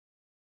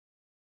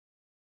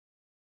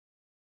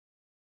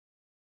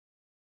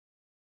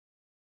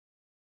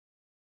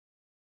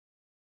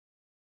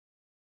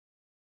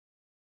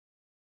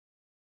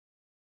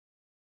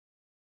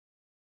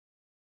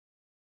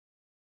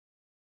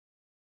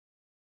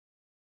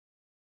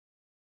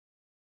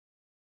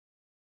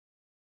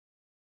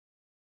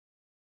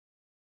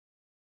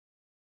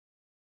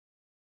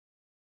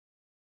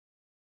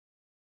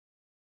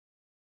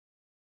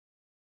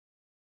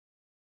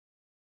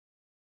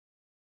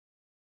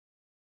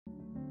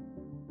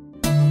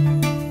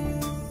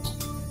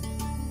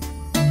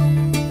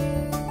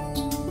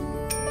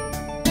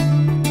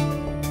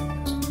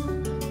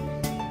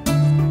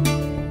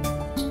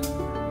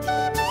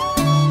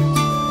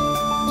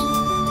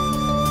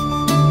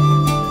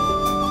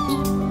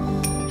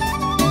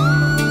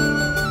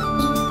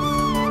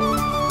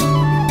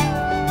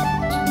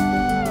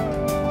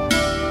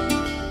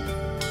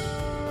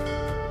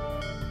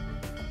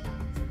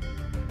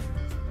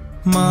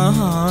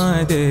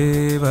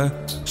महादेव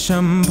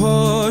शम्भो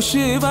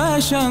शिव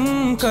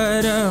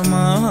शङ्कर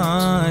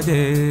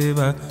महादेव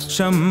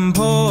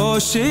शम्भो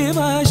शिव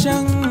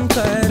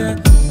शङ्कर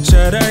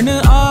शरण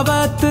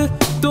आवत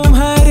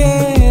तुम्हारे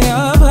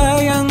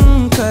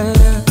अभयंकर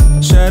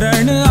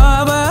शरण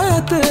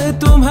आवत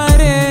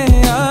तुम्हारे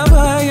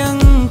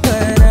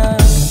अभयंकर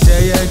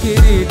जय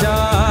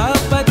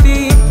गिरिजापति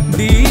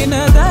दीन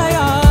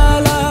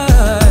दयाल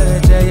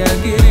जय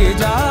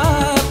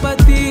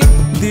गिरिजापति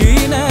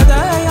दीन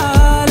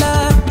दयाल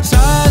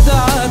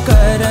सदा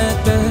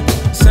करत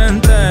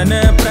संतन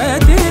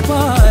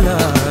प्रतिपाल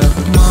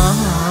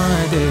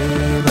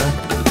महादेव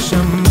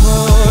शम्भो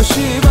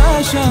शिव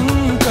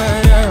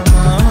शङ्कर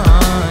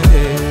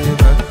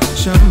महादेव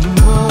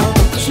शम्भो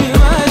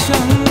शिव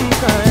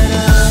शङ्कर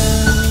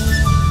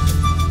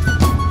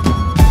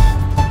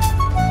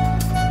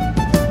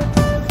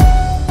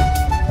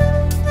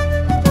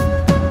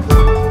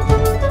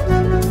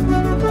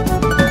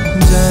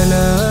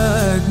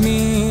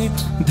जलग्नि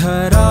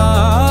धरा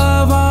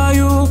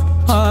वायु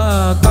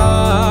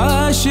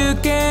आकाश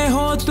के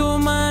हो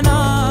तुम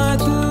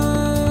नाथ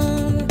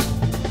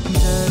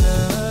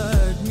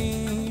जलग्नि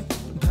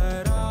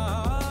धरा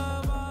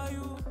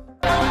वायु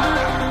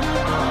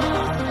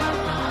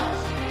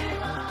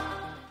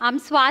I'm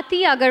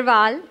Swati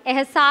Agarwal,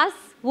 Ehsas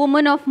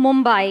woman of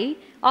Mumbai,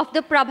 of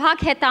the Prabha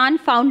Khaitan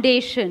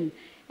Foundation.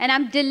 And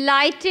I'm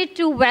delighted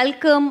to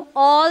welcome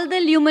all the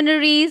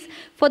luminaries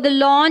for the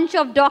launch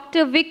of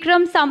Dr.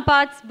 Vikram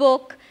Sampath's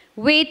book,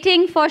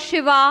 Waiting for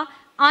Shiva,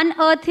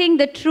 Unearthing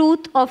the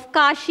Truth of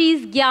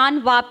Kashi's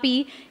Gyan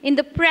Vapi, in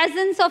the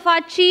presence of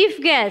our chief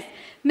guest,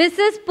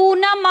 Mrs.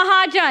 Poonam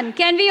Mahajan.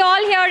 Can we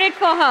all hear it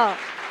for her?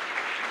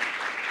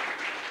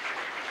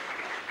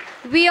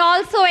 We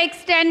also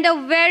extend a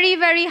very,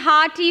 very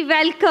hearty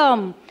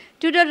welcome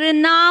to the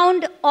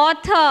renowned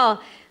author,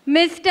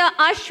 Mr.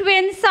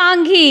 Ashwin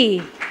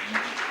Sanghi.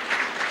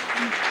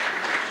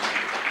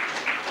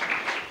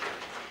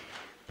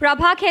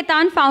 Prabha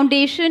Khaitan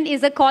Foundation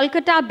is a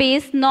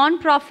Kolkata-based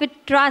non-profit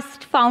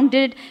trust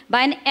founded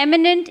by an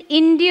eminent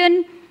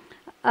Indian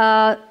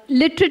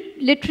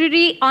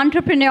literary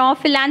entrepreneur,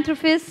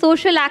 philanthropist,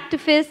 social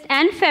activist,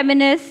 and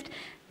feminist,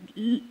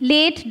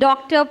 late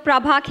Dr.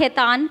 Prabha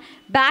Khaitan,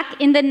 back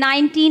in the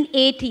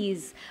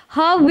 1980s.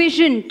 Her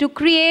vision to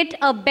create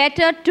a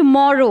better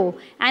tomorrow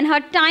and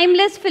her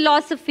timeless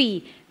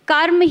philosophy,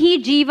 Karm Hi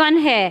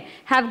Jeevan Hai,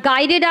 have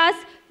guided us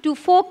to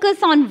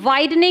focus on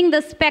widening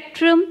the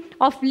spectrum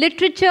of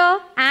literature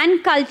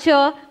and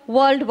culture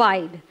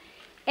worldwide.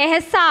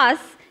 Ehsas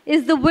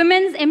is the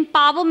women's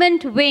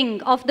empowerment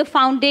wing of the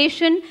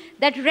foundation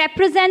that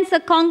represents a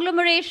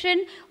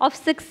conglomeration of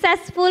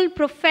successful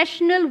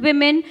professional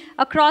women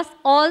across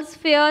all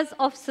spheres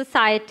of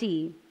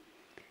society.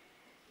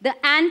 The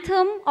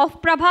anthem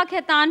of Prabha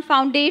Khaitan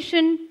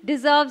Foundation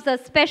deserves a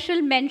special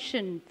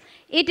mention.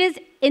 It is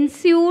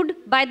ensued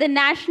by the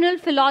national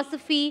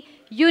philosophy,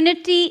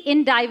 unity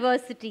in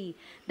diversity.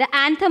 The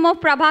anthem of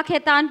Prabha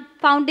Khaitan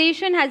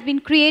Foundation has been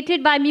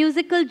created by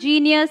musical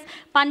genius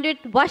Pandit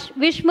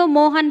Vishma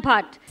Mohan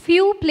Bhatt.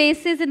 Few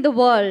places in the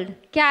world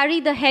carry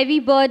the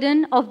heavy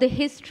burden of the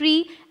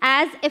history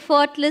as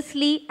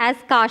effortlessly as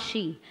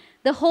Kashi.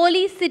 The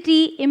holy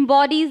city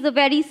embodies the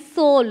very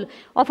soul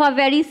of our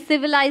very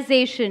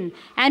civilization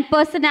and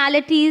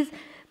personalities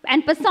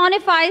and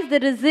personifies the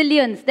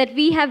resilience that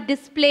we have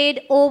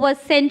displayed over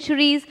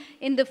centuries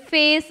in the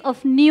face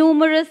of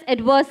numerous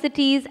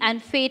adversities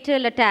and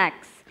fatal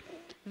attacks.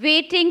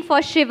 Waiting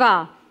for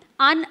Shiva,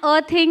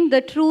 Unearthing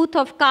the Truth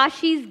of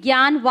Kashi's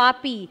Gyan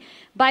Vapi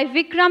by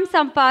Vikram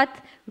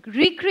Sampath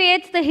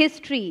recreates the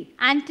history,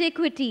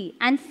 antiquity,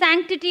 and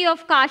sanctity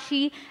of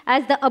Kashi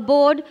as the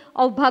abode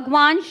of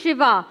Bhagwan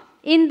Shiva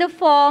in the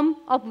form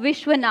of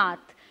Vishwanath.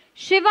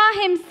 Shiva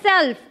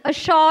himself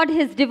assured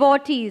his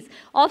devotees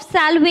of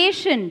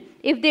salvation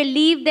if they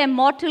leave their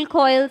mortal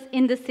coils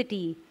in the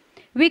city.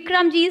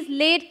 Vikramji's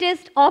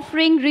latest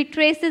offering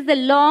retraces the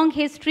long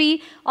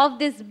history of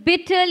this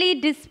bitterly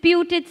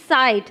disputed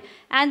site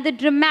and the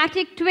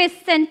dramatic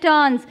twists and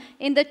turns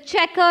in the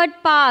checkered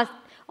past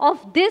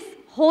of this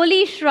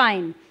holy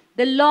shrine.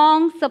 The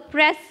long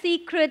suppressed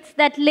secrets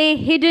that lay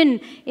hidden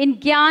in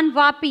Gyan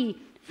Vapi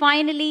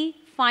finally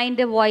find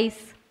a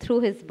voice through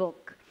his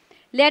book.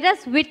 Let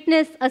us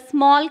witness a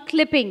small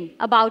clipping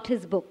about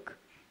his book.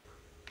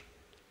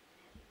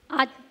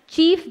 Our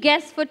chief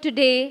guest for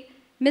today,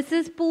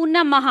 Mrs.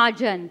 Poonam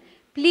Mahajan.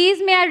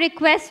 Please may I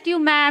request you,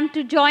 ma'am,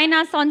 to join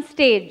us on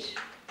stage.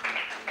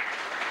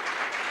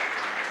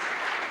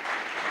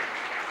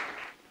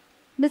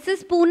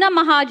 Mrs. Poonam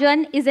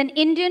Mahajan is an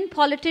Indian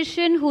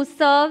politician who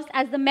serves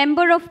as the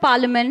Member of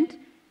Parliament,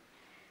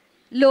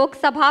 Lok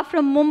Sabha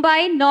from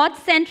Mumbai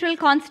North Central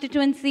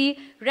constituency,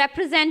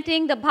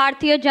 representing the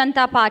Bharatiya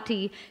Janata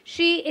Party.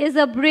 She is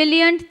a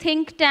brilliant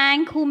think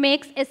tank who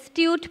makes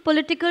astute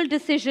political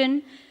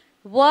decisions,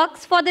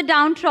 works for the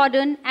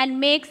downtrodden, and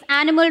makes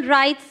animal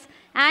rights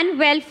and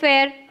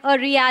welfare a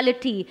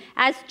reality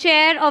as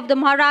chair of the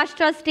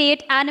Maharashtra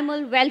State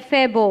Animal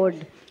Welfare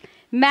Board.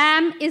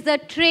 Ma'am is a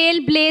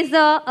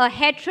trailblazer, a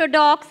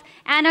heterodox,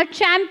 and a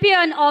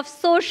champion of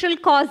social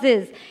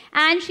causes.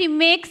 And she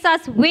makes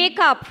us wake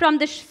up from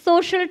the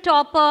social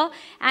torpor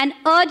and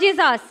urges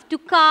us to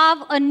carve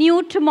a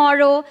new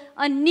tomorrow,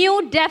 a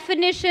new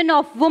definition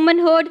of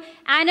womanhood,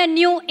 and a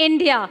new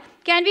India.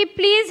 Can we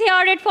please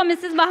hear it for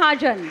Mrs.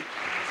 Mahajan?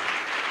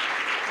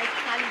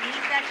 I'll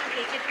leave that to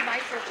take it to my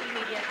social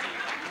media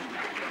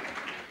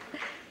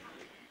team.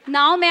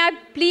 Now may I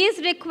please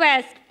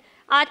request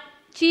our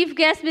Chief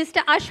Guest,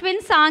 Mr. Ashwin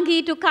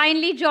Sanghi, to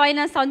kindly join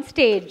us on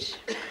stage.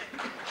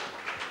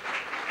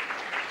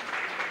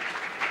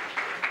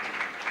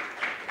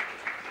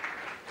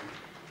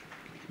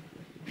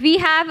 We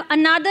have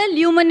another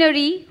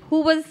luminary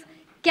who was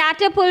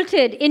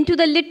catapulted into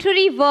the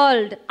literary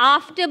world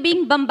after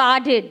being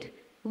bombarded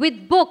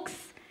with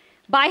books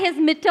by his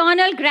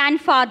maternal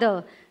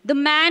grandfather, the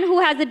man who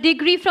has a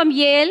degree from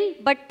Yale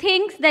but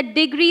thinks that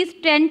degrees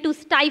tend to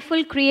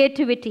stifle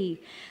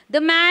creativity,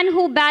 the man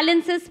who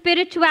balances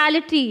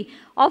spirituality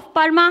of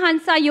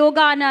Paramahansa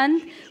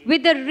Yoganand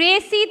with the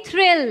racy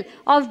thrill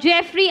of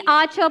Jeffrey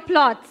Archer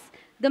plots,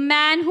 the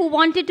man who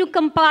wanted to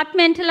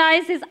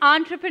compartmentalize his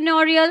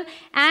entrepreneurial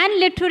and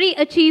literary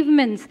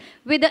achievements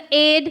with the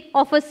aid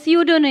of a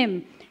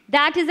pseudonym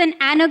that is an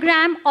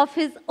anagram of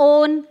his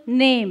own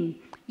name.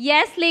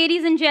 Yes,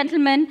 ladies and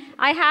gentlemen,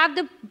 I have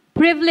the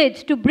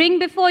privilege to bring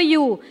before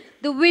you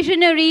the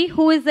visionary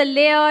who is a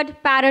layered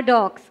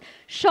paradox,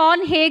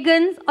 Sean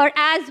Higgins, or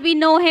as we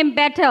know him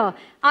better,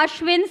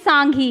 Ashwin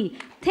Sanghi,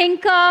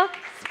 thinker,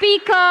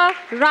 speaker,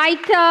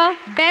 writer,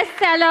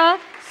 bestseller,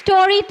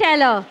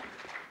 storyteller,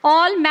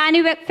 all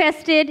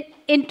manifested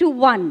into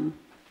one.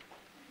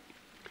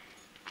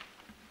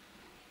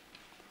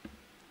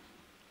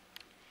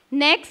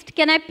 Next,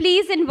 can I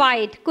please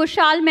invite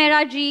Kushal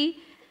Mehra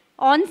ji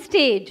on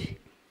stage.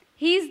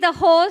 He's the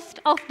host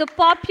of the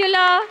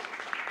popular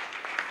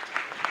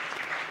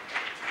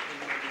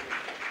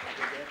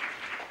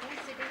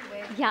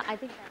yeah, I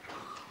think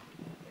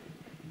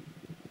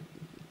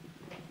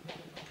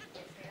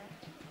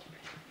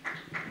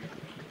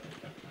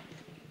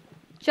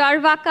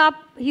Charvaka,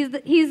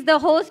 he's the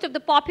host of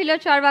the popular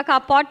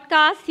Charvaka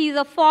podcast. He's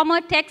a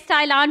former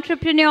textile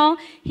entrepreneur.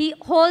 He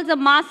holds a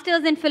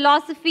master's in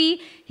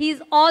philosophy.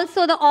 He's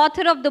also the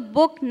author of the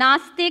book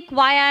Nastik,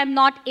 Why I Am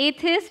Not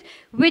Atheist,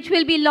 which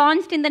will be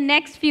launched in the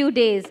next few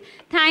days.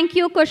 Thank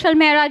you, Kushal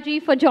Mehra ji,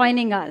 for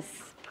joining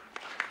us.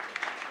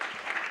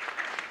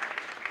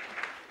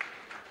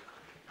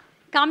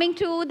 Coming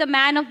to the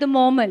man of the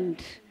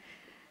moment.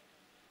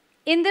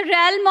 In the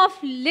realm of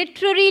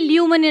literary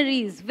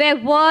luminaries, where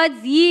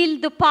words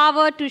yield the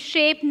power to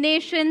shape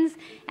nations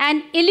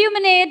and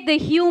illuminate the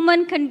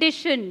human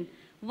condition,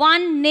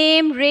 one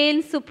name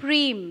reigns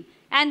supreme,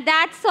 and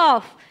that's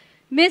of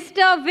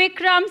Mr.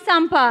 Vikram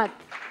Sampath.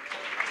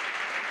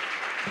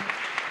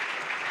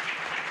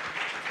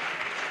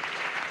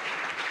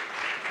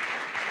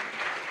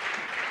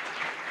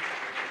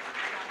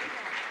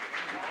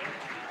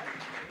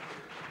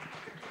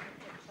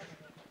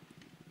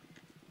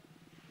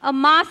 A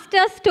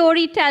master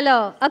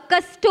storyteller, a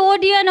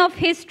custodian of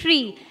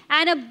history,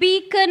 and a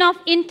beacon of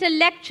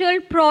intellectual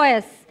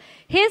prowess.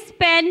 His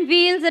pen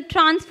wields a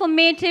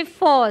transformative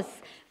force,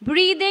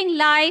 breathing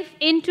life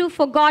into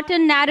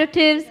forgotten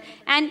narratives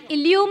and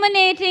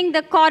illuminating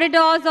the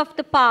corridors of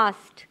the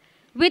past.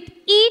 With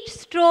each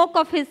stroke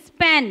of his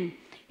pen,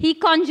 he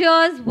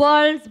conjures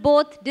worlds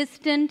both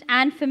distant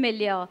and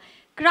familiar,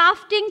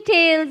 crafting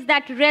tales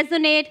that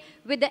resonate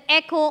with the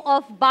echo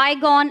of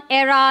bygone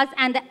eras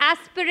and the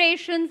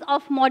aspirations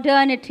of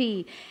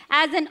modernity.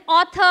 As an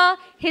author,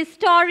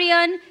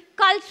 historian,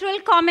 cultural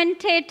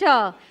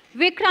commentator,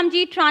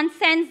 Vikramji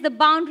transcends the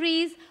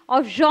boundaries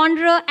of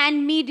genre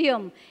and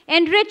medium,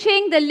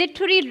 enriching the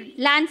literary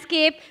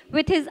landscape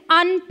with his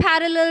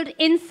unparalleled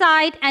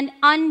insight and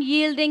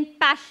unyielding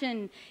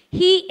passion.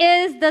 He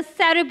is the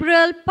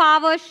cerebral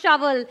power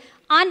shovel,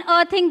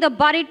 unearthing the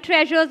buried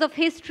treasures of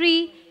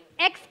history,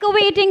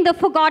 excavating the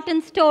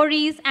forgotten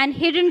stories and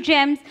hidden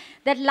gems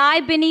that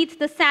lie beneath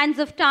the sands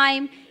of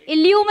time,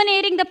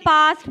 illuminating the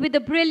past with the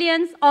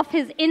brilliance of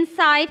his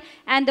insight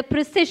and the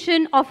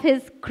precision of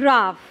his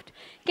craft.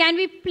 Can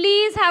we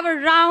please have a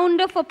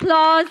round of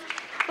applause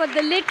for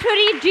the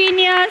literary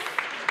genius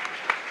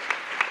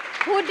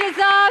who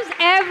deserves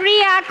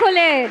every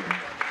accolade?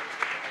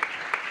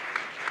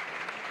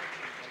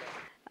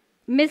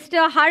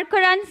 Mr.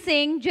 Harkaran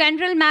Singh,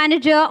 General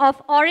Manager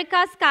of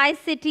Aurika Sky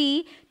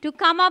City, to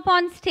come up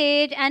on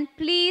stage and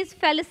please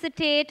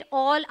felicitate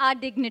all our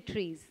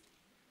dignitaries.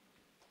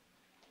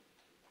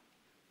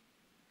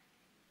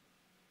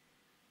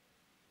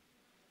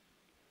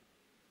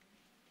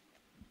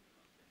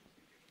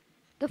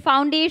 The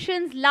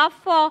Foundation's love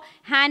for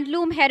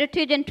handloom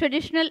heritage and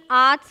traditional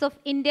arts of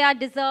India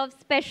deserves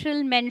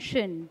special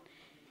mention.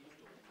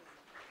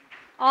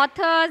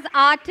 Authors,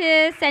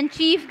 artists, and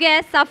chief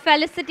guests are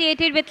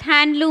felicitated with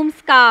handloom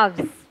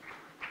scarves.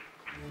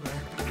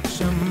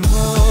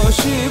 Shambho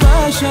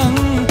Shiva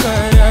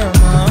Shankara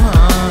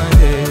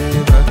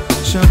Mahadeva,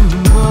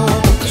 Shambho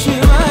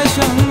Shiva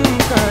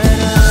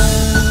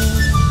Shankara.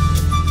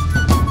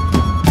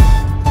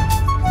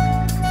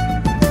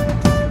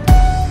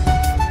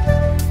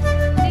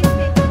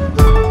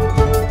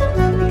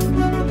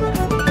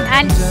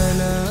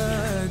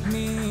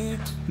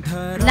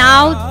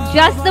 Now,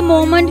 just the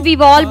moment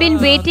we've all been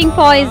waiting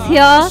for is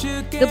here.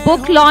 The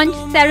book launch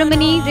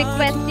ceremony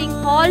requesting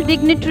all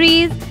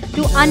dignitaries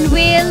to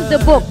unveil the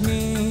book.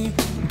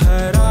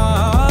 धरा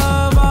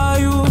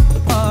वायु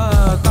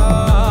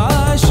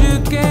आकाश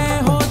के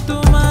हो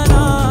तुम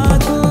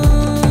अनाथ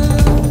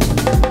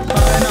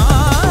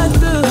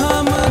अनाथ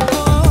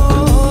हमको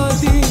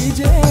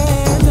दीजिए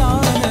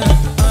दान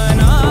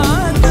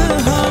अनाथ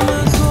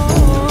हमको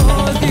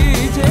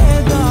दीजिए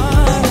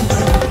दान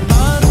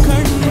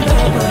अखंड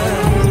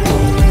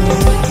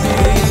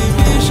भक्ति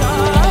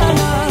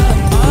विशाला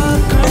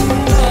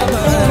अखंड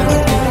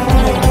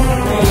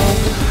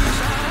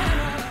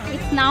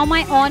It's now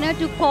my honor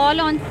to call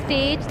on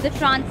stage the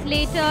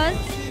translators,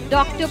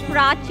 Dr.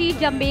 Prachi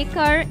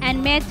Jambekar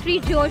and Maitri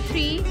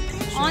Joshi.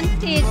 On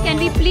stage, can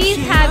we please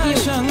have you?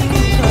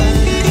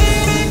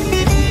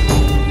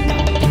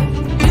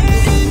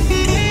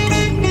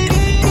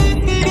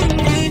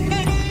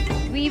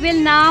 We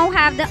will now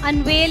have the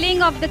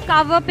unveiling of the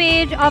cover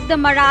page of the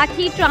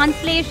Marathi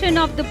translation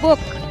of the book,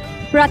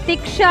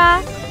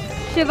 Pratiksha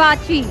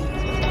Shivachi.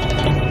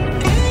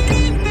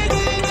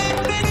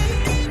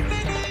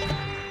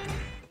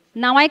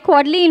 Now I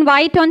cordially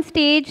invite on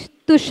stage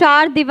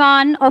Tushar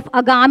Diwan of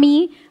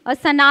Agami, a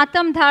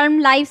Sanatam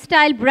Dharm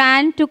lifestyle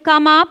brand, to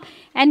come up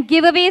and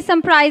give away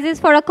some prizes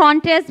for a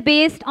contest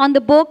based on the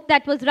book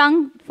that was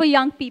run for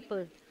young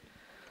people.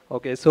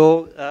 Okay,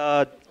 so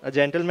a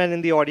gentleman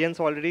in the audience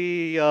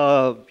already,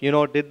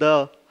 did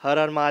the Har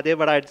Har Mahadev,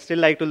 but I'd still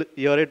like to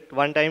hear it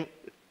one time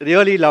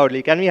really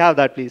loudly. Can we have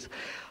that, please?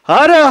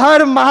 Har Har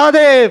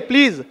Mahadev,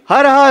 please.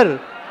 Har Har.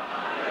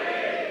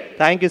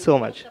 Thank you so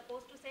much.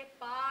 Supposed to say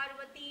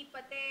Parvati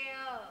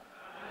Pateya.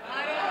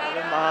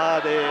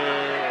 Mahadev.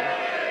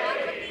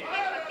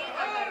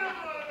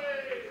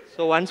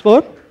 So once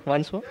more.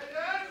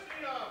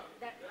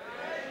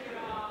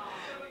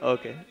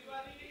 Okay.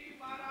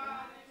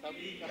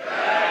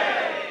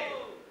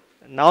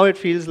 Now it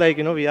feels like,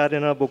 we are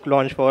in a book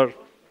launch for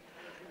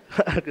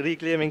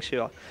reclaiming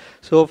Shiva.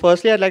 So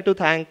firstly, I'd like to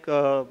thank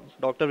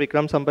Dr.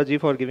 Vikram Sampath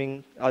for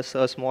giving us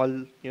a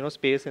small,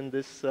 space in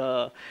this,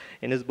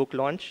 in his book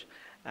launch.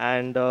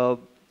 And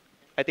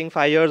I think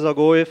 5 years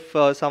ago, if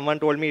someone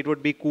told me it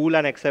would be cool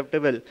and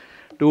acceptable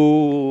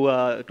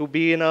to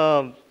be in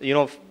a,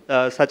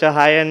 such a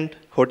high-end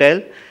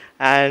hotel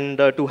and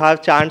to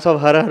have chants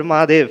of Har Har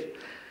Mahadev,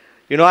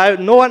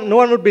 no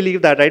one would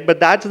believe that, right? But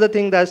that's the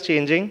thing that's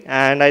changing,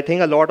 and I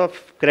think a lot of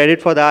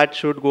credit for that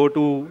should go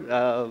to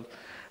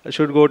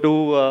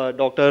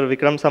Dr.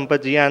 Vikram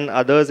Sampath ji and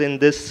others in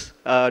this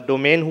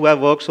domain who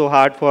have worked so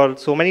hard for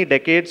so many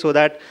decades, so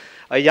that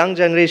a young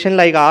generation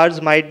like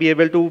ours might be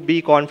able to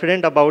be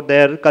confident about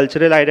their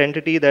cultural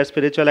identity, their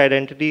spiritual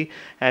identity,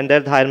 and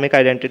their dharmic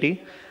identity.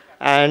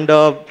 And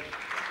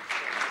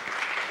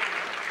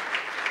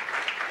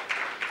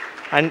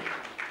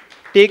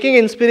taking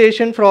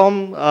inspiration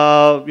from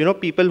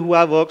people who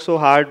have worked so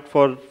hard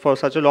for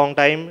such a long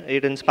time,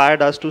 it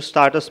inspired us to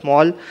start a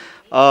small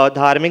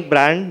dharmic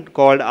brand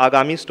called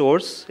Agami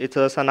Stores. It's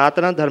a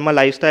Sanatana Dharma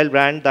lifestyle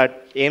brand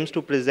that aims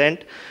to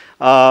present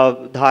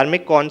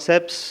dharmic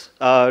concepts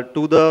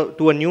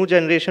to a new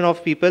generation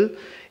of people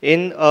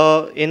in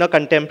a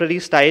contemporary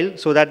style,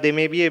 so that they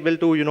may be able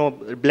to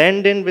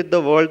blend in with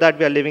the world that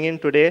we are living in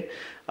today,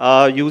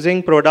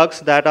 using products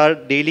that are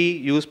daily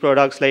use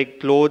products like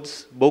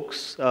clothes,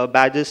 books,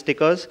 badges,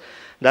 stickers.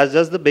 That's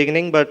just the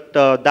beginning, but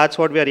that's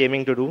what we are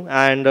aiming to do.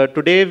 And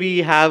today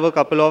we have a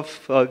couple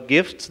of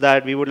gifts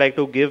that we would like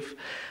to give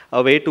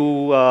away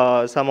to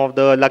some of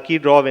the lucky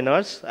draw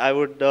winners.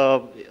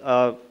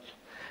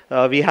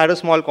 We had a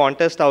small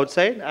contest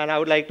outside, and I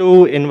would like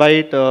to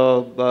invite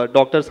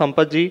Dr.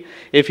 Sampath ji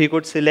if he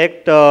could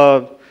select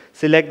the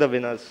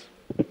winners.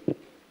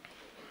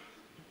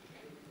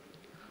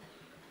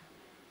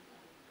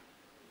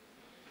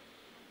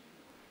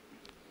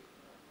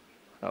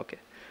 Okay.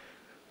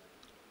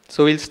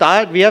 So we'll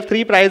start. We have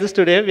 3 prizes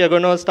today. We are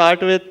going to start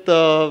with.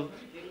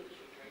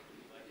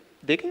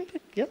 They can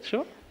pick. Yeah,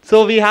 sure.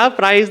 So we have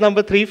prize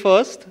number 3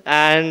 first,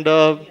 and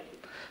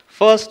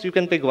first you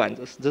can pick one,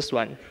 just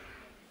one.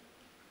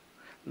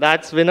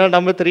 That's winner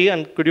number 3,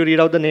 and could you read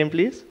out the name,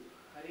 please?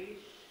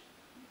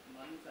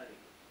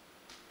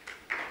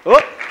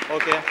 Oh,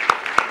 okay.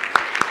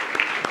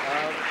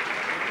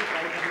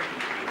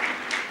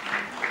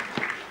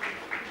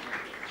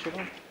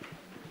 Shubham.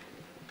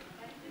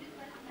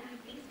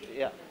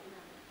 Yeah.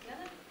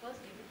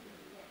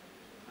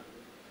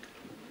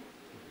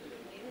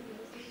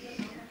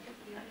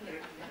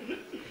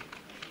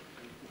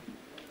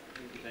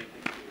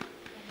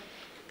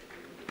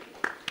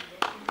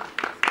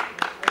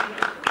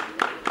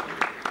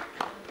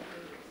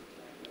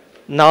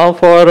 Now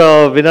for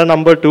winner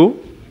number 2.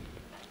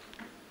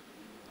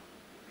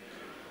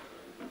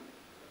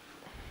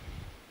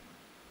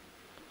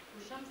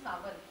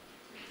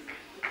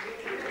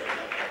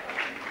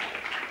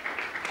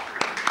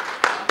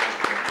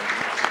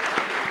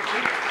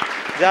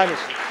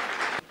 Janish.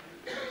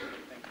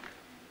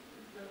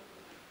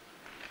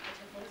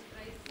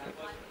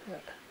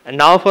 And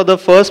now for the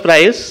first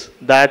prize,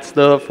 that's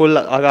the full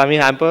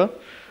Agami hamper.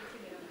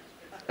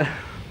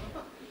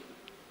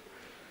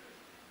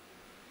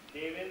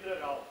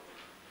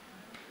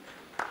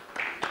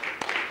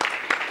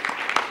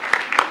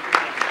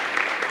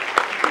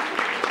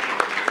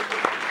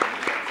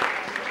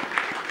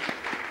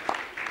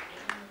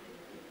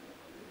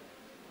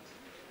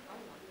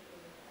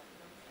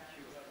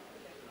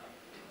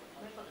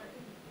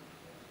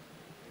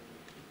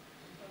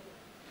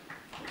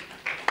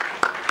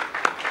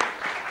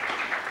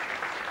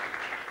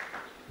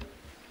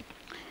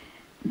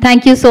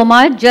 Thank you so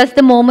much. Just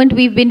the moment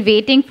we've been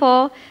waiting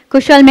for.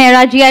 Kushal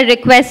Mehra ji, I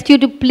request you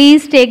to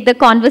please take the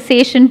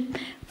conversation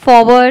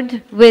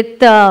forward with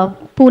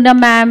Poonam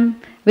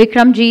ma'am,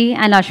 Vikram ji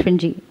and Ashwin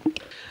ji.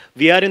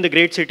 We are in the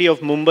great city of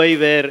Mumbai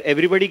where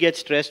everybody gets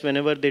stressed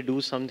whenever they do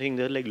something.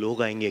 They're like, log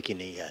aayenge ki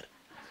nahi yaar.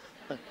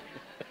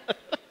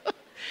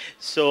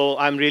 So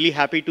I'm really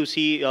happy to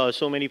see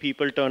so many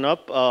people turn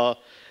up.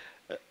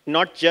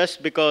 Not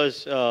just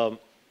because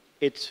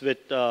it's with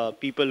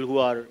people who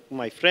are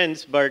my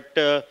friends, but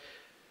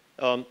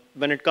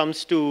when it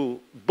comes to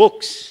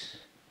books,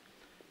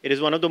 it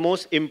is one of the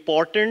most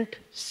important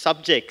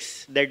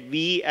subjects that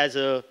we as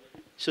a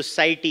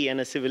society and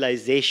a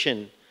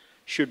civilization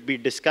should be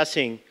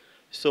discussing.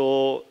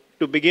 So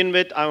to begin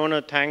with, I want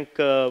to thank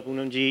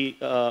Poonam ji,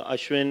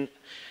 Ashwin,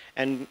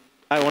 and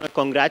I want to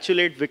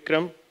congratulate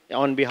Vikram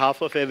on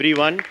behalf of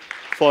everyone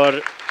for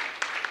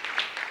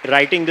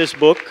writing this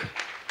book.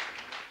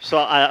 So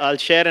I'll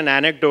share an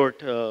anecdote.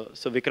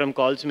 So Vikram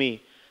calls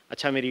me,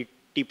 "Acha, meri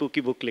Tipu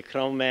ki book likh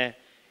raha hu main."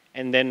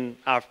 And then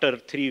after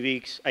 3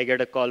 weeks, I get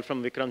a call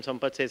from Vikram.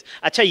 Sampath says,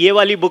 "Acha, ye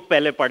wali book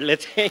pehle pad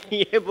lete hain,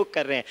 ye book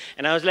kar rahe hain."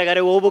 And I was like,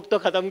 "Arey, wo book to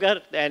khatam kar."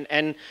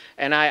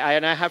 And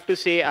I have to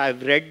say,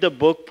 I've read the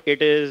book.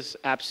 It is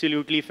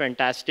absolutely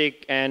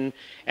fantastic, and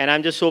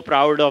I'm just so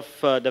proud of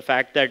the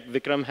fact that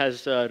Vikram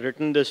has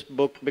written this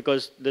book,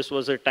 because this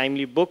was a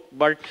timely book.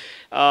 But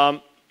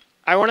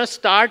I want to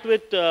start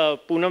with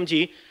Poonam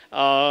ji,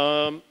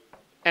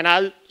 and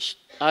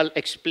I'll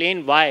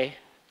explain why.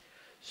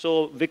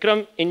 So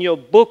Vikram, in your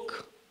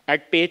book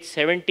at page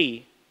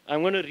 70,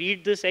 I'm going to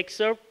read this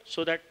excerpt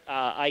so that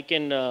I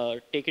can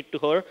take it to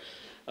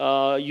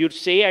her. You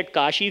say at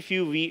Kashi,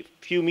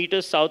 few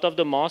meters south of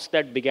the mosque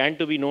that began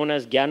to be known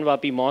as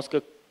Gyanvapi Mosque,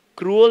 a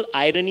cruel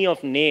irony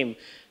of name,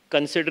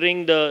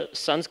 considering the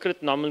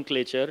Sanskrit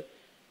nomenclature.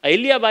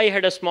 Ahilyabai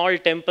had a small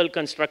temple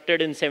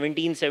constructed in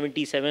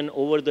 1777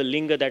 over the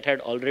linga that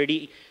had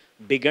already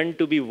begun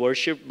to be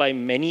worshipped by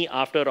many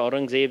after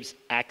Aurangzeb's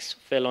axe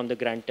fell on the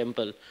grand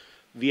temple.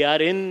 We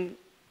are in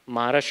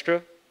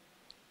Maharashtra.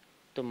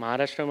 So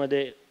Maharashtra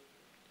Madhe,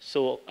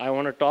 so I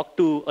want to talk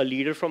to a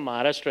leader from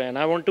Maharashtra, and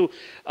I want to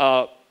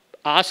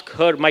ask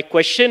her. My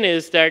question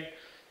is that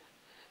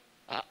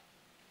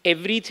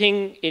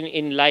everything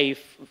in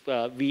life,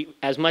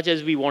 as much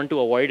as we want to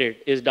avoid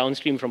it, is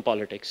downstream from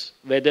politics.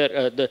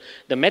 Whether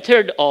the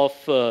method of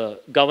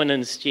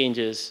governance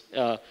changes.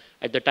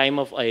 At the time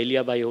of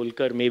Ahilyabai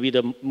Holkar, maybe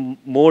the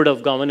mode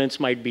of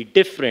governance might be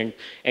different,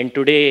 and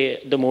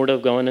today the mode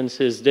of governance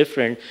is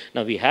different.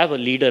 Now we have a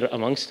leader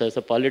amongst us,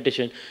 a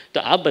politician.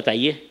 So aap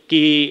bataiye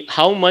ki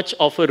how much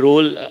of a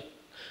role,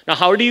 now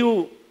how do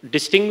you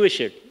distinguish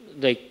it?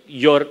 Like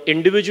your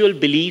individual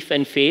belief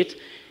and faith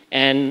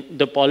and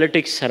the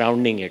politics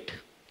surrounding it.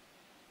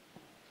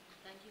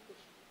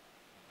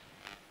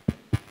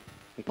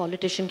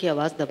 Politician की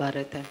आवाज़ दबा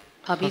रहे थे,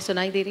 अभी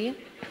सुनाई दे रही है?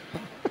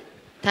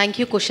 Thank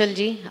you कुशल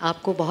जी,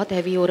 आपको बहुत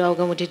हैवी हो रहा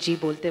होगा मुझे जी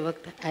बोलते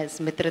वक्त एज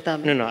मित्रता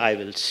में. No, I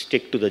will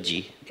stick to the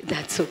G.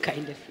 That's so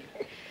kind of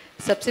you.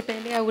 सबसे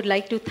पहले I would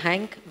like to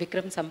thank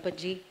Vikram Sampath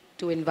ji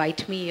to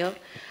invite me here.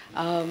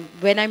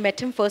 When I met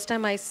him first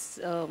time,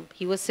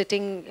 he was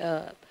sitting.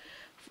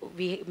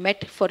 We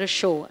met for a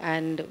show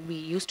and we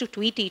used to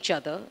tweet each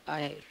other.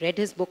 I read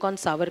his book on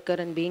Savarkar,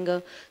 and being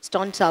a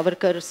staunch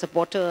Savarkar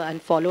supporter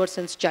and follower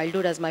since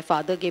childhood, as my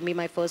father gave me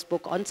my first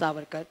book on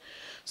Savarkar.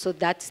 So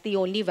that's the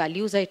only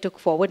values I took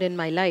forward in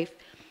my life.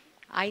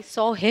 I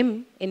saw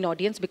him in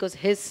audience because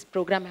his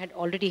program had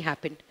already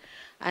happened.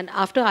 And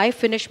after I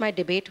finished my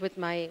debate with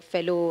my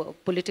fellow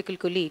political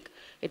colleague,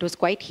 it was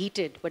quite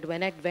heated. But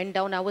when I went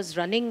down, I was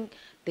running.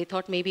 They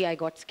thought maybe I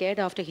got scared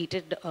after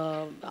heated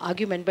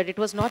argument, but it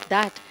was not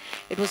that.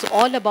 It was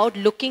all about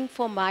looking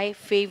for my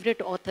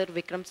favorite author,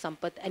 Vikram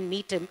Sampath, and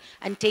meet him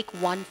and take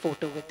one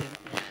photo with him.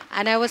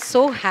 And I was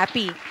so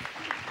happy.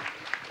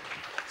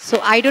 So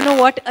I don't know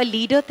what a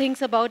leader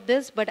thinks about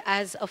this, but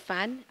as a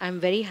fan, I'm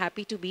very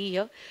happy to be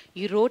here.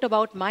 You wrote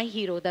about my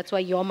hero, that's why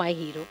you're my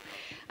hero.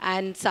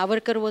 And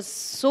Savarkar was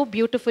so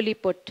beautifully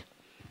put,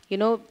 you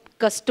know,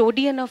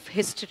 custodian of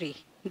history.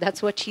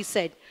 That's what she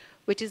said,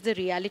 which is the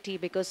reality,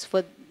 because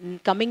for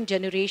coming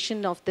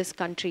generation of this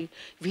country,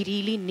 we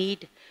really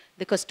need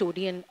the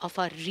custodian of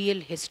our real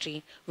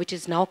history, which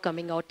is now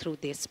coming out through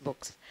these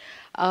books.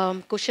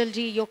 Kushal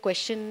ji, your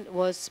question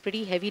was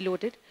pretty heavy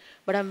loaded,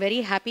 but I'm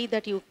very happy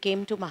that you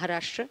came to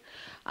Maharashtra.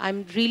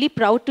 I'm really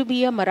proud to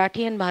be a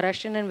Marathi and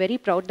Maharashtrian, and very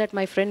proud that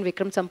my friend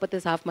Vikram Sampath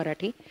is half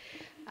Marathi.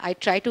 I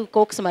try to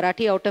coax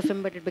Marathi out of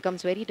him, but it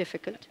becomes very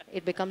difficult.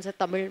 It becomes a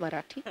Tamil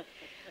Marathi.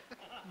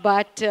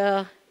 But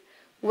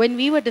when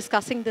we were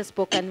discussing this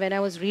book and when I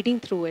was reading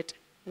through it,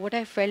 what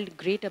I felt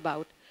great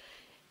about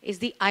is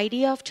the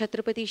idea of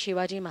Chhatrapati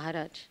Shivaji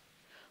Maharaj,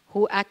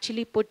 who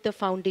actually put the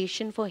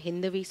foundation for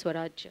Hindavi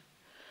Swaraj.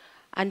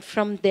 And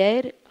from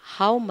there,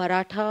 how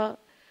Maratha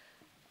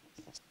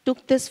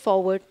took this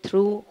forward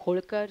through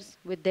Holkars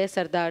with their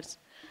Sardars.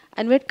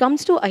 And when it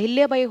comes to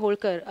Ahilyabai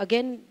Holkar,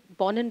 again,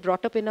 born and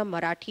brought up in a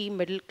Marathi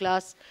middle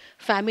class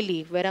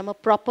family where I'm a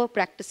proper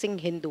practicing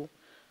Hindu.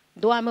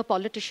 Though I'm a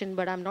politician,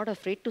 but I'm not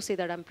afraid to say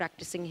that I'm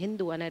practicing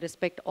Hindu and I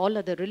respect all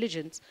other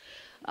religions.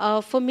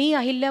 For me,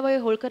 Ahilyabai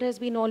Holkar has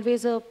been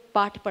always a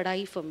part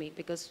padai for me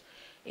because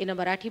in a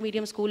Marathi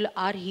medium school,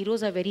 our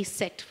heroes are very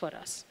set for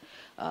us.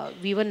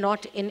 We were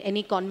not in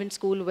any convent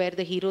school where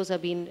the heroes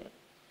have been,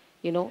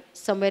 you know,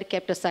 somewhere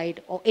kept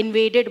aside or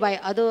invaded by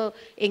other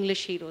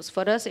English heroes.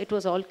 For us, it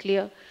was all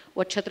clear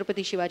what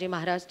Chhatrapati Shivaji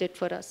Maharaj did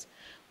for us,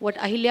 what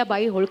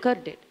Ahilyabai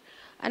Holkar did.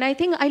 And I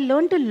think I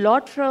learned a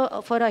lot for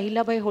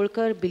Ahilyabai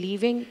Holkar,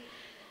 believing,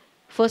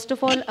 first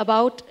of all,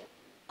 about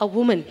a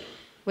woman.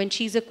 When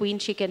she's a queen,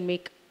 she can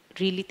make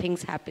really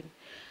things happen.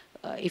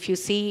 If you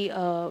see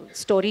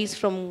stories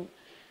from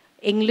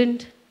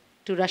England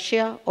to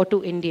Russia or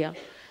to India,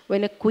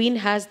 when a queen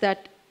has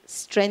that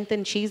strength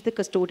and she's the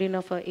custodian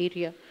of her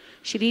area,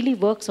 she really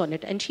works on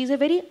it. And she's a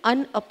very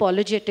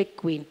unapologetic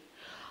queen.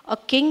 A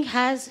king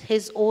has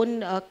his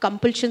own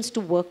compulsions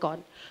to work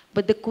on.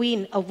 But the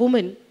queen, a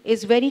woman,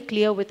 is very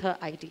clear with her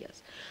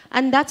ideas.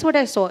 And that's what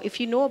I saw. If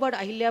you know about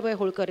Ahilyabai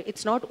Holkar,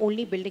 it's not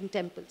only building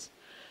temples.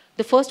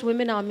 The first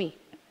women army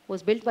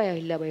was built by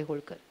Ahilyabai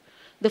Holkar.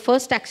 The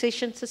first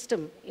taxation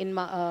system in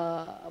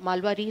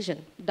Malwa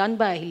region, done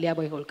by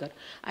Ahilyabai Holkar.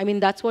 I mean,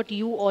 that's what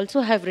you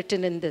also have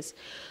written in this.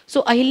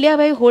 So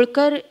Ahilyabai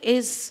Holkar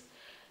is,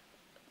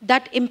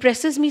 that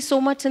impresses me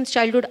so much since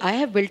childhood. I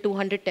have built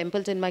 200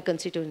 temples in my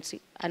constituency,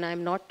 and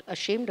I'm not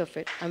ashamed of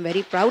it. I'm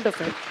very proud of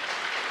it.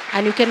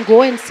 And you can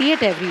go and see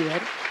it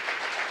everywhere.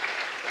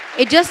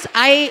 It just,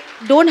 I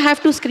don't have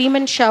to scream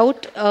and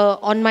shout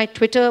on my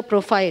Twitter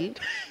profile,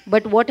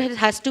 but what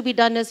has to be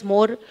done is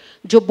more,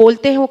 जो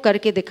बोलते हैं वो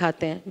करके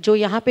दिखाते हैं, जो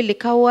यहाँ पे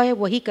लिखा हुआ है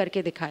वही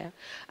करके दिखाया.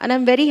 And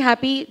I'm very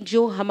happy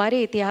जो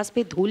हमारे इतिहास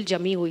पे धूल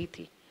जमी हुई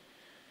थी,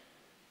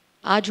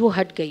 आज वो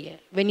हट गई है.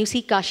 When you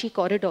see Kashi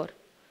corridor,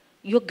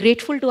 you're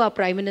grateful to our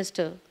Prime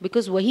Minister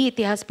because वही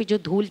इतिहास पे जो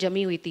धूल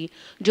जमी हुई थी,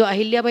 जो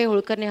अहिल्याबाई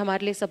होलकर ने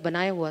हमारे लिए सब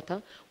बनाया हुआ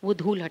था, वो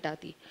धूल हटा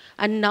दी.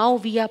 And now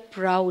we are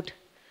proud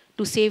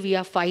to say we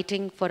are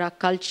fighting for our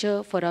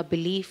culture, for our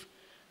belief,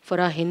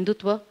 for our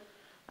Hindutva.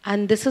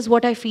 And this is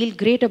what I feel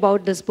great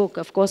about this book.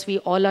 Of course, we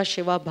all are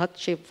Shiva Bhakt,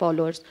 Shiv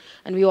followers,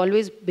 and we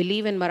always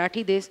believe in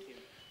Marathi.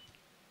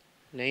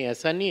 नहीं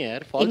ऐसा नहीं है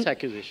यार, false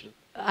accusation.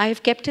 I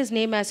have kept his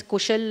name as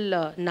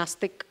Kushal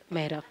Nastik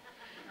Mehra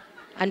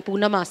and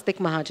Poonam Astik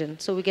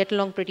Mahajan. So we get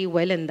along pretty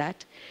well in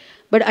that.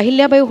 But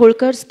Ahilyabai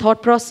Holkar's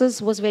thought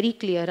process was very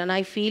clear, and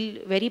I feel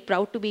very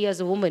proud to be as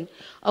a woman.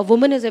 A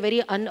woman is a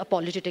very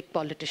unapologetic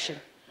politician.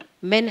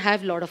 Men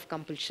have a lot of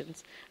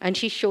compulsions. And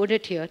she showed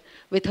it here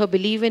with her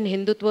belief in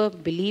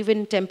Hindutva, belief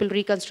in temple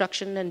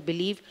reconstruction, and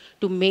belief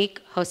to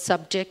make her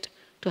subject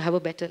to have a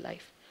better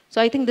life.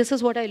 So I think this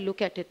is what I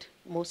look at it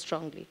most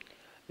strongly.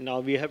 Now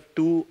we have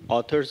two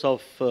authors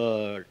of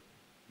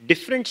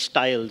different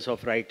styles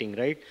of writing,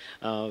 right?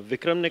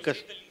 Vikram ne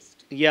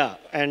yeah,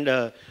 and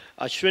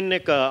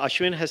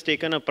Ashwin has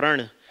taken a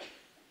pran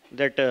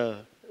that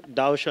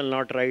thou shall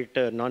not write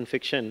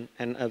non-fiction,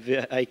 and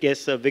I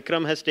guess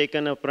Vikram has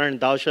taken a pran,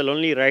 thou shall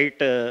only write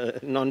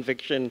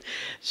non-fiction.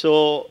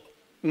 So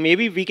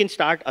maybe we can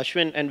start,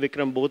 Ashwin and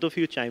Vikram, both of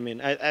you chime in.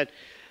 Like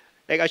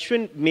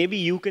Ashwin, maybe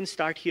you can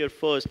start here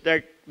first,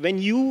 that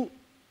when you,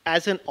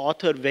 as an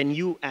author, when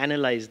you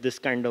analyze this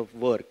kind of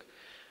work,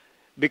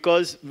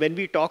 because when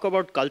we talk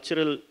about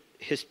cultural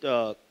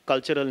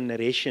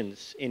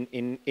narrations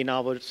in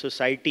our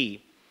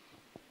society,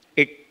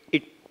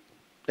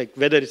 like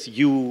whether it's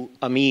you,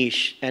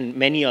 Amish, and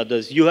many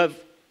others, you have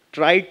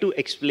tried to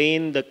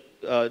explain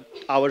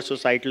our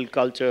societal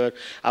culture,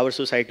 our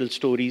societal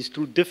stories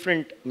through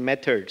different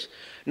methods.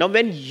 Now,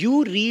 when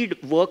you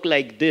read work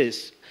like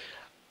this,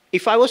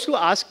 if I was to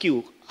ask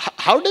you,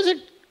 how does it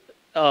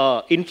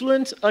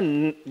influence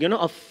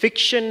a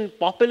fiction,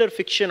 popular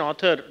fiction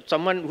author,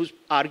 someone who's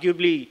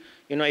arguably,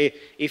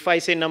 if I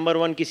say number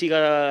one, किसी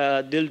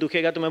का दिल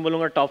दुखेगा तो मैं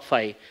बोलूँगा top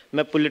 5.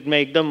 मैं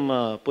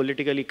एकदम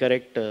politically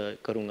correct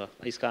करूँगा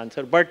इसका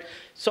answer. But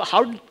so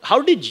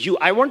how did you?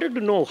 I wanted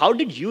to know how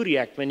did you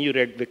react when you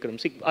read Vikram?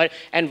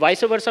 And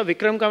vice versa,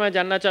 Vikram का मैं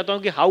जानना चाहता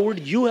हूँ कि how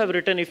would you have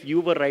written if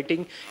you were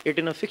writing it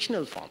in a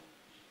fictional form?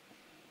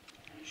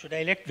 Should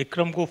I let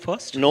Vikram go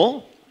first?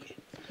 No,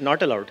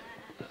 not allowed.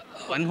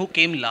 One who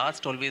came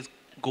last always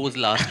goes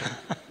last.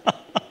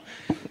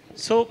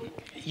 So,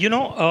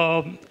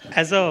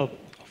 as a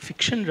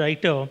fiction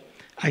writer,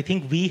 I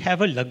think we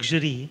have a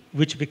luxury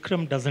which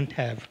Vikram doesn't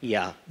have.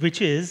 Yeah.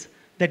 Which is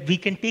that we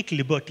can take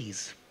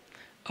liberties.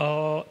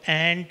 The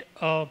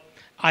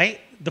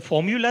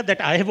formula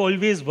that I have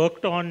always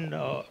worked on,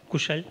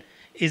 Kushal,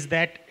 is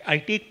that I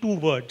take two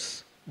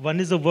words. One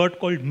is a word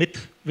called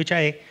myth, which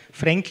I,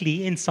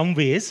 frankly, in some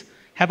ways,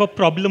 have a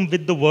problem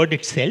with the word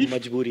itself.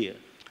 Majboori hai.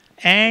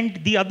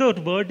 And the other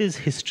word is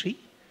history.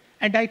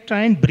 And I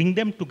try and bring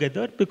them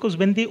together because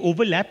when they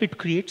overlap, it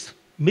creates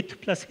myth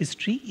plus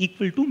history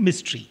equal to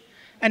mystery,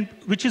 and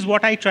which is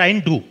what I try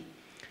and do.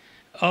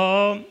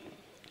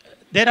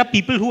 There are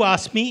people who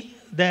ask me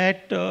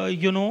that,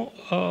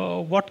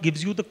 what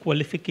gives you the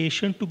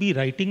qualification to be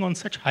writing on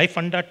such high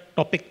funda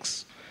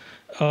topics?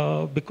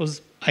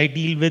 Because I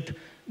deal with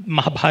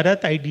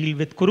Mahabharata, I deal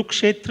with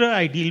Kurukshetra,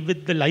 I deal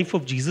with the life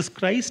of Jesus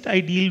Christ, I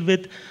deal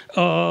with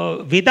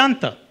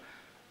Vedanta.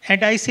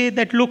 And I say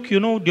that, look,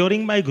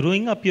 during my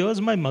growing up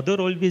years, my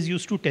mother always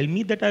used to tell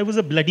me that I was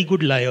a bloody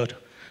good liar.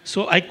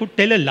 So I could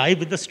tell a lie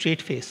with a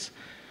straight face.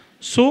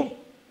 So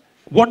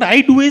what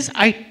I do is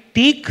I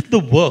take the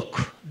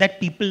work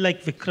that people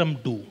like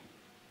Vikram do,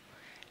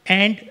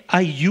 and I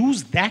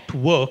use that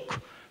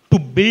work to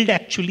build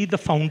actually the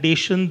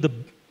foundation, the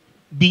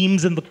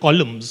beams and the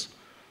columns.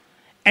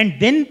 And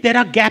then there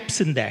are gaps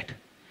in that.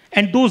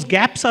 And those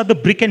gaps are the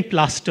brick and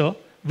plaster,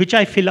 which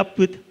I fill up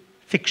with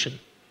fiction.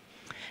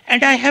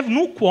 And I have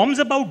no qualms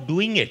about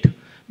doing it,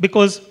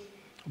 because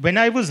when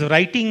I was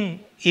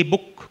writing a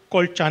book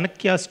called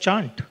Chanakya's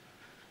Chant,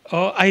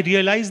 I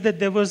realized that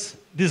there was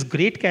this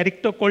great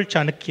character called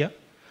Chanakya,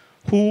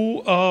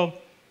 who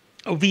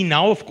we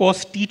now, of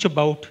course, teach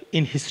about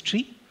in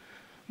history.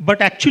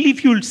 But actually,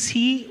 if you'll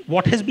see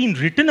what has been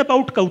written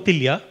about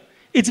Kautilya,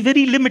 it's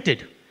very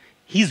limited.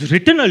 He's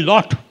written a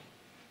lot,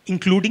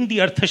 including the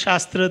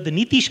Arthashastra, the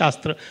Niti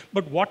Shastra,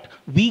 but what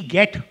we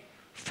get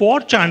for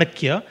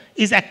Chanakya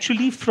is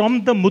actually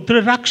from the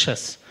Mudra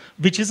Rakshas,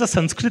 which is a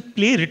Sanskrit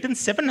play written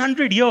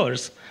 700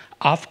 years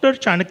after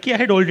Chanakya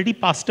had already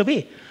passed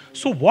away.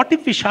 So what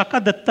if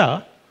Vishaka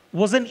Datta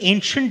was an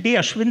ancient day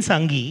Ashwin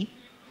Sanghi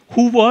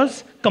who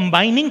was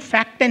combining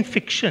fact and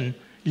fiction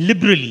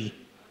liberally?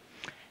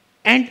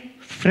 And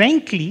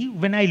frankly,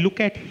 when I look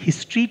at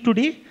history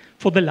today,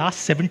 for the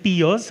last 70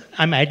 years,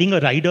 I'm adding a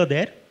rider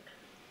there.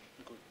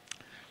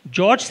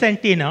 George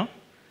Santayana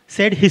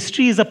said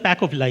history is a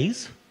pack of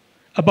lies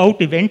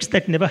about events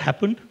that never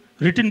happened,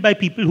 written by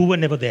people who were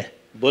never there.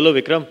 Bolo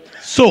Vikram.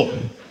 So,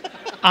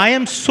 I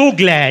am so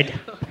glad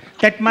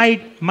that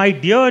my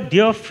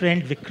dear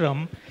friend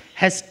Vikram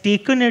has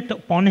taken it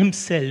upon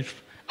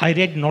himself. I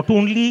read not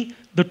only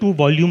the 2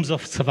 volumes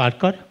of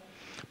Savarkar,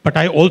 but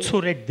I also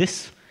read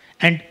this.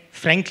 And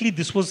frankly,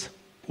 this was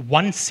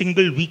one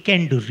single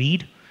weekend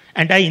read.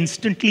 And I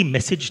instantly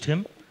messaged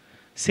him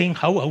saying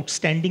how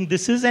outstanding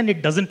this is, and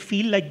it doesn't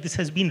feel like this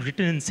has been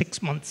written in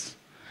 6 months.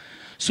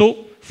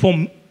 So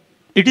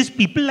it is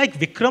people like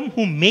Vikram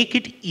who make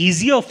it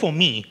easier for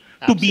me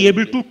to be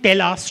able to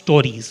tell our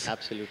stories.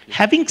 Absolutely.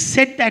 Having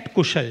said that,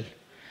 Kushal,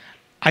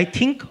 I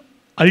think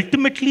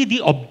ultimately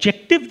the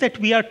objective that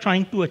we are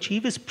trying to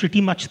achieve is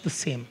pretty much the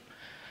same.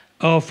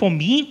 For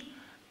me,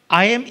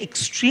 I am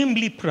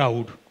extremely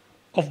proud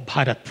of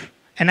Bharat.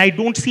 And I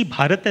don't see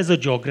Bharat as a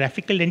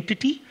geographical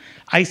entity.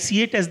 I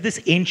see it as this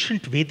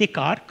ancient Vedic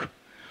arc,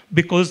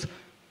 because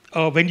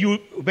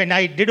when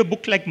I did a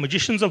book like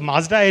Magicians of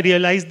Mazda, I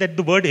realized that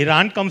the word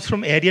Iran comes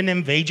from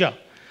Aryan Vaija,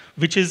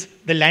 which is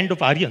the land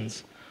of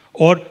Aryans.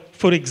 Or,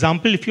 for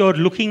example, if you're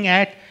looking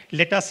at,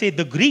 let us say,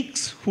 the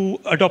Greeks who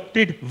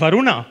adopted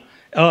Varuna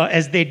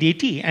as their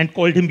deity and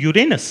called him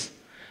Uranus.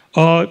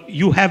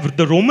 You have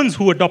the Romans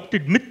who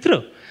adopted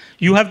Mitra.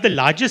 You have the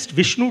largest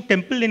Vishnu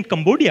temple in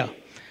Cambodia.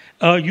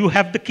 You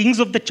have the kings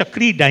of the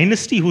Chakri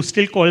dynasty who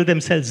still call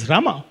themselves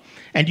Rama.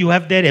 And you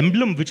have their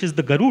emblem, which is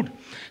the Garud.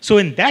 So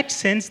in that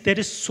sense, there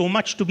is so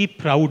much to be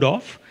proud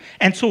of.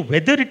 And so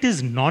whether it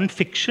is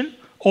non-fiction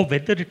or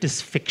whether it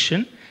is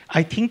fiction,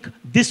 I think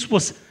this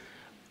was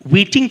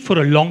waiting for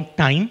a long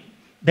time,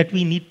 that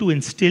we need to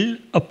instill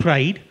a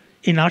pride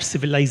in our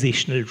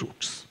civilizational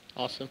roots.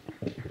 Awesome.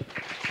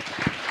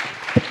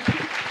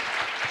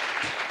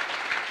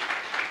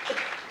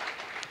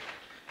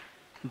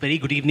 Very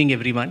good evening,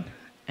 everyone.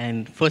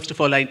 And first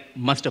of all, I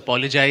must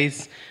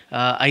apologize.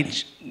 I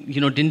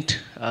didn't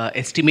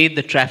estimate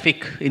the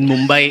traffic in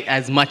Mumbai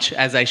as much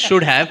as I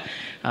should have.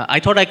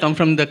 I thought I come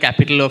from the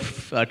capital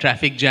of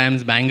traffic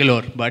jams,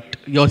 Bangalore, but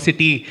your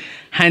city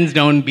hands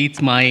down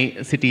beats my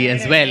city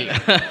as well.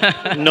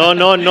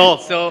 No.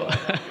 So,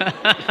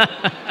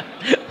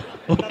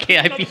 okay,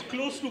 I feel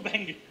close to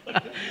Bangalore.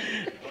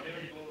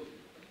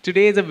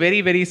 Today is a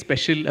very, very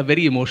special, a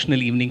very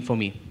emotional evening for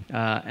me.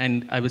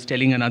 And I was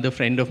telling another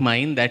friend of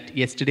mine that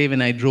yesterday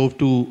when I drove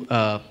to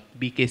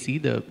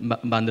BKC, the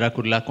Bandra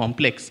Kurla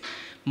complex,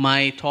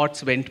 my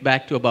thoughts went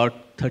back to about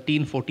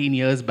 13, 14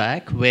 years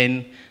back,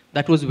 when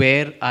that was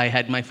where I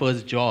had my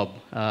first job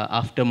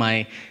after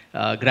my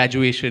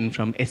graduation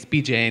from SP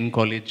Jain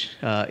College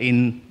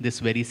in this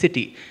very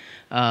city.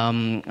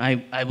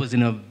 I was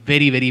in a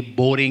very, very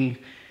boring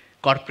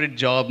corporate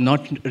job,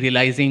 not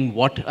realizing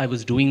what I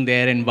was doing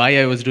there and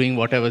why I was doing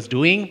what I was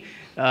doing,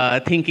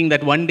 thinking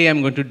that one day I'm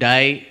going to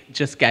die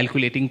just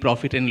calculating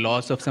profit and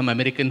loss of some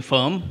American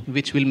firm,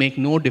 which will make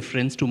no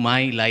difference to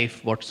my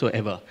life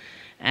whatsoever.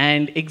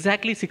 And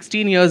exactly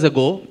 16 years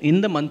ago,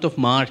 in the month of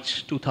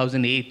March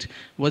 2008,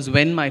 was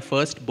when my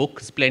first book,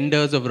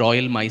 Splendors of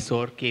Royal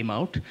Mysore, came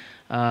out.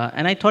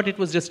 And I thought it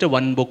was just a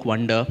one-book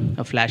wonder,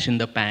 a flash in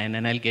the pan,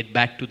 and I'll get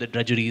back to the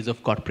drudgeries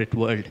of corporate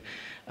world.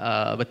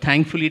 But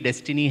thankfully,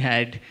 destiny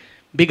had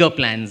bigger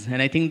plans. And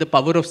I think the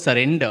power of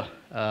surrender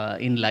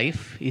in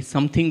life is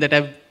something that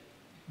I've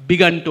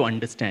begun to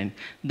understand.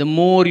 The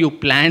more you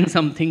plan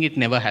something, it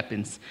never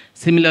happens.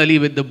 Similarly,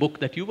 with the book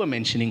that you were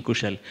mentioning,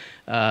 Kushal,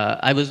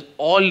 I was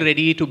all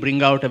ready to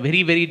bring out a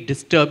very, very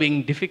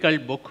disturbing,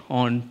 difficult book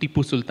on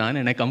Tipu Sultan,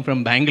 and I come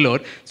from Bangalore,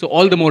 so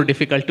all the more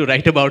difficult to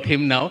write about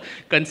him now,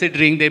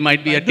 considering there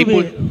might be By a the Tipu...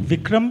 way,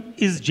 Vikram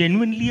is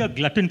genuinely a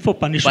glutton for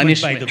punishment.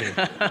 By the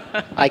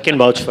way. I can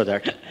vouch for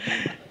that.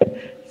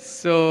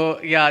 So,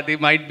 yeah, there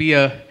might be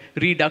a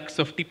redux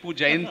of Tipu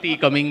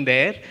Jayanti coming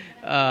there.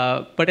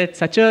 But at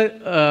such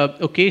a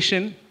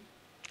occasion,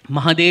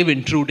 Mahadev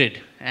intruded.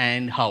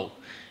 And how?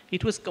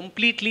 It was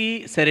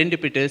completely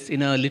serendipitous.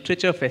 In a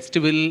literature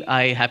festival,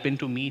 I happened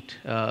to meet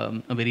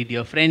a very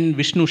dear friend,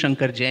 Vishnu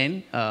Shankar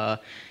Jain.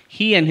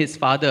 He and his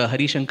father,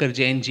 Hari Shankar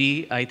Jain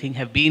ji, I think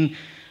have been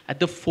at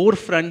the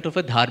forefront of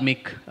a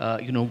dharmic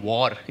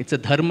war. It's a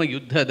dharma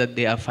yuddha that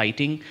they are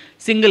fighting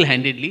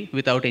single-handedly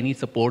without any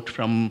support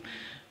from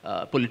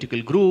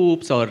political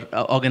groups or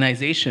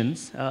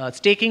organizations,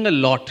 staking a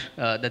lot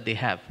that they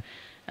have.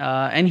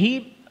 And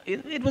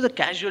it was a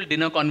casual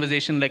dinner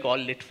conversation like all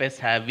lit fests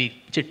have.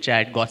 We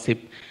chit-chat, gossip.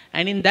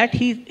 And in that,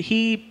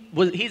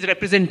 he's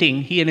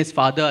representing, he and his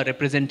father are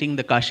representing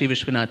the Kashi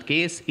Vishwanath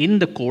case in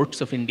the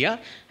courts of India,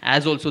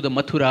 as also the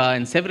Mathura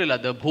and several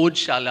other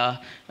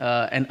Bhojshala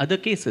and other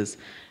cases.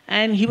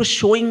 And he was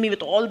showing me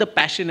with all the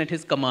passion at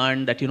his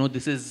command that,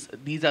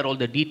 these are all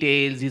the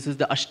details. This is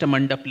the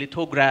Ashtamandap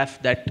lithograph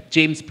that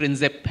James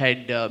Prinsep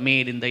had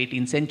made in the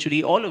 18th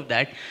century, all of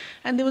that.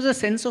 And there was a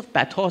sense of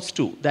pathos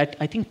too, that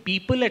I think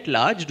people at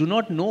large do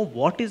not know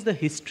what is the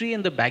history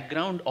and the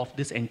background of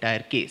this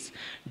entire case.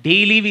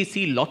 Daily we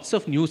see lots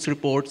of news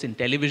reports in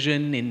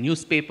television, in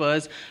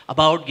newspapers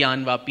about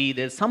Gyan Vapi.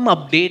 There's some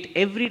update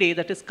every day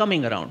that is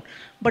coming around.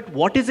 But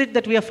what is it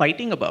that we are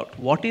fighting about?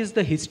 What is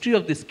the history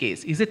of this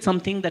case? Is it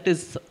something that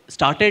is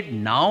started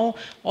now,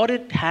 or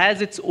it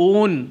has its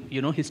own,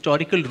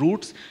 historical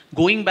roots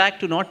going back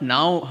to not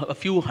now a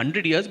few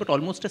hundred years, but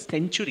almost a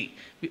century?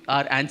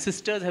 Our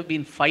ancestors have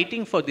been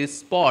fighting for this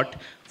spot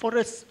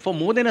for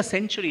more than a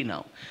century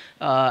now.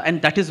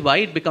 And that is why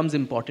it becomes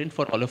important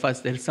for all of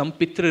us. There is some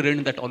pitra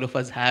rin that all of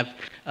us have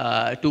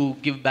to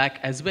give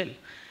back as well.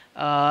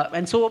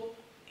 And so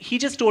he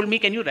just told me,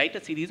 can you write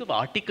a series of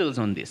articles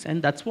on this?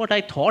 And that's what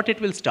I thought it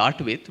will start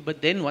with.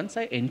 But then once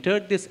I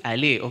entered this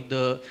alley of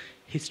the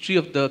history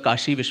of the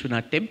Kashi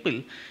Vishwanath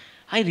temple,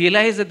 I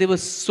realized that there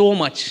was so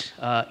much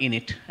in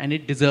it, and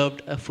it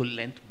deserved a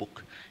full-length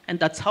book.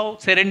 And that's how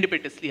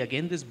serendipitously,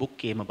 again, this book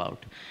came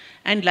about.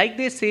 And like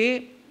they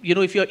say,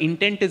 if your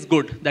intent is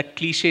good, that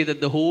cliche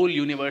that the whole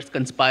universe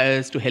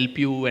conspires to help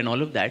you and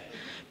all of that,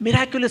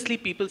 miraculously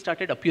people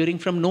started appearing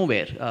from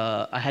nowhere.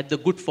 I had the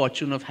good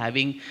fortune of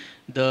having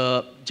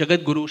the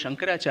Jagat Guru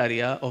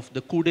Shankaracharya of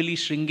the Kudali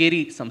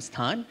Sringeri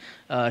Samsthan,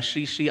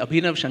 Sri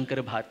Abhinav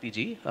Shankar Bharti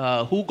ji,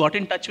 who got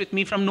in touch with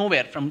me from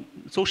nowhere, from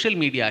social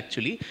media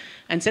actually,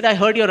 and said, I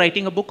heard you're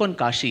writing a book on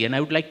Kashi and I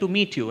would like to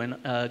meet you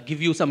and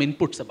give you some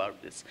inputs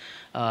about this.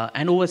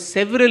 And over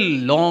several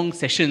long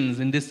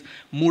sessions in this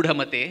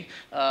Mudhamate,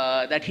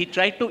 that he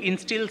tried to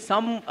instill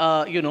some,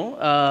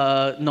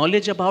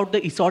 knowledge about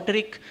the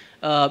esoteric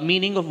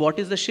meaning of what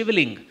is the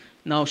Shivling.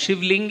 Now,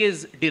 Shivling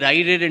is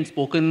derided and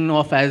spoken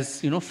of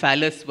as,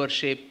 phallus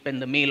worship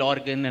and the male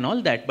organ and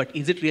all that. But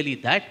is it really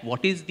that?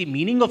 What is the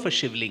meaning of a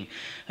Shivling?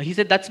 He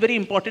said, that's very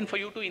important for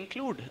you to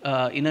include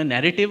in a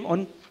narrative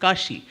on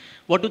Kashi.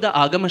 What do the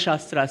Agama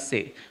Shastras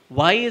say?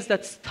 Why is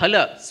that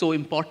Sthala so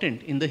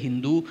important in the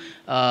Hindu,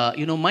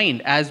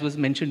 mind? As was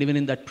mentioned even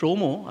in that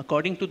promo,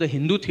 according to the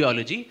Hindu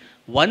theology,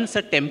 once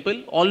a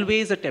temple,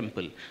 always a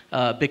temple,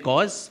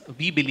 because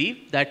we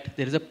believe that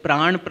there is a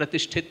pran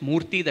pratisthit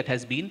murti that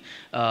has been,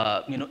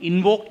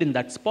 invoked in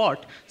that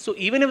spot. So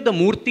even if the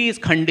murti is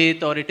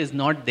khandit or it is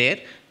not there,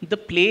 the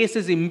place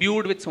is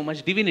imbued with so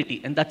much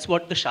divinity, and that's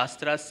what the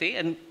Shastras say,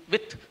 and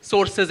with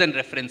sources and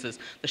references.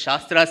 The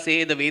Shastras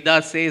say, the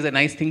Vedas say is a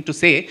nice thing to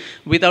say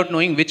without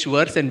knowing which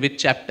verse and which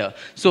chapter.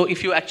 So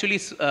if you actually,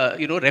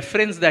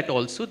 reference that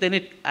also, then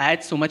it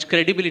adds so much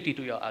credibility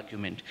to your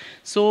argument.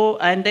 So,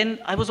 and then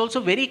I was also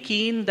very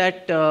keen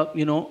that,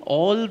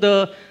 all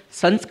the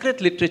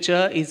Sanskrit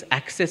literature is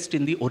accessed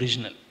in the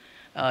original.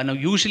 Now,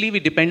 usually we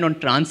depend on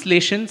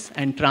translations,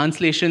 and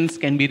translations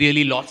can be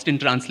really lost in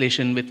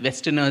translation, with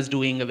Westerners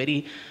doing a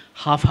very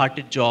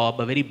half-hearted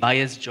job, a very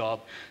biased job.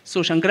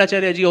 So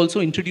Shankaracharya ji also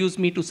introduced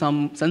me to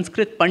some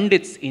Sanskrit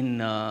Pandits in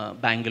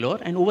Bangalore,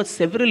 and over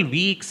several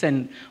weeks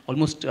and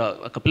almost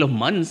a couple of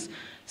months,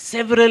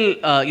 several,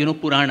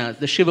 Puranas,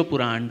 the Shiva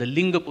Puran, the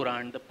Linga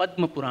Puran, the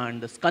Padma Puran,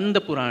 the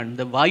Skanda Puran,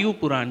 the Vayu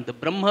Puran, the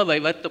Brahma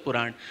Vaivarta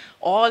Puran,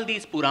 all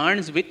these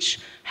Purans which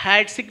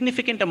had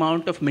significant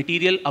amount of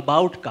material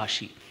about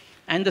Kashi.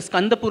 And the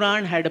Skanda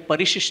Puran had a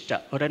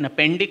Parishishta or an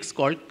appendix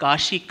called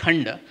Kashi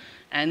Khanda,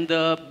 and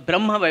the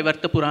Brahma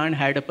Vaivarta Puran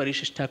had a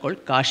Parishishta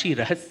called Kashi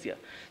Rahasya.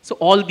 So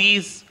all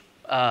these,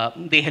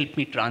 they helped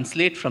me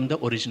translate from the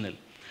original.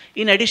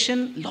 In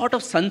addition, a lot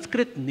of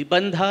Sanskrit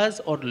nibandhas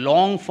or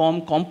long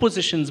form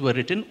compositions were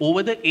written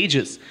over the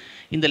ages.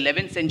 In the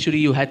 11th century,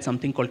 you had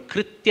something called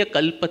Kritya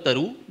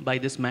Kalpataru by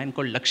this man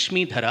called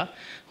Lakshmi Dhara,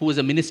 who was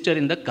a minister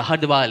in the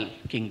Gahadwal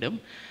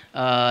kingdom.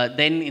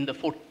 Then in the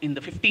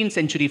 15th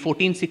century,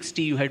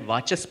 1460, you had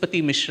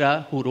Vachaspati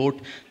Mishra, who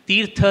wrote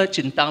Tirtha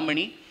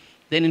Chintamani.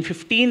 Then in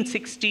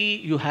 1560,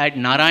 you had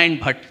Narayan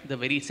Bhatt, the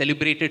very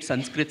celebrated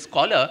Sanskrit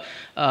scholar,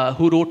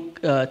 who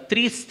wrote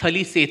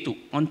Tristhali Setu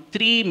on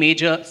 3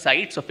 major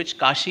sites, of which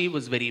Kashi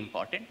was very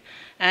important.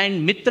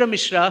 And Mitra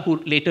Mishra, who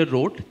later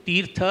wrote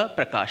Tirtha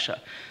Prakasha.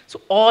 So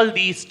all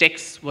these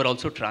texts were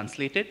also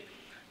translated.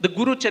 The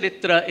Guru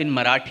Charitra in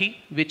Marathi,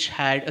 which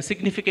had a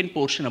significant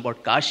portion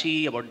about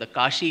Kashi, about the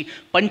Kashi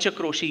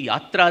Panchakroshi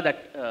Yatra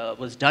that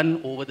was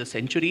done over the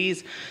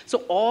centuries.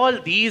 So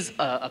all these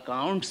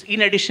accounts,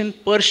 in addition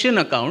Persian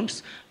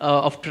accounts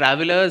of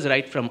travelers,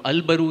 right from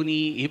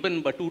Al-Baruni,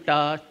 Ibn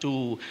Battuta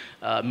to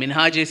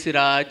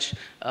Minhaj-e-Siraj,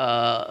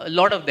 a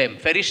lot of them,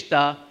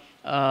 Ferishta,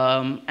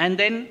 and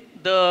then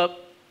the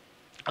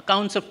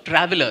accounts of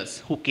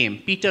travelers who came.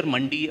 Peter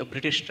Mundy, a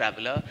British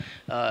traveler,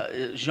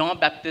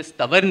 Jean-Baptiste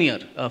Tavernier,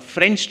 a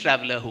French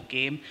traveler who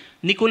came,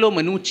 Niccolo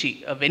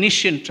Manucci, a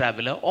Venetian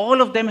traveler.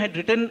 All of them had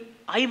written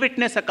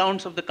eyewitness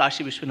accounts of the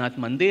Kashi Vishwanath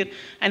Mandir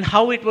and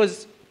how it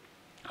was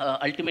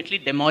ultimately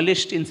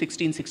demolished in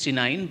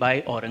 1669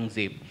 by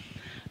Aurangzeb.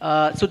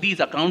 So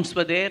these accounts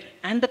were there,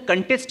 and the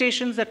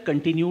contestations that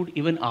continued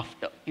even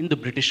after in the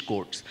British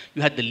courts.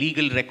 You had the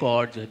legal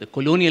records, you had the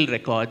colonial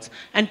records,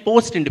 and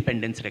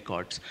post-independence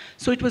records.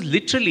 So it was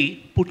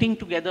literally putting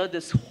together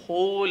this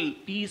whole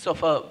piece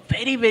of a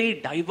very, very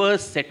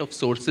diverse set of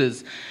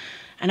sources.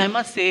 And I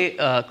must say,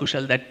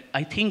 Kushal, that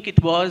I think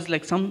it was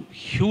like some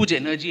huge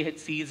energy had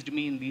seized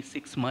me in these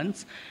 6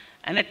 months.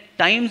 And at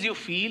times you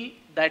feel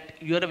that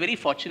you're a very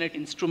fortunate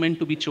instrument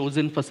to be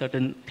chosen for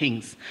certain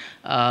things.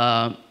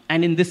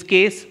 And in this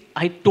case,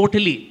 I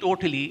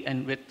totally,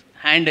 and with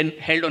hand and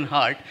held on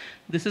heart,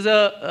 this is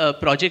a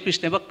project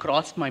which never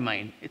crossed my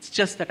mind. It's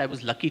just that I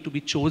was lucky to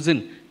be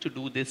chosen to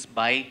do this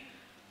by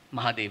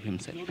Mahadev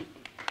himself.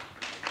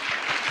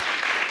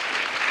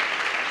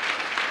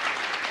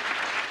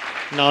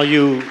 Now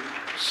you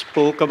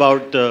spoke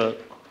about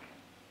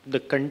the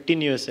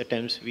continuous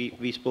attempts.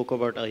 We spoke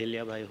about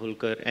Ahilya Bhai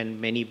Holkar and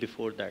many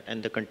before that,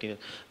 and the continuous.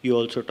 You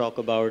also talk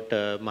about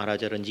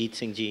Maharaja Ranjit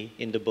Singh Ji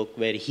in the book,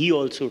 where he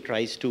also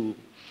tries to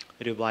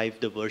revive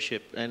the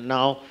worship. And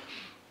now,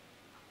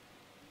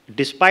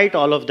 despite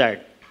all of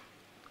that,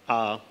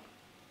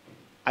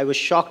 I was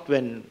shocked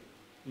when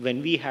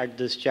we had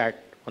this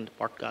chat on the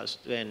podcast,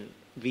 when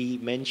we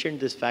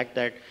mentioned this fact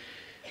that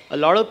a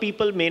lot of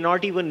people may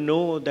not even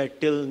know that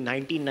till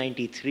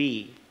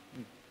 1993,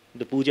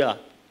 the puja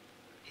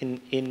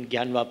in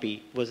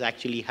Gyanvapi was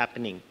actually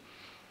happening,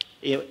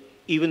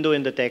 even though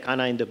in the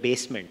Tehkhana, in the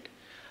basement.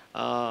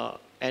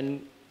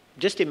 And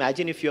just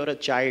imagine if you're a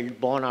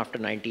child born after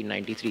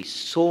 1993,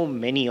 so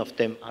many of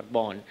them are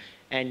born,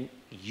 and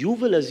you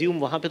will assume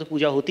वहाँ पे तो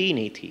पूजा होती ही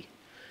नहीं थी.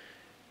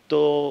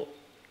 तो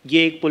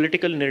ये एक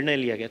political निर्णय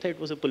लिया गया था. It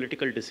was a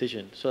political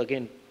decision. So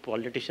again,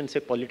 politician से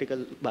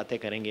political बातें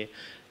करेंगे,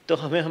 तो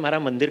हमें हमारा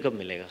मंदिर कब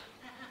मिलेगा?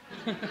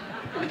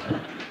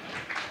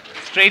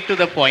 Straight to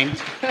the point.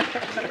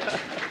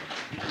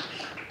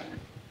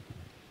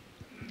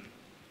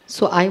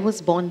 So I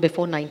was born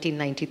before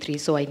 1993,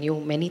 so I knew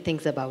many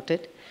things about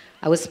it.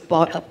 I was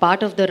a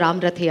part of the Ram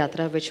Rath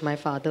Yatra, which my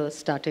father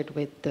started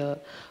with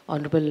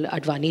Honorable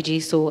Advani ji.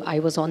 So I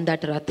was on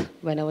that Rath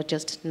when I was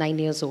just 9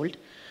 years old.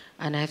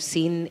 And I have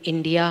seen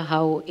India,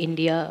 how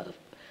India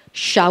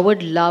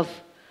showered love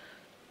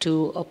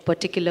to a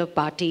particular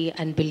party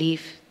and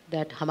belief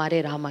that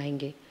हमारे राम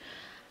आएंगे.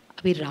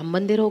 अभी राम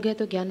मंदिर हो गया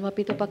तो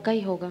ज्ञानवापी तो पक्का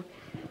ही होगा.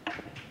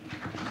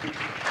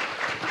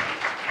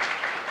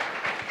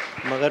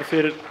 मगर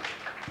फिर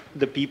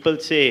the people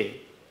say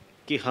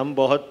कि हम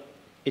बहुत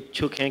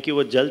इच्छुक हैं कि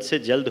वो जल्द से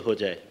जल्द हो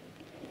जाए.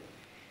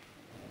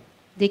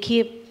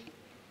 देखिए,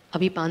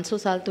 अभी 500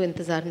 साल तो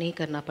इंतज़ार नहीं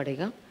करना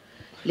पड़ेगा,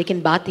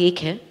 लेकिन बात एक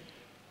है,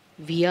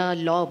 we are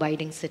law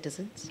abiding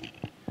citizens.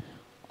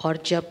 और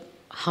जब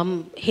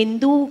हम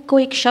हिंदू को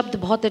एक शब्द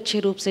बहुत अच्छे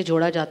रूप से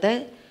जोड़ा जाता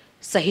है,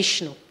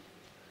 सहिष्णु,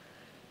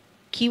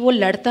 कि वो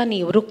लड़ता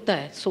नहीं, वो रुकता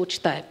है,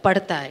 सोचता है,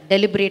 पढ़ता है,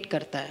 डेलिब्रेट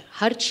करता है.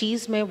 हर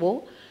चीज़ में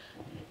वो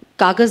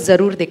कागज़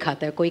ज़रूर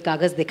दिखाता है. कोई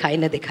कागज़ दिखाए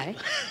न दिखाए,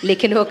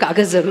 लेकिन वो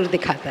कागज़ ज़रूर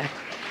दिखाता है.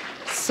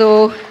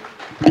 सो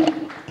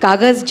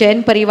कागज़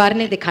जैन परिवार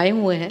ने दिखाए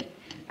हुए हैं.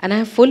 And I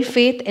have full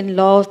faith in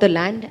law of the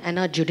land and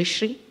our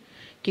judiciary,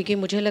 क्योंकि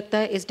मुझे लगता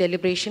है इस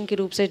डेलिब्रेशन के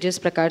रूप से जिस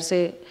प्रकार से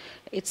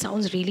it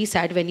sounds really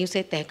sad when you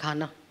से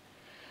तहखाना,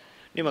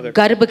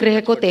 गर्भगृह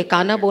को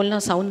तहखाना बोलना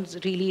साउंड्स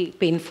रियली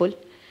पेनफुल,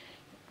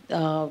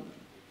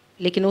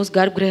 लेकिन उस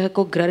गर्भगृह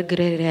को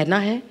गर्भगृह रहना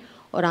है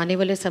और आने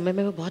वाले समय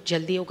में वो बहुत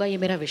जल्दी होगा, ये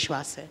मेरा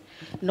विश्वास है.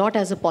 Not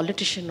as a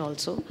politician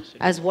also,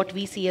 as what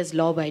we see as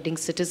law-abiding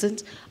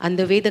citizens and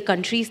the way the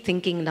country is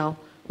thinking now,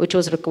 which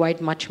was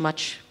required much,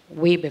 much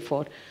way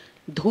before.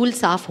 धूल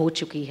साफ हो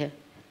चुकी है,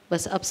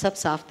 बस अब सब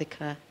साफ दिख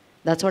रहा है.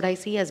 That's what I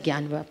see as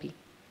Gyanvapi.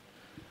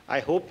 I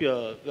hope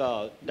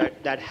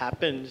that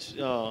happens.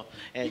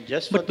 And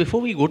just But before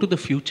we go to the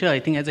future,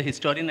 I think as a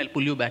historian, I'll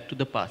pull you back to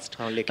the past.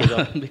 हाँ, लेके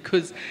जाओ.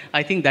 Because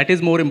I think that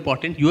is more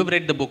important. You have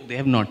read the book, they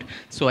have not.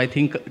 So I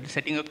think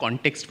setting a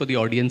context for the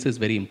audience is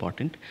very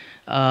important.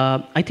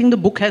 I think the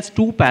book has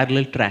two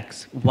parallel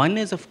tracks. One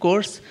is, of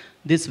course,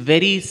 this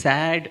very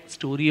sad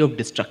story of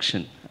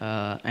destruction.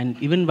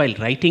 And even while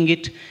writing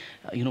it,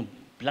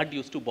 blood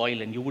used to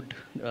boil, and you would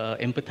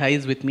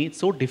empathize with me. It's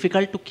so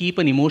difficult to keep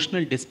an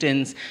emotional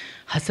distance.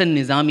 Hassan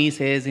Nizami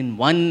says in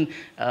one,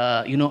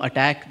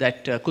 attack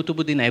that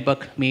Kutubuddin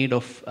Aibak made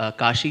of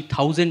Kashi,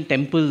 1,000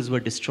 temples were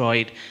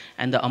destroyed,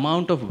 and the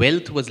amount of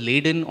wealth was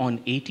laden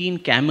on 18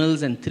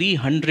 camels and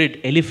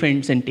 300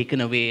 elephants and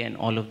taken away, and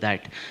all of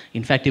that.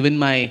 In fact, even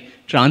my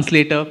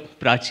translator,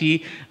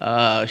 Prachi,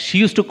 she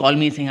used to call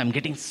me saying, I'm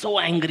getting so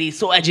angry,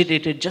 so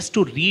agitated, just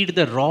to read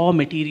the raw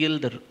material,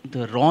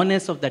 the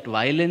rawness of that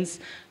violence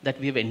that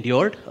we have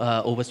endured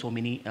over so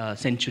many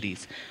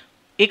centuries.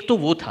 एक तो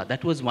वो था,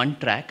 that was one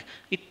track.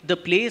 The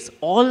place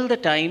all the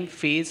time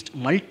faced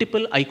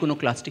multiple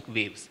iconoclastic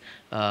waves,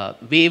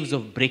 waves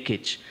of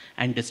breakage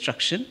and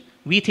destruction.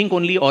 We think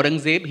only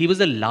Aurangzeb, he was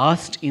the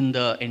last in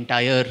the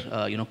entire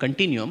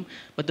continuum,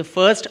 but the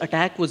first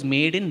attack was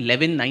made in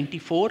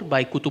 1194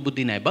 by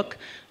Kutubuddin Aibak,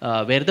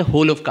 where the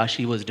whole of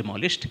Kashi was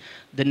demolished.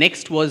 The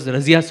next was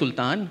Razia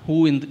Sultan,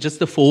 who in just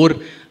the 4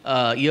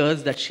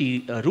 years that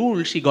she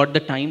ruled, she got the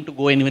time to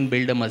go and even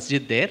build a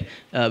masjid there,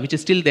 which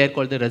is still there,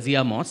 called the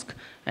Razia Mosque.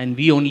 And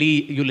we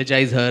only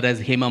eulogize her as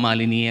Hema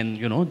Malini and,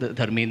 the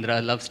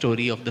Dharmendra love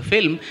story of the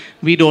film.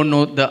 We don't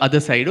know the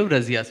other side of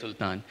Razia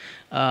Sultan.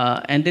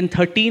 And then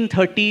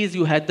 1330s,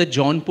 you had the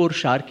Jaunpur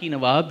Sharki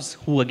Nawabs,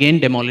 who again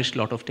demolished a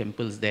lot of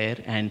temples there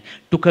and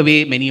took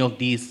away many of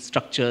these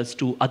structures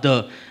to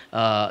other,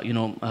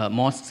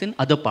 mosques in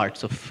other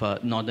parts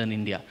of northern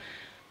India.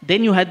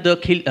 Then you had the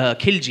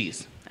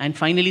Khiljis. And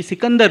finally,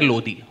 Sikandar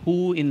Lodi,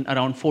 who in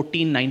around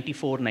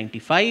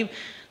 1494-95,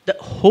 the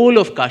whole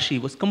of Kashi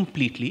was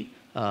completely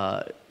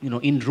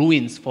in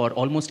ruins for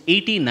almost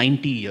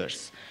 80-90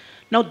 years.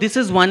 Now, this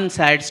is one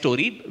sad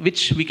story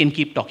which we can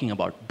keep talking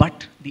about.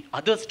 But the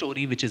other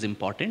story which is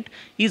important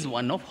is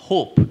one of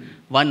hope,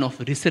 one of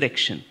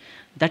resurrection,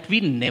 that we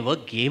never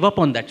gave up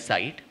on that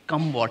site,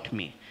 come what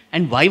may.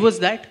 And why was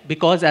that?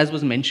 Because as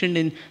was mentioned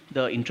in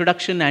the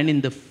introduction and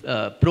in the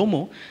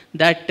promo,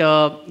 that,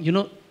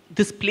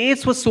 this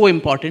place was so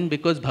important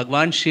because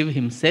Bhagwan Shiv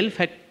himself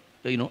had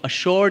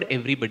assured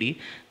everybody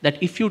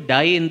that if you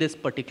die in this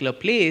particular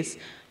place,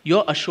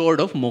 you're assured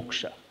of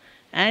moksha.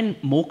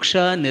 And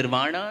moksha,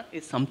 nirvana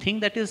is something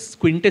that is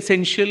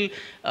quintessential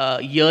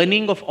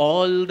yearning of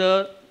all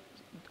the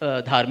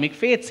dharmic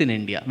faiths in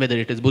India, whether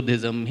it is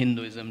Buddhism,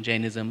 Hinduism,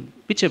 Jainism,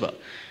 whichever.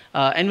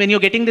 And when you're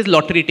getting this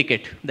lottery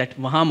ticket, that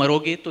wahan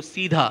maroge to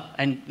seedha,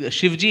 and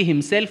Shivji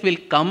himself will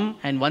come,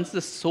 and once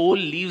the soul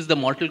leaves the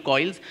mortal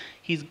coils,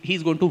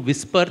 he's going to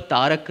whisper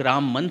Tarak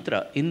Ram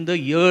mantra in the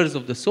ears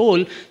of the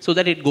soul so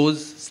that it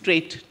goes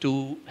straight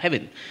to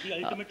heaven.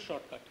 The ultimate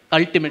shortcut.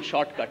 Ultimate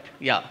shortcut,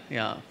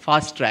 yeah,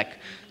 fast track.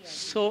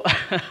 So,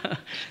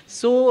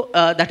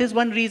 that is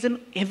one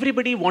reason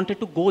everybody wanted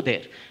to go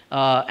there.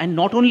 And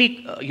not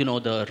only,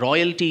 the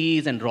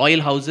royalties and royal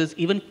houses,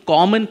 even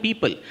common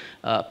people.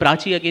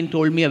 Prachi again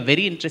told me a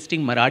very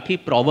interesting Marathi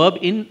proverb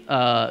in,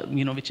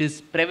 which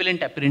is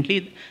prevalent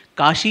apparently,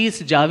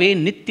 Kashis jave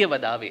nitya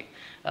vadave.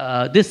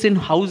 This in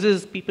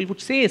houses, people would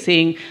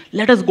saying,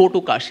 let us go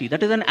to Kashi.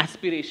 That is an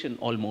aspiration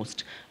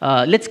almost.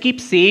 Let's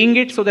keep saying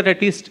it so that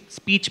at least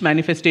speech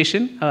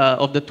manifestation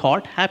of the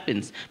thought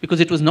happens. Because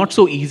it was not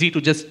so easy to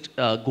just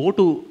go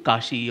to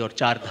Kashi or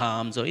Char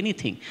Dhams or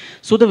anything.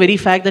 So the very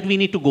fact that we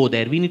need to go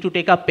there, we need to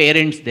take our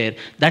parents there,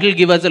 that will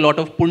give us a lot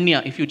of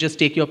punya if you just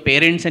take your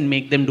parents and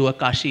make them do a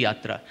Kashi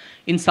Yatra.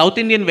 In South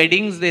Indian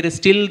weddings, there is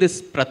still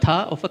this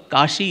pratha of a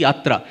Kashi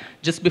Yatra.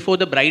 Just before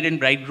the bride and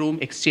bridegroom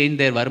exchange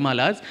their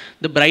varmalas,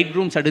 the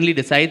bridegroom suddenly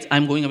decides,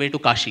 I'm going away to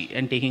Kashi,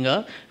 and taking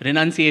a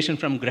renunciation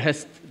from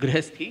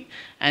Grihasthi.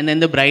 And then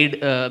the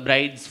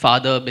bride's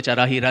father,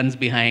 Bechara, he runs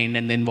behind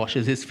and then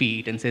washes his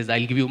feet and says,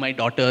 I'll give you my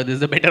daughter, this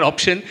is a better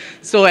option.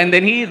 So, and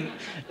then he,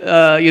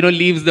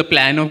 leaves the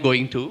plan of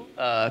going to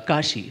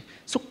Kashi.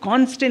 So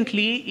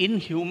constantly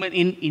in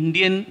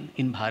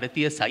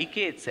Bharatiya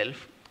psyche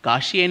itself,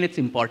 Kashi and its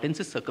importance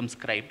is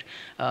circumscribed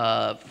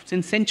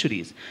since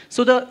centuries.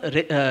 So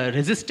the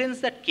resistance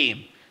that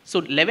came. So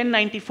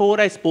 1194,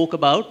 I spoke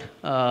about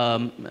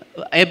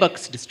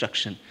Aibak's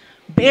destruction.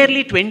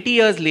 Barely 20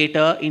 years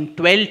later, in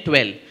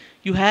 1212,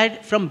 you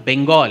had from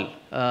Bengal,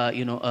 a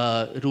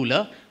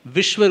ruler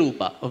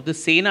Vishwarupa of the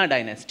Sena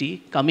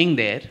dynasty coming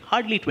there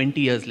hardly 20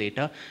 years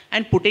later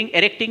and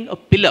erecting a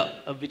pillar,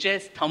 a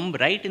Vijay's thumb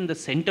right in the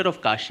center of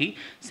Kashi,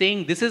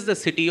 saying this is the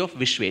city of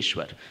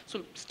Vishweshwar.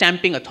 So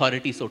stamping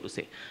authority, so to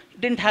say.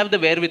 Didn't have the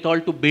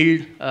wherewithal to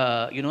build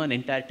an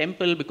entire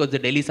temple because the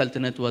Delhi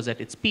Sultanate was at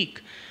its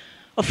peak.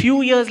 A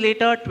few years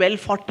later,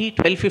 1240,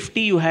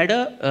 1250, you had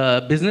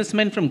a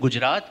businessman from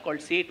Gujarat called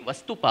Seth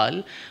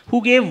Vastupal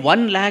who gave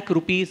 1 lakh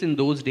rupees in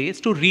those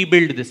days to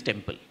rebuild this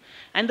temple.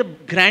 And the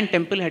grand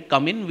temple had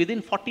come in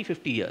within 40,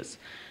 50 years.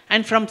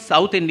 And from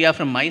South India,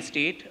 from my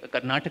state,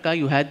 Karnataka,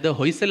 you had the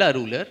Hoysala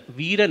ruler,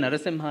 Veera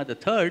Narasimha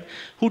III,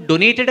 who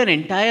donated an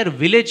entire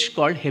village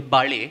called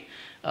Hebbale,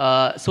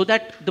 so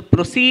that the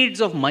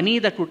proceeds of money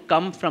that would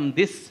come from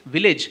this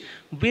village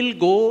will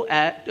go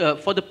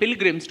for the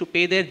pilgrims to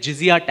pay their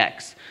jizya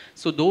tax.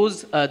 So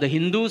those, the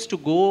Hindus to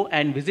go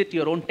and visit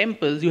your own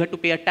temples, you had to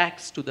pay a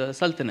tax to the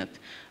Sultanate.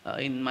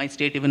 In my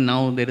state, even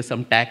now, there is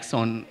some tax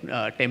on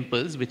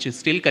temples, which is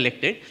still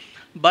collected.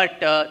 But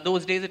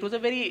those days, it was a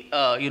very,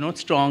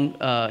 strong,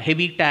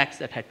 heavy tax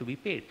that had to be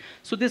paid.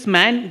 So this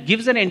man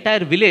gives an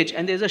entire village,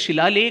 and there's a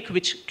Shilalekh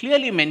which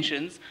clearly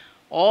mentions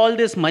all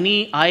this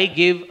money I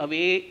give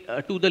away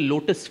to the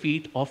lotus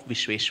feet of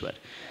Vishweshwar.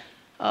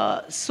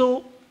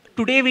 So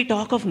today we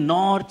talk of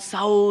North,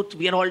 South,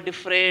 we are all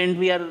different,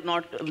 we are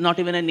not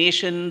even a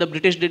nation, the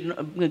British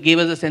gave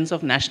us a sense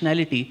of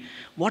nationality.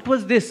 What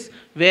was this?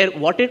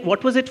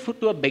 What was it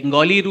to a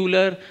Bengali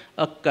ruler,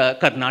 a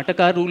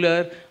Karnataka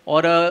ruler,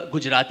 or a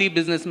Gujarati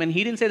businessman?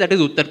 He didn't say that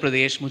is Uttar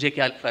Pradesh, mujhe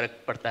kya farak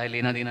padta hai,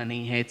 lena dena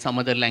nahi hai, it's some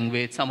other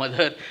language, some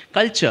other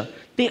culture.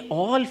 They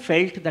all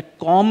felt that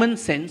common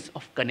sense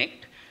of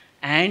connect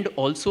and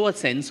also a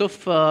sense of,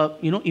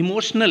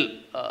 emotional,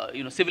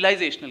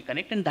 civilizational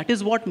connect. And that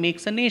is what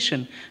makes a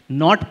nation,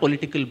 not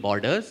political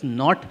borders,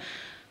 not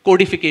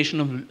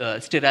codification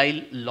of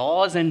sterile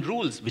laws and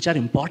rules, which are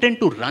important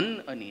to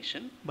run a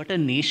nation. But a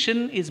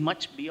nation is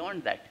much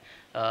beyond that.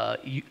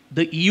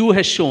 The EU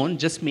has shown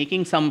just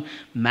making some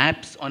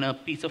maps on a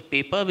piece of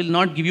paper will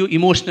not give you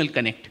emotional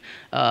connect.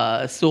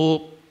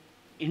 So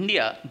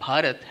India,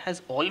 Bharat,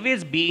 has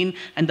always been,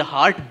 and the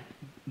heart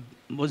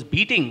was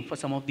beating for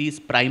some of these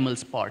primal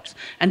spots.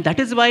 And that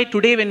is why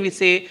today when we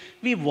say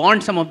we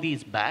want some of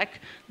these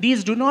back,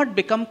 these do not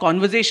become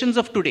conversations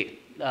of today.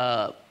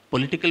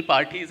 Political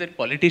parties and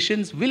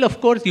politicians will of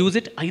course use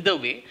it either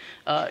way.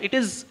 It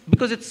is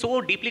because it's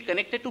so deeply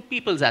connected to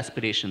people's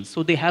aspirations.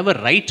 So they have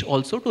a right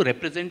also to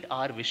represent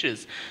our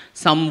wishes.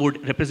 Some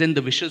would represent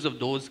the wishes of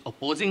those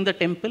opposing the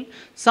temple.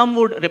 Some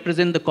would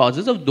represent the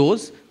causes of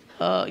those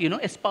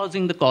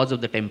espousing the cause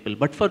of the temple.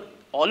 But for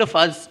all of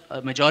us,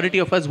 a majority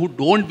of us who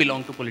don't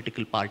belong to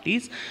political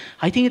parties,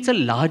 I think it's a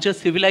larger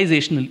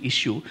civilizational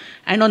issue.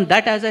 And on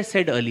that, as I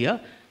said earlier,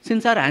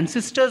 since our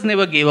ancestors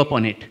never gave up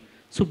on it,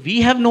 so we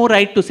have no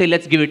right to say,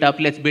 let's give it up,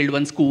 let's build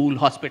one school,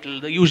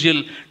 hospital, the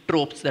usual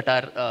tropes that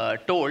are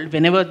told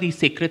whenever these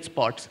sacred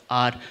spots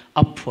are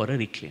up for a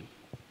reclaim.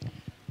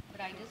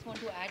 But I just want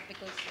to add,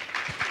 because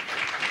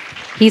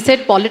he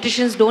said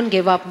politicians don't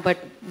give up, but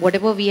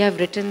whatever we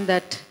have written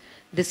that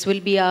this will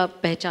be a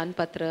Pehchan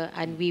Patra,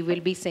 and we will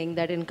be saying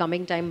that in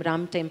coming time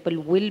Ram temple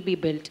will be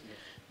built.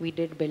 We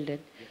did build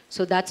it.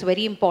 So that's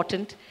very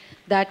important,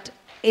 that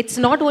it's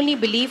not only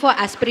belief or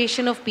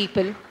aspiration of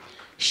people.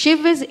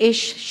 Shiv is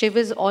Ish, Shiv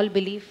is all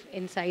belief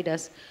inside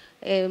us.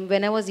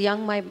 When I was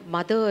young, my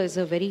mother is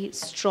a very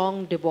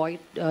strong,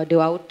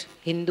 devout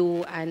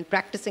Hindu and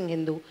practicing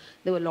Hindu.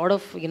 There were a lot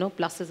of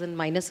pluses and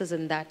minuses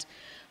in that.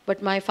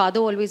 But my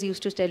father always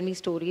used to tell me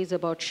stories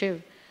about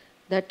Shiv.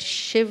 That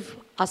Shiv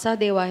असा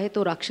देवा है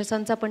तो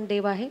राक्षसांचा पण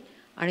देवा है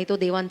आणि तो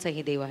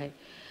देवांचाही देवा है.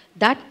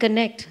 That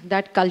connect,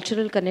 that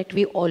cultural connect,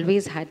 we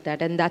always had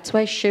that, and that's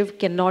why Shiv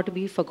cannot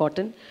be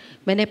forgotten.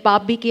 मैंने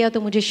पाप भी किया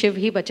तो मुझे शिव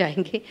ही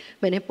बचाएंगे,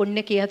 मैंने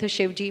पुण्य किया तो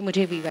शिव जी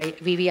मुझे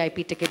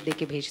VVIP ticket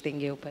देके भेज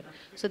देंगे ऊपर.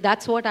 So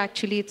that's what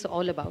actually it's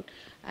all about,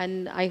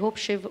 and I hope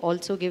Shiv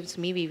also gives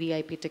me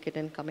VVIP ticket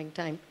in coming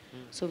time.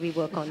 So we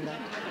work on that.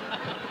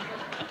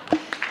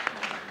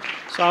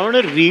 So I want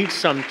to read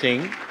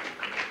something.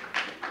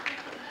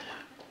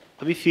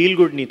 अभी feel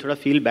good नहीं, थोड़ा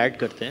feel bad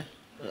करते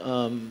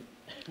हैं.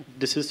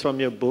 This is from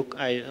your book.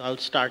 I'll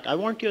start. I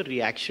want your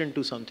reaction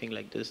to something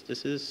like this.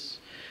 This is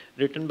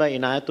written by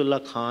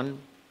Inayatullah Khan,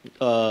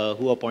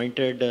 who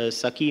appointed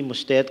Saki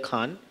Mushtaq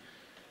Khan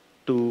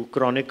to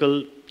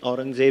chronicle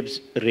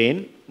Aurangzeb's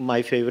reign.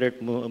 My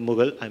favorite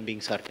Mughal. I'm being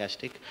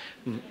sarcastic.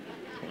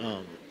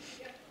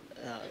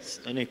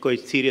 नहीं कोई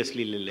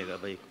seriously ले लेगा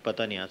भाई,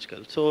 पता नहीं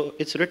आजकल. So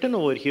it's written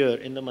over here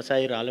in the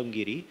Masair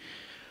Alamgiri.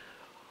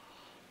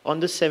 On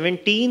the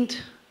 17th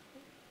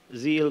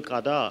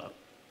Zil-Qada,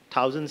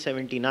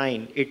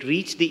 1079, it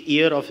reached the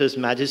ear of His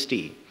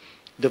Majesty,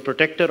 the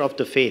protector of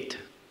the faith,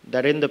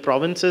 that in the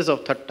provinces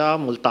of Thatta,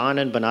 Multan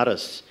and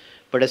Banaras,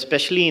 but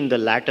especially in the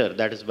latter,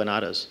 that is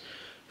Banaras,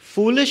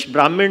 foolish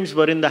Brahmins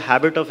were in the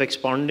habit of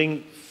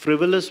expounding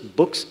frivolous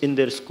books in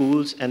their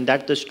schools, and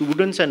that the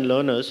students and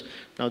learners,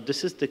 now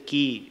this is the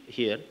key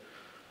here,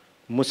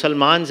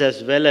 Musalmans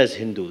as well as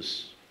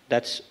Hindus,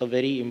 that's a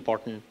very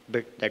important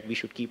bit that we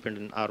should keep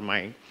in our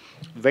mind,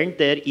 went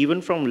there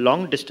even from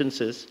long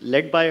distances,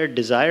 led by a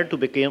desire to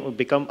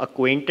become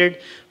acquainted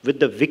with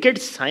the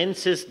wicked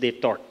sciences they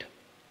taught.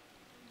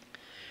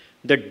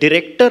 The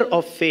director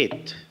of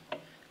faith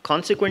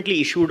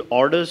consequently issued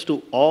orders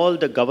to all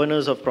the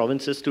governors of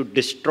provinces to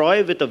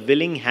destroy with a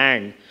willing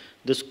hand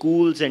the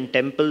schools and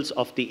temples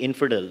of the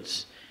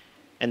infidels,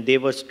 and they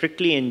were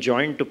strictly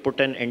enjoined to put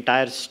an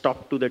entire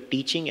stop to the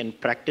teaching and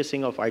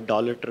practicing of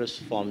idolatrous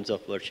forms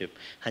of worship.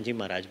 Hanji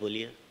Maharaj,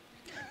 boliye.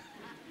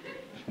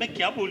 मैं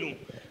क्या बोलूं?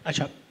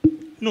 अच्छा,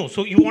 no.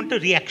 So you want a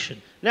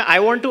reaction? Now I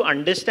want to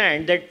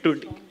understand that.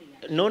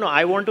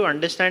 I want to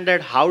understand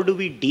that how do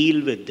we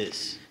deal with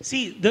this?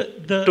 See the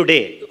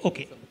today.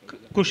 Okay,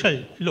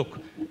 Kushal, look,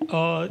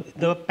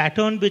 the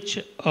pattern which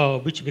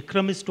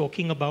Vikram is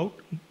talking about.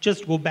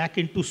 Just go back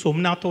into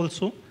Somnath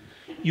also.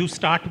 You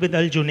start with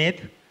Al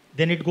Junaid,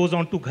 then it goes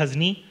on to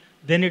Ghazni,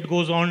 then it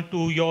goes on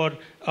to your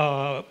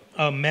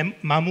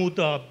Mahmud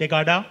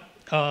Begada,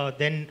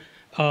 then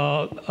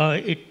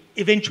it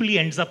eventually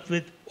ends up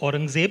with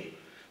Aurangzeb.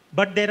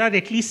 But there are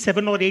at least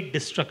 7 or 8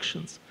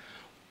 destructions.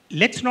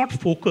 Let's not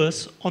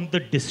focus on the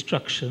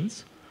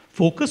destructions.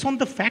 Focus on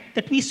the fact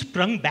that we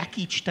sprung back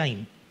each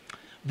time.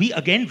 We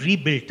again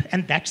rebuilt,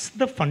 and that's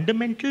the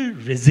fundamental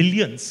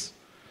resilience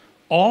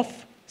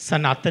of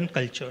Sanatan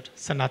culture,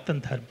 Sanatan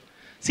Dharma.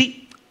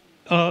 See,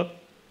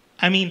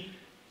 I mean,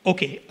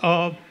 okay,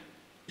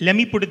 let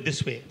me put it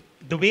this way.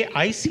 The way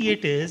I see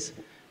it is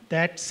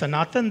that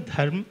Sanatan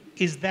Dharma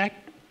is that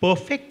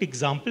perfect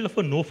example of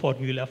a no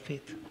formula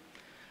faith.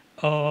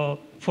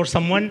 For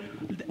someone,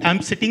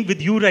 I'm sitting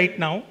with you right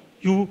now,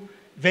 you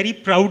very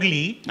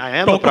proudly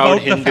talk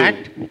about the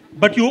fact,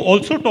 but you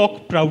also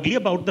talk proudly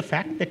about the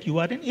fact that you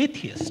are an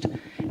atheist.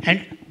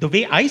 And the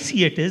way I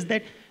see it is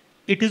that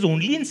it is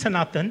only in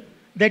Sanatan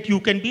that you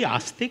can be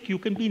astic, you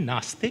can be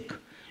nastic,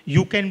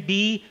 you can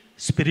be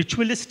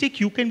spiritualistic,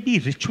 you can be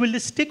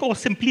ritualistic or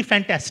simply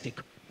fantastic.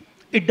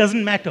 It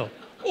doesn't matter.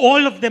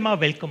 All of them are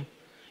welcome.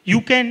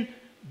 You can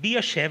be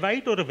a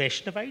Shaivite or a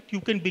Vaishnavite. You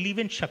can believe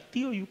in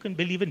Shakti or you can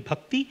believe in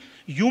Bhakti.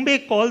 You may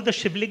call the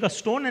Shivling a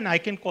stone and I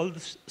can call the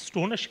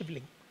stone a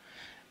Shivling.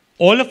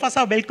 All of us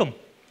are welcome.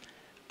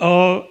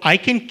 I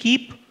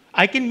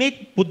can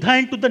make Buddha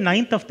into the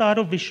 9th avatar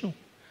of Vishnu.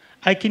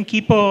 I can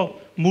keep a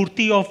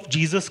Murti of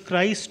Jesus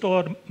Christ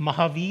or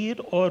Mahavir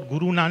or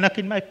Guru Nanak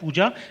in my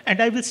puja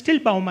and I will still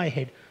bow my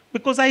head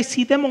because I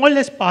see them all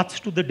as paths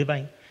to the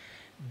divine.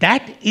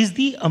 That is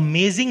the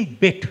amazing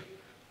bit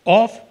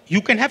of,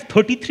 you can have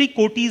 33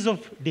 kotis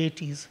of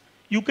deities.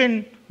 You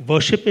can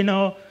worship in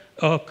a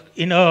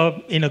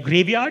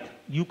graveyard.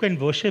 You can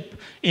worship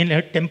in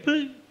a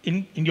temple,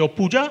 in your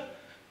puja.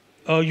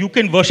 You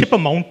can worship a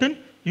mountain.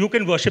 You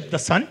can worship the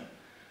sun.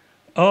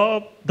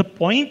 The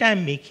point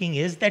I'm making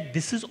is that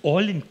this is all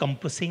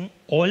encompassing,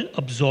 all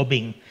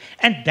absorbing.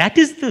 And that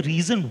is the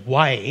reason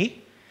why,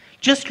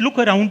 just look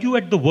around you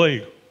at the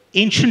world,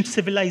 ancient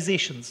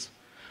civilizations.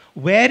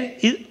 Where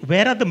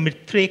are the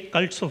Mithraic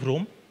cults of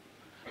Rome?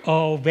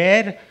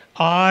 Where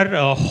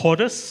are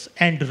Horus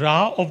and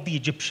Ra of the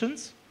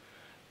Egyptians?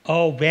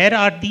 Where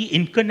are the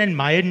Incan and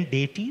Mayan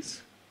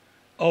deities?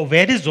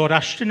 Where is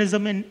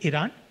Zoroastrianism in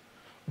Iran?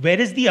 Where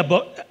is the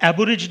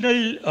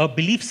Aboriginal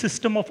belief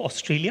system of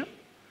Australia?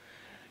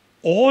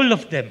 All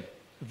of them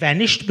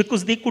vanished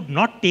because they could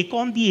not take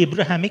on the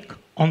Abrahamic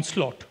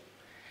onslaught.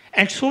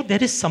 And so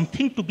there is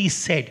something to be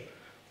said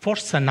for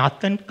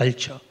Sanatan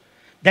culture,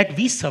 that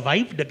we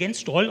survived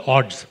against all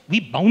odds. We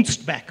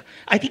bounced back.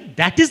 I think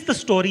that is the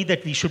story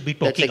that we should be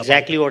talking about. That's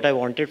exactly what I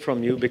wanted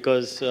from you,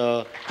 because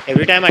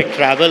every time I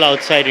travel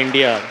outside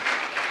India,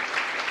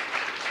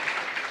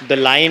 the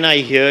line I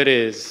hear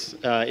is,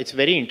 it's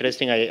very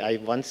interesting. I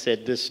once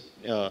said this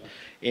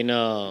in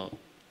a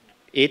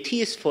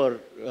atheist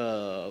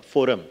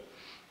forum.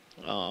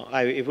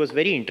 It was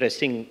very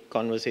interesting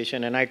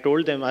conversation, and I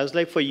told them, I was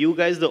like, for you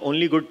guys, the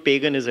only good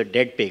pagan is a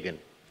dead pagan.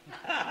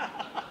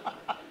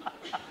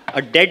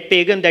 A dead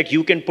pagan that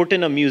you can put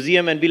in a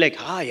museum and be like,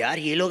 हाँ यार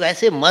ये लोग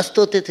ऐसे मस्त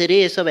होते थे रे,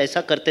 ये सब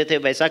ऐसा करते थे,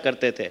 वैसा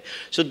करते थे.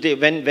 So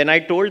when I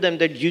told them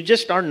that you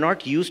just are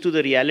not used to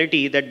the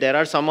reality that there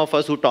are some of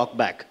us who talk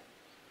back.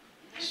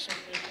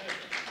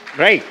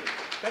 Right?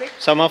 Correct.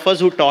 Some of us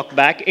who talk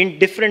back in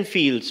different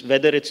fields,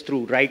 whether it's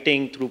through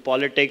writing, through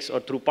politics, or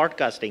through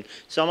podcasting.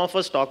 Some of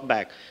us talk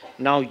back.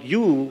 Now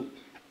you,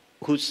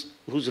 who's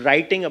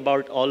writing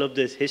about all of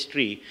this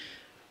history,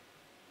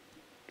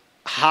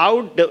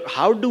 how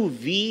do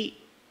we,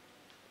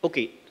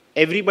 okay,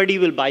 everybody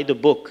will buy the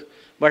book,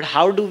 but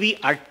how do we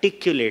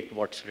articulate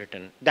what's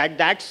written?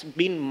 That's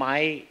been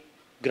my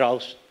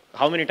grouse.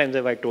 How many times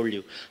have I told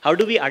you? How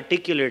do we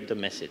articulate the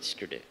message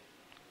today?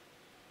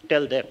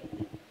 Tell them.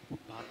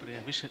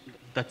 I wish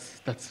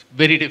that's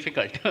very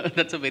difficult.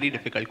 That's a very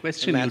difficult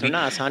question. मैं थोड़ा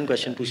आसान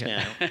question पूछने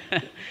आया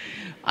हूँ.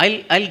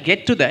 I'll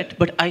get to that,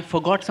 but I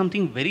forgot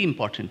something very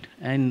important.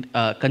 And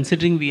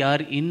considering we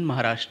are in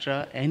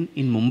Maharashtra and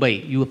in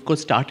Mumbai, you of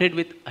course started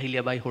with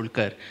Ahilyabai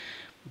Holkar,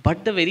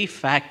 but the very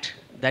fact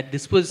that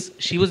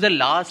she was the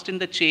last in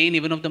the chain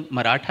even of the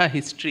Maratha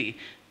history,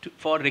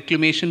 for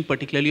reclamation,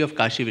 particularly of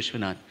Kashi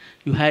Vishwanath.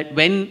 You had,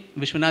 when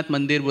Vishwanath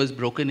Mandir was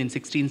broken in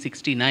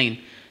 1669,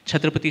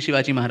 Chhatrapati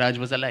Shivaji Maharaj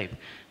was alive.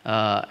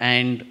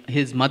 And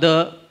his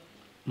mother,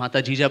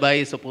 Mata Jijabai,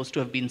 is supposed to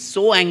have been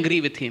so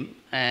angry with him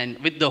and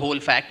with the whole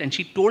fact. And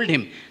she told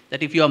him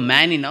that if you are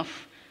man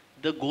enough,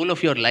 the goal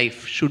of your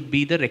life should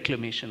be the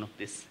reclamation of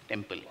this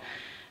temple.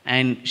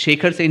 And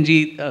Shekhar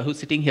Senji, who's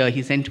sitting here,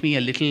 he sent me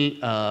a little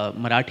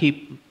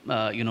Marathi,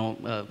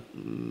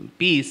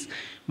 piece,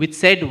 which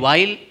said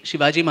while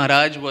Shivaji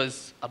Maharaj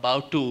was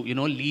about to,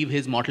 leave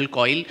his mortal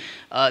coil,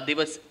 they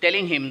were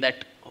telling him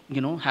that,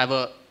 have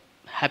a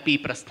happy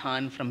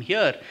prasthan from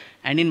here.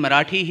 And in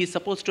Marathi, he's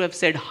supposed to have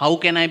said, how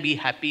can I be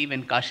happy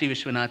when Kashi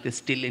Vishwanath is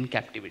still in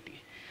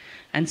captivity?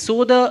 And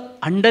so the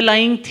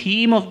underlying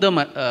theme of the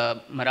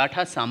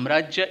Maratha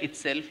Samrajya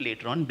itself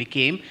later on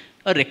became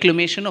a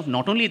reclamation of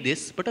not only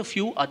this, but a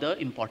few other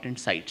important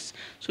sites.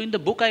 So in the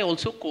book, I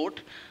also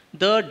quote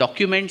the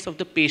documents of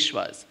the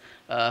Peshwas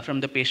from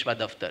the Peshwa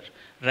Daftar,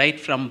 right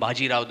from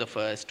Bajirao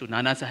I to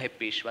Nana Sahib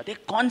Peshwa. They're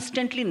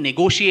constantly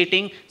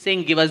negotiating,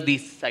 saying, give us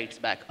these sites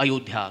back.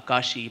 Ayodhya,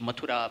 Kashi,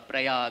 Mathura,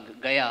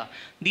 Prayag, Gaya.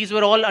 These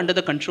were all under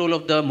the control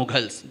of the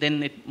Mughals.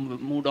 Then it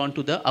moved on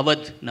to the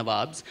Awadh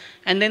Nawabs,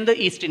 and then the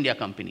East India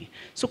Company.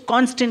 So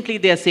constantly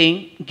they are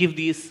saying, give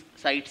these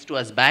sites to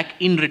us back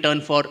in return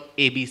for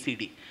A, B, C,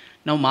 D.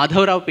 Now,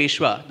 Madhavrao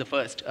Peshwa, the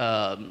first,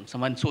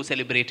 someone so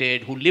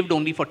celebrated, who lived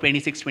only for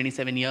 26,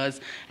 27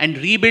 years and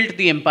rebuilt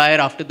the empire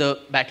after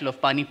the Battle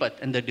of Panipat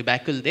and the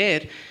debacle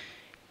there,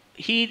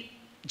 he,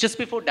 just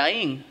before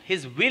dying,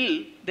 his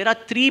will, there are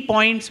 3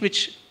 points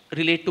which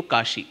relate to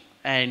Kashi.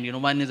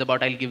 And, one is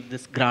about I'll give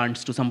this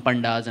grants to some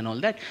pandas and all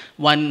that.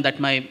 One, that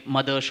my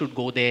mother should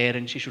go there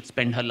and she should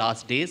spend her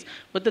last days.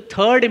 But the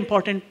third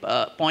important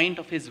point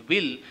of his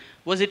will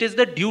was it is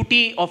the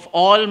duty of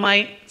all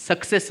my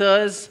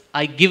successors,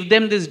 I give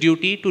them this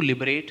duty to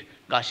liberate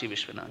Kashi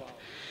Vishwanath. Wow.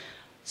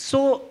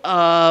 So,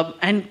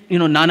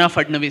 Nana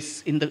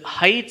Fadnavis, in the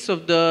heights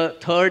of the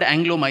Third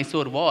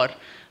Anglo-Mysore War,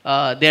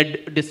 they're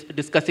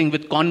discussing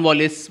with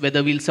Cornwallis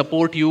whether we'll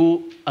support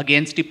you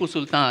against Tipu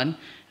Sultan.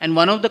 And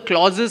one of the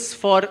clauses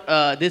for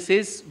this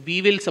is,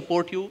 we will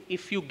support you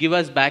if you give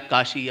us back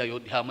Kashi,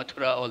 Ayodhya,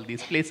 Mathura, all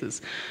these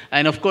places.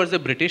 And of course, the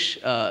British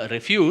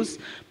refuse.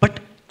 But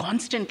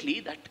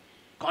constantly, that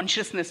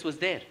consciousness was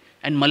there.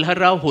 And Malhar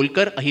Rao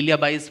Holkar,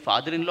 Ahilyabai's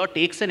father-in-law,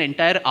 takes an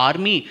entire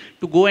army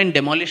to go and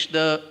demolish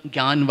the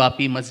Gyan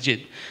Vapi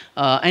Masjid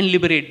and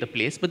liberate the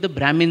place. But the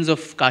Brahmins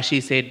of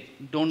Kashi said,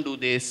 don't do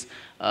this.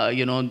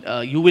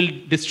 You will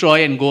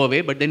destroy and go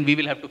away, but then we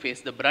will have to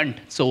face the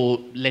brunt.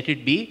 So let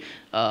it be.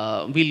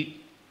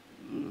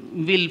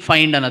 We'll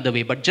find another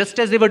way. But just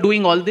as they were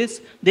doing all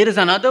this, there is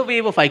another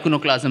wave of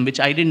iconoclasm, which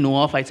I didn't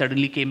know of. I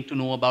suddenly came to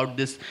know about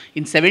this.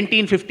 In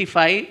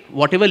 1755,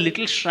 whatever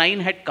little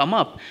shrine had come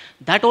up,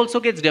 that also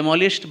gets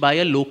demolished by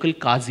a local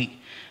Qazi.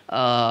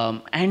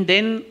 And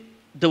then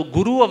the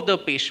guru of the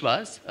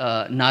Peshwas,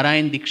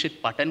 Narayan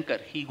Dikshit Patankar,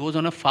 he goes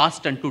on a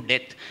fast unto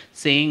death,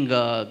 saying,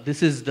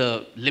 this is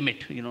the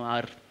limit,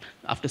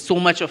 after so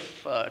much of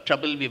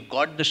trouble, we've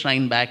got the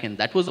shrine back, and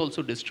that was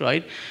also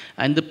destroyed.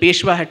 And the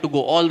Peshwa had to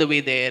go all the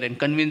way there and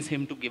convince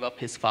him to give up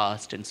his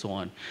fast and so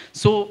on.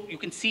 So you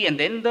can see, and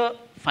then the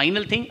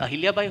final thing,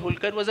 Ahilyabai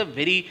Holkar was a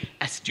very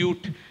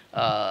astute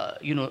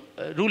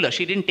ruler.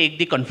 She didn't take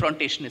the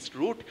confrontationist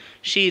route.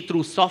 She,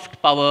 through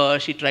soft power,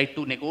 she tried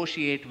to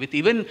negotiate with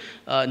even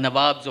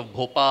Nawabs of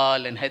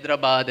Bhopal and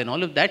Hyderabad and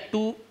all of that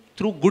to,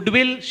 through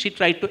goodwill, she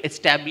tried to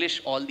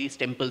establish all these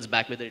temples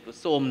back, whether it was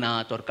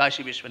Somnath or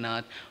Kashi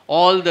Vishwanath,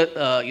 all the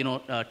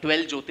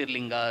 12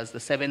 Jyotirlingas, the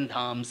 7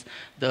 dhams,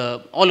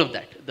 all of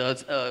that,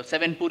 the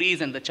 7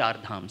 puris and the 4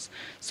 dhams.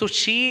 So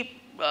she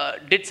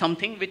did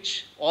something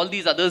which all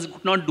these others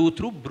could not do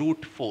through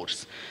brute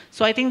force.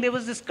 So I think there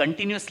was this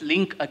continuous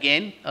link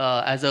again,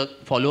 as a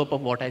follow-up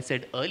of what I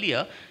said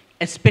earlier,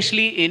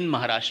 especially in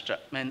Maharashtra.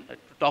 And to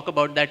talk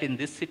about that in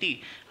this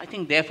city, I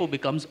think therefore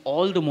becomes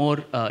all the more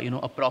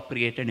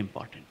appropriate and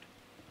important.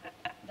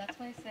 That's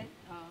why I said,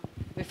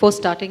 before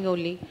starting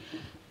only,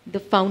 the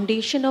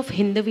foundation of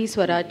Hindavi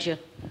Swarajya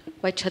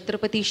by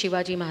Chhatrapati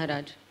Shivaji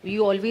Maharaj. We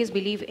always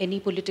believe any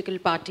political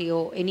party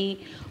or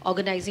any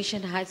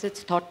organization has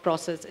its thought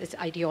process, its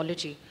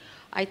ideology.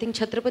 I think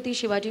Chhatrapati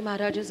Shivaji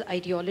Maharaj's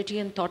ideology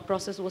and thought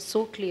process was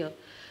so clear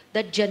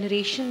that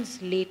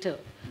generations later,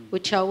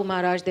 with Chau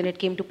Maharaj, then it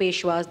came to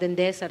Peshwas, then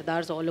their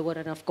Sardars all over,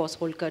 and of course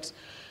Holkars,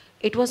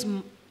 it was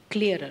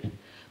clearer.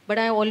 But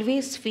I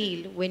always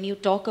feel when you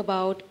talk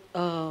about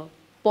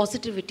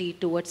positivity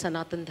towards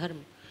Sanatan Dharma,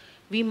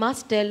 we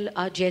must tell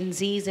our Gen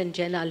Zs and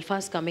Gen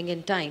Alphas coming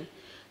in time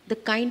the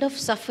kind of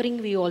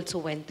suffering we also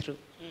went through.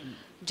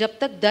 जब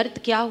तक दर्द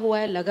क्या हुआ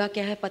है, लगा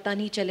क्या है, पता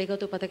नहीं चलेगा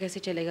तो पता कैसे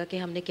चलेगा कि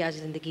हमने क्या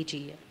ज़िंदगी जी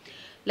है.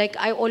 Like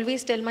I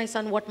always tell my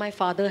son what my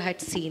father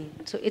had seen.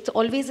 So it's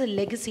always a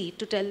legacy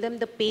to tell them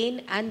the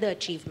pain and the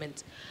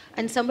achievements.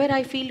 And somewhere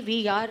I feel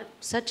we are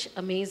such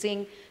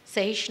amazing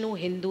Sahishnu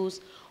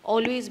Hindus,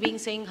 always being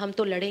saying, हम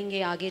तो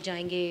लड़ेंगे, आगे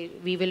जाएंगे,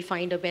 we will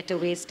find a better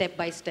way step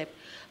by step.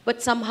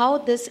 But somehow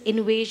this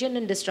invasion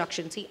and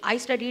destruction. See, I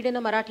studied in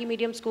a Marathi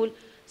medium school.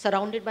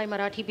 surrounded by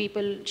Marathi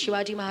people,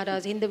 Shivaji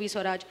Maharaj, Hindavi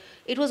Swaraj.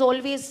 It was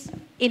always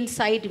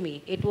inside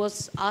me. It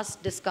was us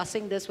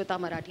discussing this with our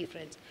Marathi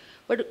friends.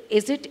 But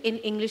is it in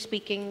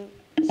English-speaking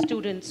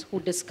students who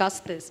discuss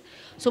this?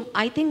 So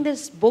I think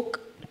this book,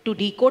 to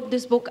decode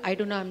this book, I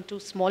don't know, I'm too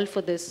small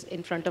for this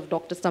in front of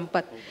Dr.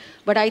 Sampath.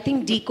 But I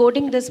think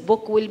decoding this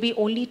book will be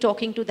only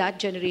talking to that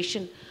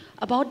generation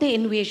about the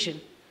invasion.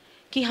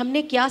 कि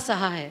हमने क्या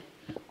सहा है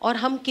और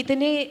हम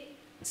कितने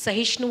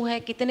सहिष्णु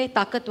हैं, कितने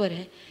ताकतवर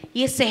हैं,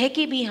 ये सह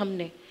के भी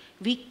हमने.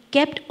 We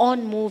kept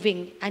on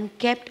moving and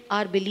kept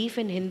our belief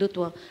in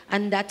Hindutva,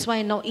 and that's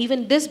why now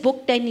even this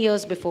book 10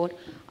 years before,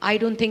 I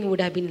don't think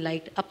would have been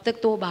liked. अब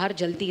तक तो बाहर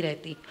जलती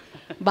रहती.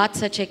 बात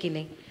सच है कि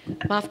नहीं?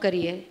 माफ़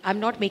करिए, I am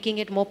not making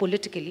it more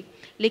politically,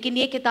 लेकिन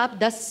ये किताब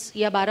 10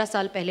 या 12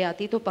 साल पहले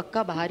आती तो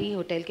पक्का बाहर ही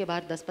होटल के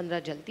बाहर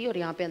 10-15 जलती और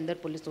यहाँ पे अंदर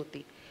पुलिस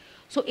होती.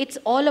 So it's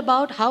all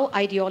about how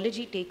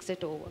ideology takes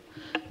it over.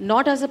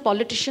 Not as a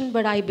politician,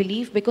 but I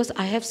believe, because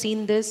I have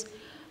seen this.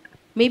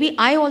 Maybe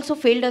I also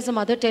failed as a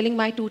mother telling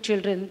my 2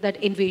 children that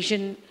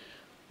invasion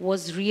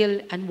was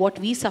real and what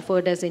we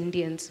suffered as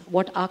Indians,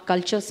 what our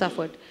culture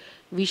suffered.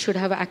 We should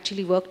have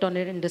actually worked on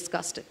it and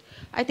discussed it.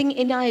 I think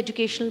in our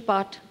educational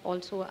part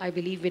also, I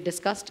believe we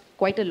discussed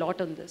quite a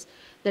lot on this,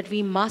 that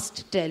we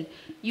must tell.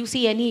 You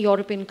see any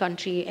European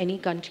country, any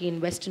country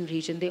in Western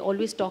region, they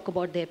always talk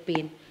about their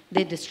pain,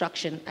 their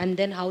destruction, and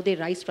then how they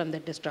rise from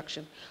that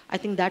destruction. I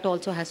think that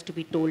also has to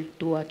be told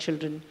to our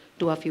children,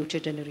 to our future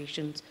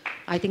generations.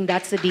 I think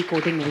that's the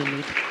decoding we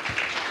need.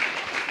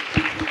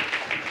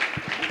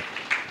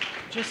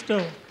 Just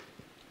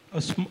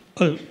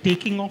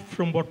taking off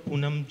from what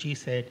Poonam ji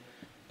said,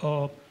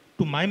 to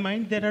my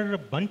mind, there are a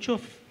bunch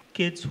of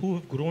kids who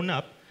have grown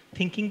up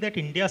thinking that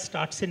India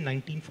starts in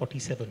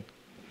 1947.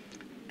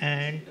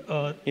 And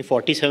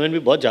 47 भी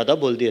बहुत ज़्यादा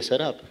बोल दिए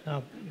sir आप.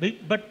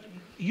 But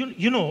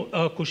you know,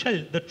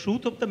 Kushal, the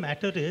truth of the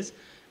matter is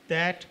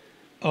that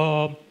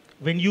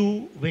when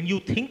you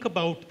think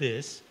about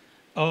this,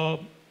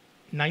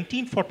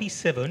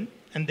 1947,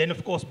 and then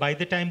of course by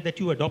the time that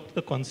you adopt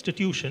the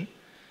constitution,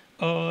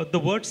 the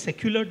word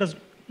secular does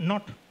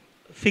not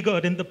figure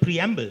in the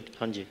preamble.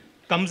 हाँ जी.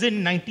 Comes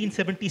in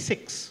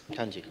 1976.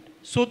 हाँ जी.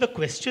 So the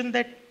question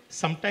that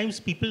sometimes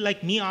people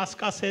like me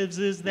ask ourselves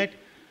is that,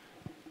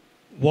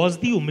 was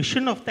the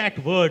omission of that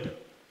word,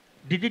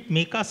 did it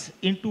make us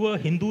into a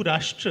Hindu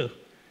Rashtra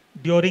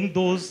during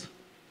those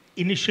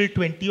initial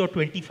 20 or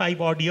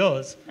 25 odd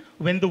years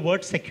when the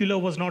word secular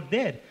was not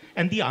there?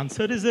 And the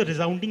answer is a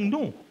resounding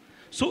no.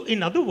 So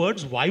in other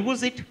words, why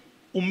was it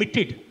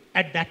omitted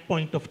at that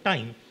point of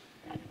time?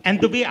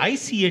 And the way I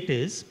see it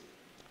is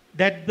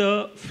that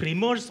the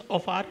framers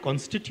of our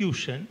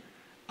constitution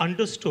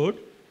understood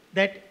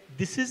that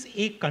this is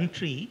a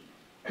country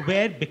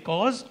where,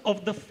 because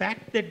of the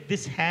fact that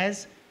this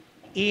has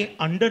a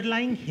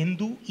underlying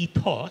Hindu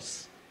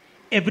ethos,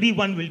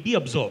 everyone will be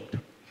absorbed.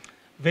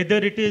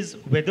 Whether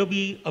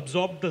we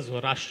absorbed the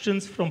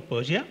Zoroastrians from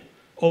Persia,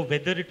 or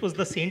whether it was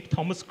the St.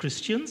 Thomas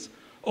Christians,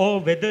 or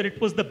whether it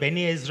was the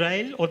Bene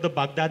Israel, or the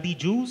Baghdadi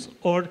Jews,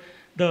 or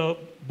the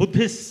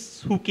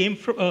Buddhists who came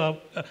from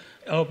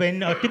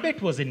when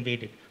Tibet was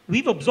invaded.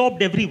 We've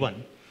absorbed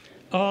everyone.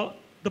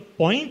 The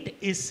point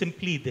is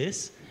simply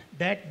this,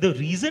 that the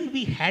reason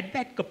we had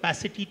that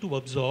capacity to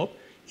absorb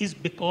is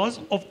because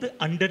of the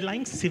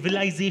underlying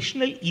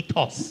civilizational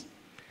ethos.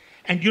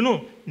 And you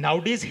know,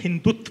 nowadays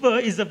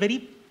Hindutva is a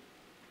very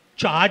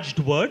charged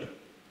word,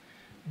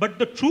 but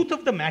the truth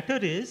of the matter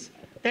is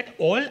that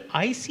all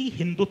I see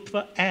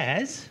Hindutva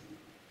as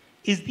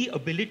is the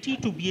ability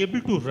to be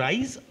able to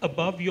rise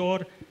above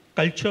your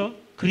culture,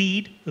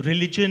 creed,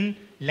 religion,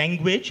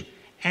 language,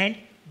 and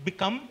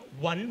become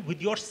one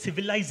with your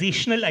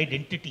civilizational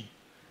identity.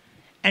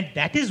 And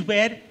that is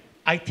where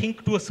I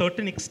think to a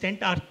certain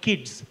extent our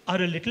kids are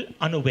a little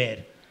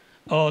unaware.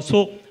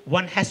 So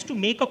one has to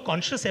make a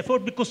conscious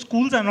effort because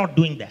schools are not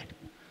doing that.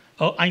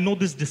 I know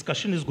this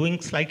discussion is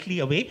going slightly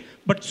away,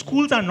 but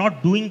schools are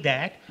not doing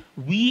that.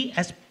 We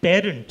as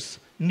parents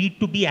need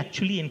to be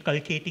actually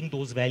inculcating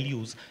those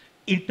values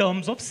in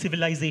terms of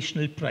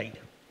civilizational pride.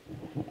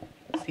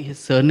 See, his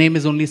surname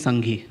is only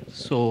Sanghi,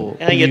 so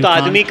ये तो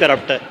आदमी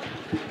corrupt है.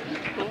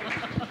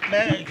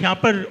 मैं यहाँ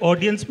पर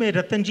audience में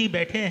रतन जी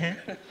बैठे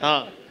हैं.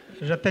 हाँ.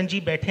 रतन जी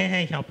बैठे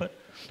हैं यहाँ पर,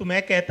 तो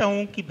मैं कहता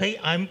हूँ कि भाई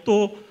आई एम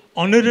तो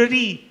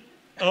honorary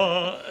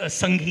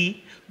Sanghi,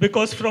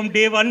 because from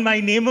day one my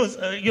name was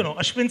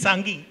Ashwin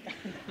Sanghi.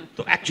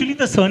 So actually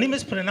the surname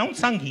is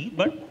pronounced Sanghi,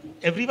 but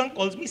everyone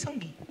calls me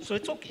Sanghi, so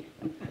it's okay.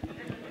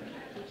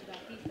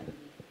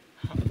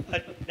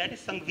 That is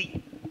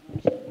Sangvi.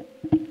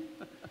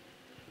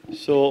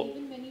 So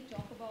even when you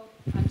talk about,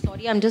 I'm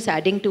sorry, I'm just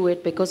adding to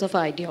it because of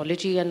our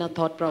ideology and our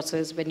thought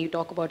process. When you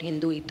talk about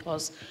Hindu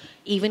ethos,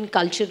 even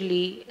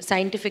culturally,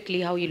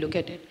 scientifically, how you look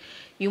at it,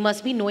 you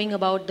must be knowing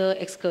about the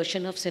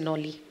excursion of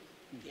Sinoli.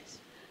 Yes.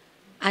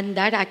 And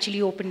that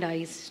actually opened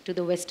eyes to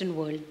the Western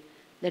world,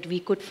 that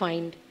we could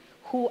find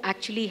who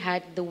actually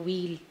had the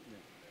wheel.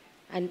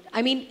 And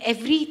I mean,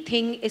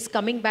 everything is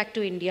coming back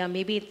to India.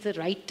 Maybe it's the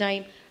right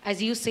time.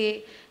 as you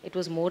say, it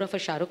was more of a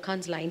Shah Rukh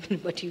Khan's line,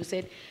 but you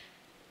said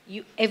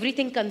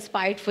everything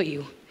conspired for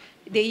you.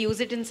 They use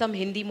it in some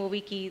Hindi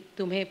movie ki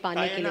tumhe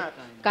paane ke liye,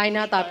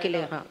 kainat aapke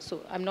liye. हाँ.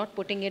 So I'm not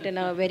putting it in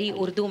a very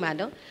Urdu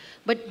manner,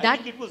 but that.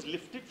 I think it was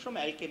lifted from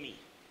alchemy.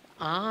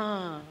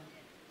 Ah,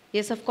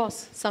 yes, of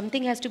course.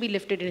 Something has to be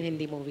lifted in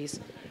Hindi movies.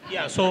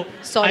 Yeah, so...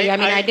 Sorry,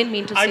 I didn't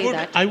mean to say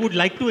that. I would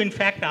like to, in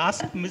fact,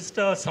 ask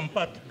Mr.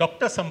 Sampath,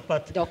 Dr.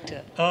 Sampath,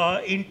 Doctor.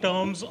 In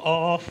terms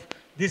of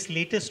this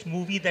latest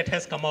movie that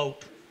has come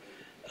out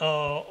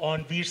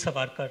on Veer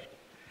Savarkar,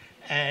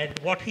 and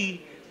what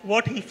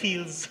he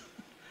feels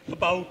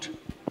about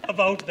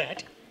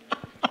that.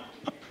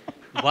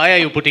 Why are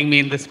you putting me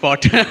in this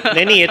spot?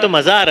 नहीं नहीं ये तो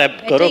मजा आ रहा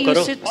है करो You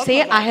करो should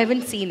say I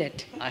haven't seen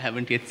it. I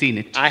haven't yet seen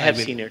it. I have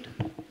will. seen it.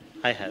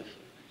 I have.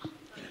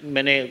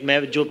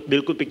 मैं जो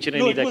बिल्कुल पिक्चर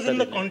No, नहीं it was in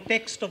the देखता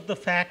context of the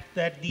fact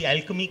that the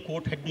alchemy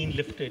quote had been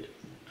lifted.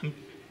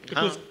 It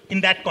was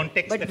in that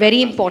context. But that very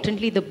I asked.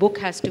 importantly, the book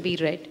has to be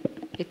read.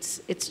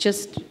 It's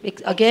just,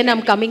 again,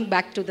 I'm coming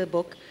back to the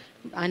book,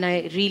 and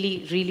I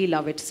really, really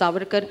love it.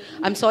 Savarkar,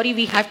 I'm sorry,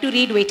 we have to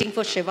read Waiting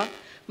for Shiva,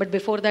 but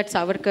before that,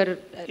 Savarkar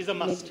is a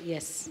must.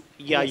 Yes.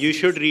 Yeah, Yes, you yes.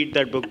 should read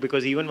that book,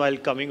 because even while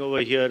coming over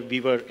here, we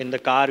were in the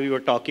car, we were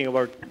talking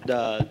about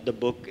the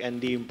book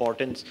and the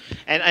importance.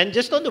 And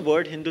just on the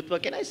word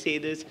Hindutva, can I say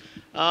this?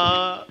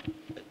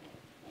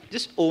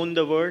 Just own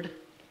the word.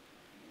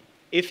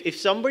 If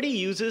somebody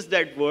uses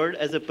that word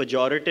as a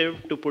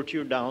pejorative to put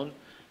you down,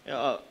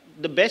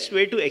 the best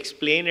way to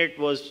explain it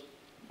was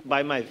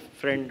by my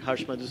friend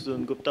Harsh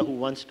Madhusudan Gupta, who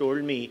once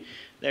told me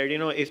that,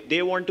 if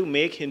they want to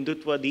make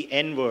Hindutva the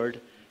N word,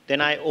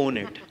 then I own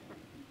it.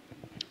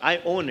 I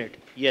own it,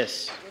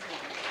 yes.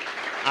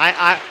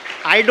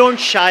 I don't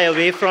shy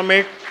away from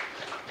it.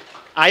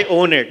 I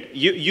own it.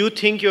 You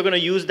think you're going to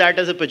use that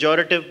as a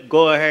pejorative?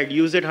 Go ahead,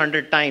 use it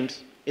 100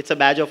 times. It's a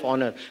badge of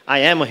honor. I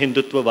am a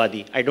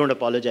Hindutvavadi. I don't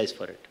apologize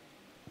for it.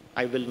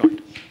 I will not.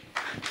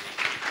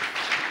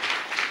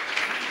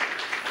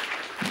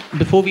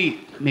 Before we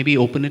maybe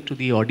open it to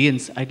the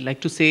audience, I'd like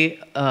to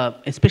say,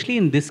 especially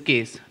in this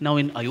case, now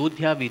in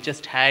Ayodhya, we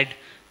just had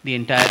the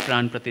entire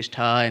Pran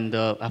Pratishtha, and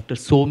after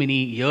so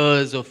many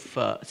years of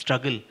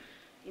struggle.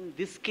 In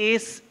this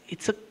case,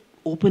 it's an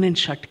open and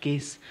shut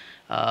case.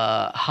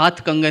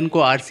 Haath Kangan ko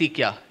RC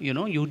kya?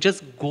 You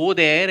just go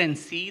there and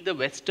see the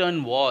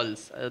western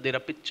walls. There are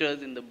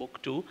pictures in the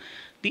book too.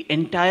 The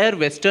entire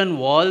western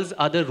walls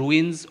are the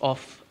ruins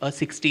of a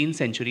 16th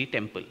century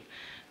temple.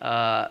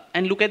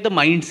 And look at the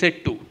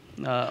mindset too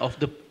of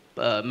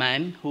the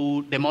man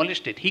who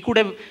demolished it. He could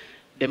have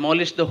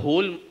demolished the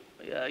whole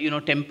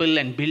temple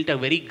and built a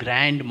very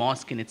grand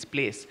mosque in its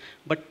place.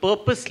 But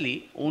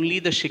purposely, only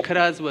the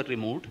shikharas were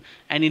removed,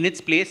 and in its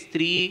place,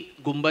 3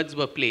 gumbads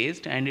were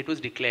placed, and it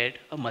was declared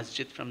a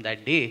masjid from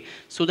that day.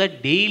 So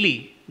that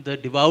daily, the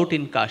devout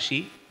in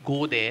Kashi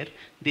go there,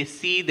 they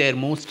see their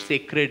most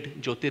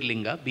sacred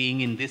Jyotirlinga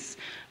being in this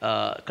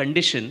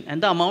condition,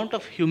 and the amount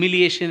of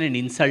humiliation and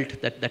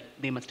insult that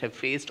they must have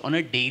faced on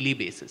a daily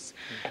basis.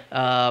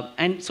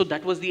 And so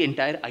that was the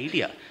entire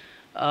idea.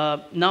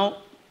 Now,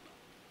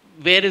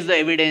 where is the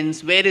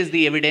evidence? Where is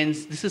the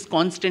evidence? This is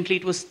constantly,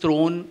 it was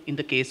thrown in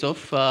the case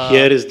of...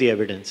 Here is the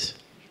evidence.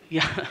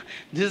 Yeah,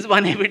 this is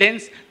one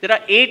evidence. There are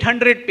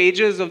 800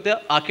 pages of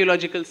the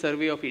Archaeological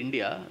Survey of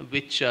India,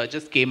 which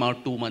just came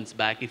out 2 months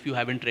back. If you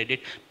haven't read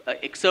it,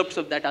 excerpts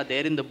of that are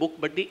there in the book,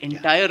 but the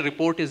entire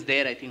report is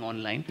there, I think,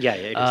 online. Yeah,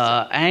 it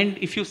is. And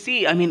if you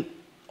see, I mean,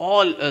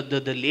 all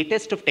the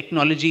latest of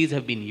technologies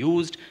have been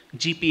used: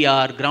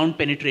 GPR, ground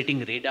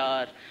penetrating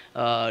radar,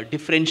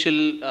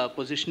 differential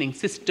positioning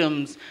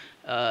systems,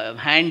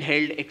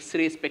 handheld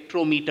X-ray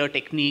spectrometer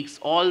techniques,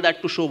 all that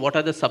to show what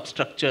are the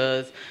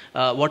substructures,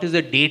 what is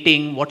the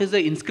dating, what is the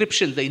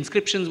inscriptions. The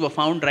inscriptions were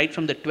found right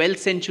from the 12th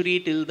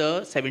century till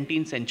the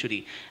 17th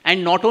century.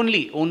 And not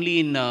only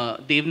in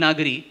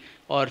Devanagari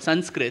or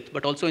Sanskrit,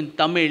 but also in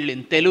Tamil,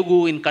 in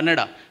Telugu, in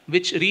Kannada,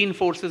 which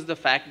reinforces the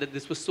fact that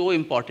this was so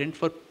important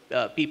for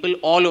people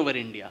all over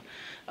India.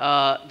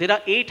 There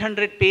are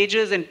 800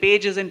 pages and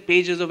pages and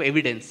pages of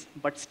evidence,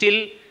 but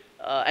still,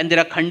 and there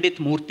are Khandit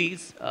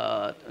Murtis,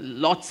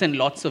 lots and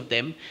lots of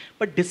them.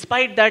 But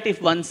despite that,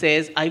 if one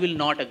says, I will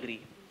not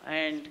agree.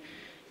 And,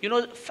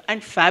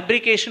 and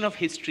fabrication of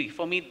history,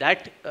 for me,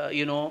 that,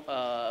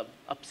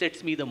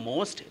 upsets me the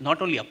most.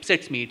 Not only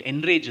upsets me, it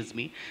enrages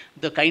me.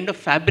 The kind of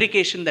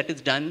fabrication that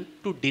is done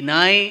to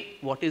deny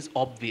what is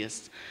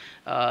obvious.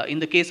 In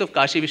the case of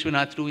Kashi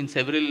Vishwanath too, in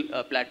several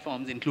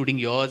platforms, including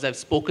yours, I've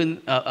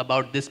spoken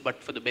about this,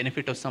 but for the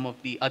benefit of some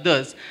of the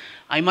others,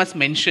 I must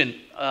mention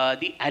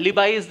the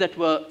alibis that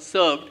were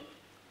served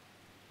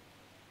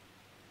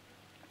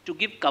to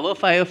give cover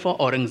fire for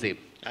Aurangzeb.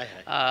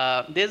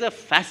 There's a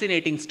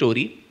fascinating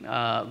story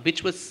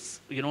which was,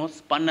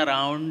 spun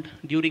around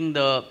during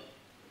the,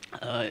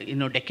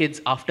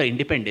 decades after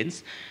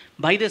independence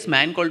by this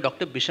man called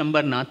Dr.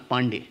 Bishambar Nath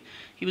Pandey.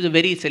 He was a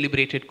very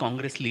celebrated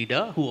Congress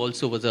leader who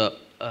also was a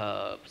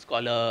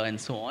scholar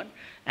and so on.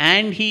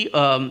 And he,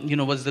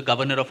 was the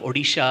governor of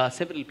Odisha,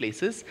 several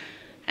places.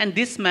 And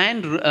this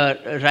man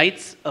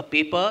writes a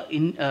paper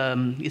in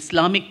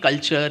Islamic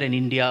culture in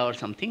India or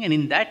something, and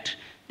in that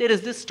there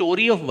is this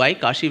story of why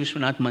Kashi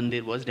Vishwanath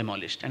Mandir was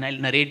demolished. And I'll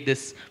narrate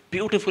this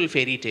beautiful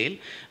fairy tale,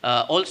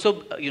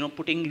 also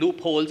putting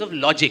loopholes of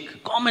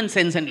logic, common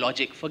sense and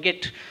logic.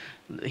 Forget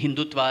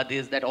Hindutva,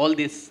 this, that, all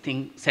these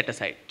things set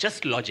aside,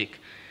 just logic.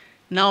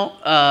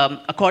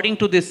 Now, according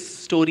to this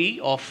story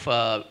of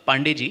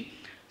Pandeji,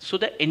 so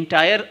the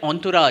entire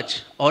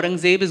entourage,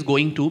 Aurangzeb is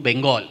going to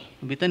Bengal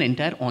with an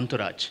entire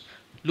entourage.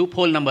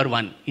 Loophole number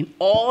one. In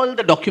all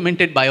the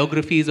documented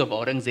biographies of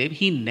Aurangzeb,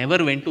 he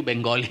never went to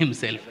Bengal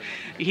himself.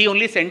 He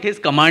only sent his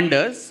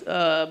commanders,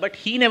 but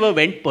he never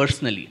went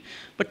personally.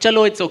 But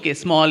chalo, it's okay,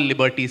 small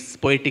liberties,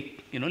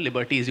 poetic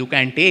liberties you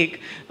can take.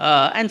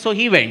 And so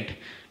he went.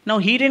 Now,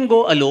 he didn't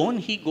go alone.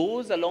 He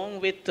goes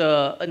along with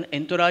an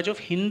entourage of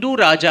Hindu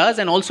Rajas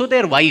and also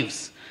their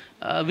wives,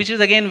 which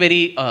is again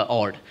very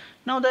odd.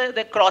 Now,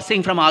 they're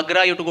crossing from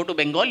Agra, you have to go to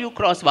Bengal, you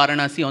cross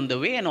Varanasi on the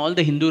way, and all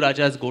the Hindu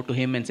Rajas go to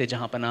him and say,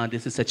 Jahanpana,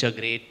 this is such a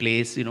great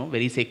place,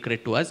 very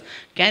sacred to us.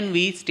 Can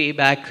we stay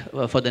back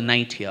for the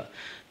night here?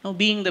 Now,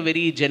 being the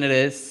very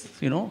generous,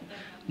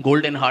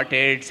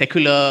 golden-hearted,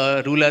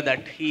 secular ruler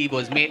that he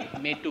was made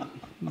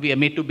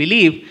to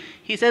believe,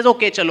 he says,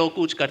 okay, chalo,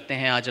 kuch karte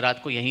hain, aaj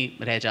raat ko yahi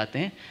reh jate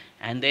hain,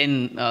 and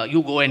then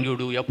you go and you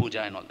do your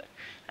puja and all that.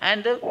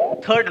 And the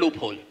third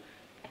loophole.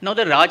 Now,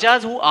 the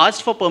Rajas who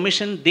asked for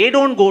permission, they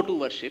don't go to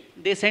worship,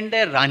 they send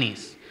their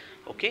Ranis,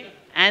 okay?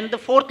 And the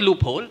fourth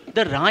loophole,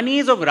 the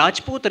Ranis of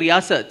Rajput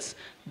Riyasats,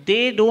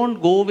 they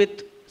don't go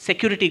with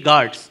security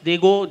guards, they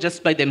go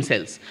just by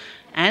themselves.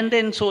 And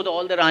then, so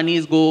all the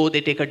Ranis go,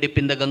 they take a dip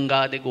in the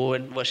Ganga, they go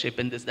and worship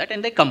and this, that,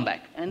 and they come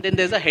back. And then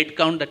there's a head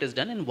count that is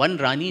done, and one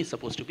Rani is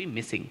supposed to be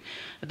missing,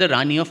 the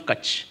Rani of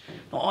Kutch.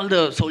 All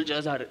the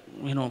soldiers are,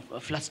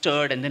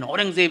 flustered, and then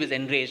Aurangzeb is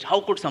enraged.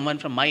 How could someone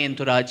from my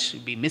entourage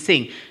be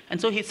missing?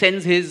 And so he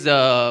sends his,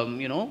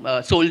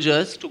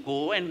 soldiers to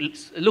go and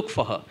look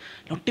for her.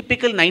 Now,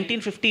 typical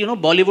 1950,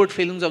 Bollywood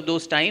films of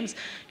those times,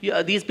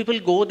 these people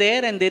go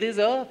there, and there is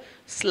a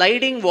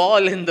sliding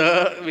wall in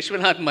the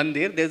Vishwanath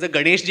Mandir. There's a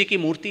Ganesh Ji ki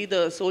murti.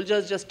 The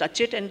soldiers just touch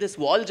it and this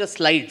wall just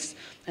slides.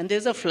 And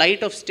there's a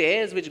flight of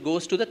stairs which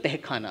goes to the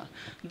Tehkhana,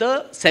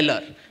 the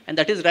cellar. And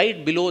that is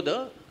right below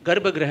the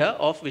Garbhagriha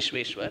of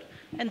Vishweshwar.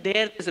 And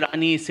there is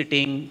Rani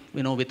sitting,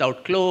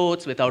 without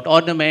clothes, without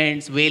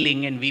ornaments,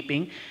 wailing and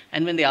weeping.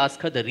 And when they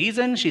ask her the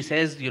reason, she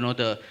says,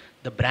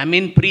 the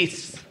Brahmin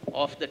priests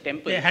of the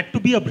temple. There had to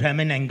be a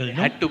Brahmin angle, no?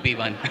 Had to be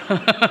one.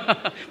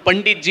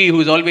 Pandit ji,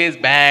 who's always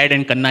bad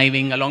and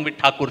conniving, along with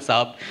Thakur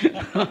Sahab.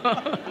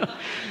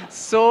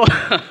 So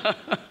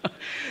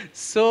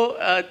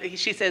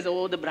she says,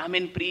 oh, the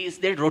Brahmin priests,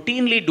 they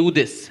routinely do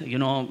this.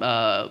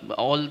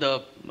 All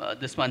the,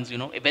 this ones,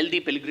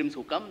 wealthy pilgrims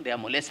who come, they are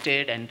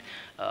molested and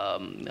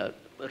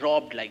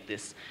robbed like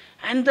this.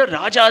 And the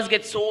Rajas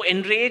get so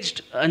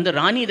enraged, and the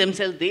Rani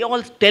themselves, they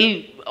all tell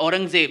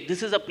Aurangzeb,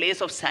 this is a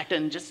place of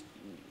Saturn, just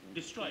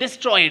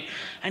destroy it.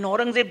 And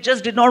Aurangzeb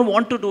just did not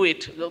want to do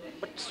it.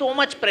 But so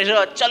much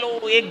pressure,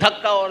 chalo, ek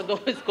dhakka aur do,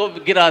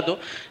 isko gira do.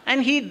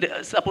 And he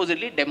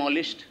supposedly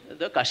demolished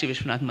the Kashi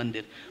Vishwanath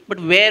Mandir. But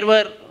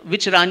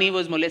which Rani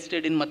was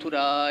molested in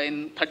Mathura,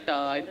 in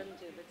Thatta?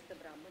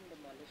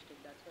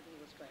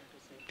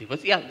 There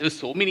was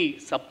so many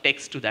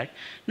subtexts to that.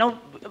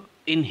 Now,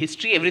 in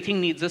history, everything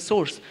needs a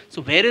source.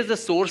 So where is the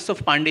source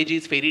of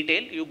Pandeji's fairy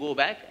tale? You go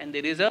back, and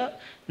there is a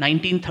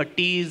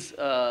 1930s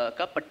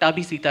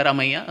Pattabhi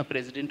Sitaramaiah, a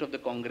president of the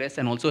Congress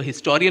and also a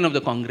historian of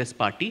the Congress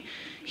party.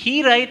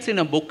 He writes in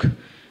a book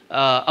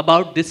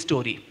about this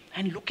story.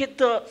 And look at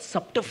the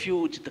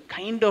subterfuge, the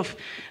kind of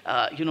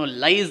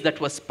lies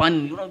that was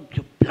spun.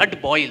 Your blood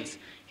boils.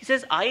 He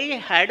says, I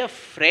had a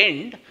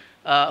friend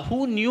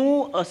who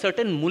knew a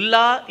certain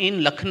mullah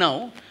in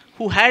Lucknow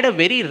who had a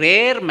very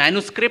rare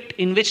manuscript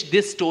in which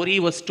this story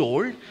was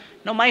told.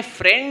 Now, my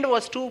friend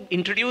was to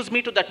introduce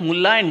me to that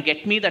mullah and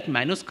get me that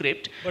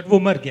manuscript. But wo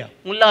mar gaya.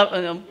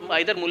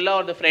 Either mullah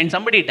or the friend,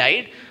 somebody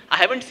died. I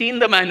haven't seen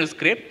the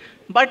manuscript.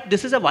 But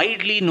this is a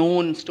widely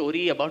known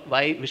story about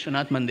why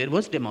Vishwanath Mandir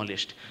was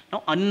demolished.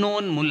 Now,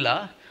 unknown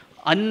mullah,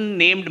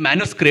 unnamed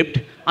manuscript,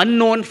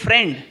 unknown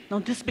friend. Now,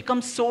 this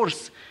becomes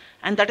source.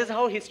 And that is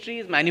how history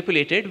is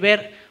manipulated,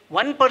 where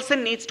one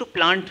person needs to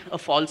plant a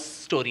false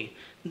story.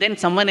 Then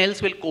someone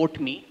else will quote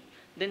me.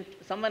 Then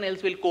someone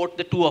else will quote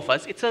the two of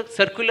us. It's a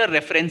circular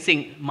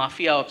referencing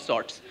mafia of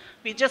sorts.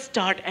 We just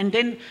start, and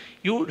then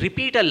you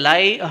repeat a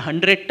lie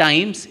 100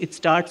 times, it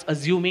starts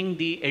assuming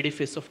the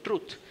edifice of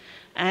truth.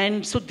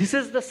 And so this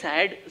is the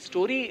sad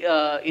story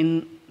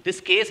in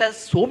this case, as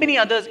so many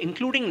others,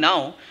 including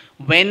now,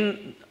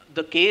 when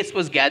the case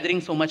was gathering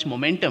so much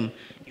momentum.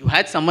 You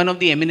had someone of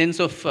the eminence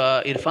of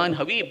Irfan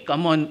Habib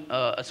come on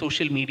a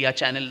social media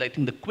channel, I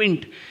think the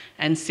Quint,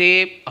 and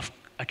say,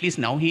 at least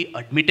now he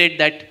admitted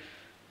that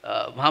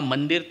वहाँ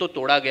मंदिर तो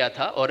तोड़ा गया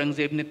था,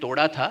 औरंगजेब ने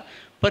तोड़ा था,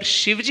 पर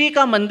शिवजी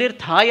का मंदिर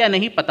था या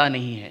नहीं पता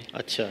नहीं है.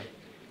 अच्छा.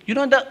 You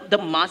know, the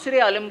Masire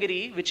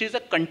Alamgiri, which is a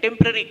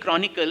contemporary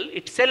chronicle,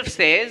 itself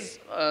says,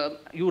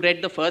 you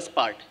read the first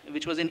part,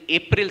 which was in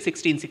April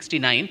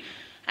 1669,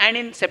 And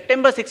in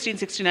September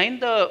 1669,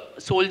 the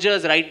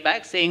soldiers write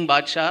back saying,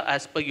 Badshah,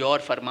 as per your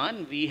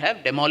farman, we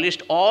have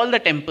demolished all the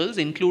temples,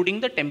 including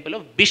the temple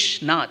of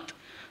Bishnath,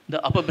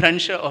 the upper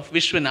branch of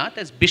Vishwanath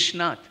as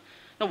Bishnath.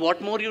 Now,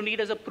 what more you need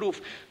as a proof?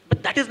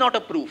 But that is not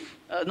a proof.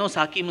 No,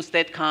 Saki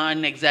Mustaid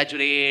Khan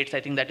exaggerates, I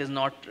think that is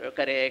not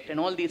correct, and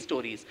all these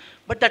stories.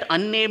 But that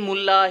unnamed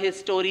mullah, his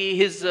story,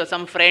 his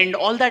some friend,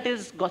 all that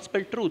is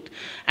gospel truth.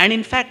 And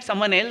in fact,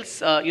 someone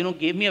else,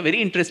 gave me a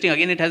very interesting,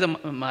 again, it has a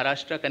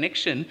Maharashtra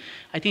connection.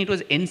 I think it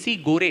was N.C.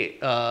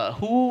 Gore,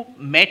 who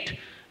met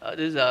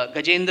this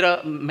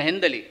Gajendra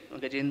Mehendale,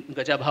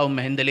 Gajabhav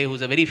Mehendale,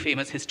 who's a very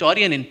famous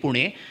historian in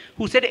Pune,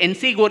 who said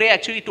N.C. Gore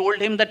actually told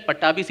him that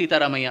Pattabi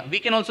Sitaramaya. We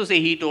can also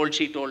say he told,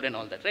 she told, and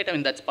all that, right? I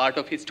mean, that's part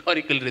of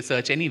historical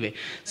research anyway.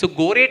 So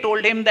Gore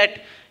told him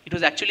that it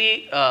was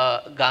actually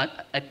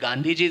at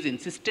Gandhiji's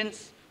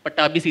insistence,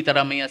 Pattabi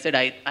Sitaramaya said,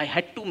 I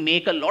had to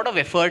make a lot of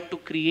effort to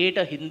create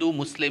a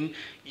Hindu-Muslim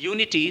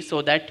unity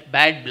so that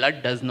bad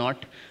blood does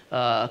not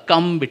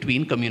come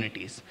between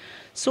communities.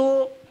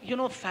 So,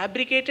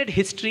 fabricated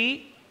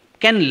history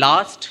can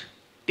last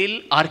till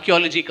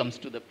archaeology comes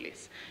to the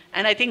place.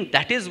 And I think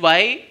that is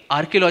why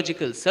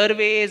archaeological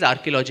surveys,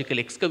 archaeological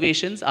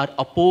excavations are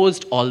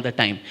opposed all the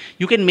time.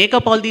 You can make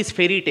up all these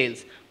fairy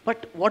tales,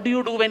 but what do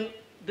you do when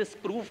this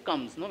proof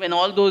comes? When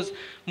all those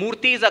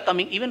murtis are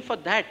coming? Even for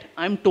that,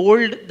 I'm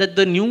told that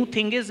the new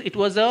thing is it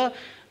was a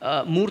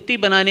murti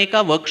banane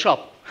ka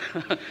workshop.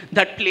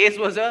 That place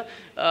was a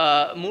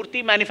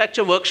murti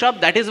manufacture workshop.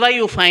 That is why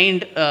you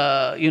find,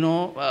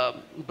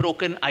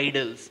 broken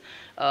idols.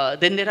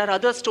 Then there are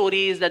other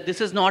stories that this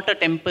is not a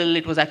temple.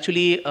 It was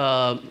actually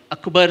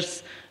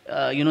Akbar's,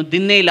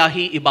 Dinne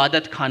Ilahi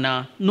Ibadat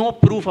Khana. No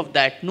proof of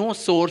that. No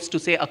source to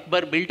say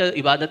Akbar built a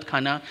Ibadat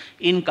Khana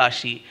in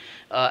Kashi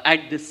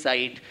at this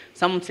site.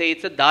 Some say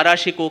it's a Dara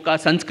Shikoka,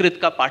 Sanskrit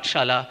ka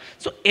Patshala.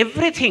 So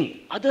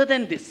everything other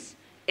than this,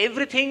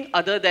 everything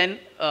other than,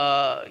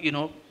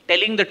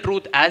 telling the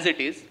truth as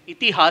it is.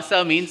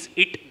 Itihasa means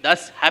it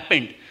thus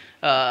happened.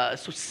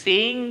 So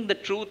saying the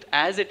truth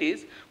as it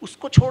is,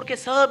 usko chhod ke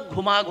sab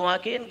ghuma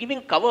ke, and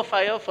giving cover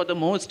fire for the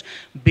most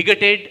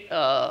bigoted,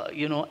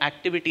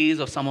 activities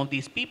of some of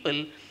these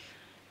people.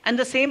 And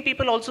the same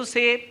people also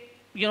say,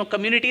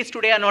 communities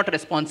today are not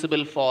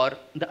responsible for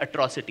the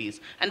atrocities.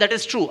 And that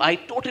is true. I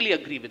totally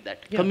agree with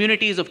that. Yeah.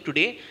 Communities of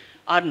today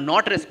are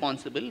not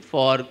responsible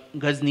for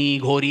Ghazni,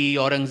 Ghori,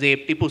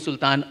 Aurangzeb, Tipu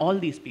Sultan, all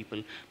these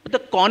people. But the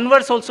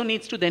converse also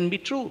needs to then be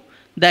true,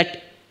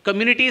 that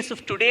communities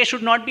of today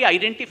should not be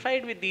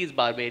identified with these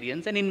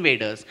barbarians and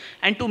invaders.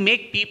 And to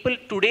make people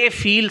today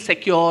feel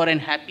secure and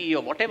happy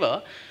or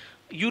whatever,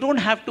 you don't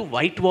have to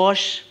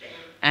whitewash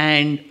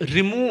and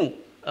remove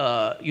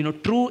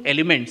true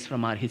elements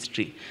from our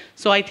history.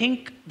 So I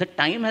think the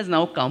time has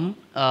now come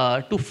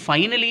to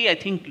finally, I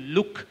think,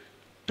 look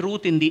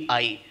truth in the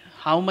eye,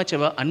 how much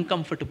ever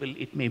uncomfortable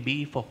it may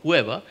be for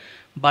whoever.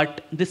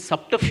 But this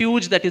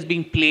subterfuge that is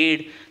being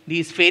played,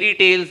 these fairy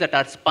tales that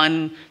are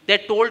spun, they're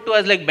told to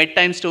us like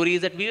bedtime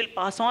stories, that we will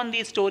pass on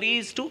these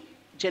stories to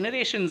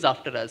generations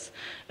after us.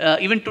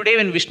 Even today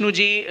when Vishnu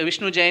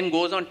Jain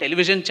goes on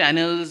television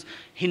channels,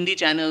 Hindi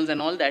channels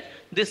and all that,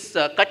 this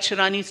Kutch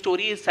Rani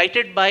story is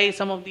cited by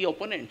some of the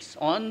opponents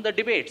on the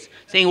debates,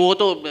 saying, oh,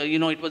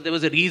 there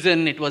was a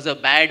reason, it was a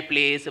bad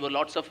place, there were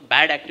lots of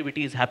bad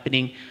activities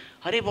happening.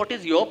 Hare, what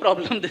is your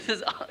problem? This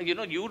is, you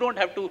don't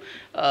have to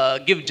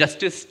give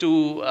justice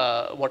to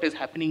what is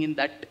happening in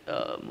that,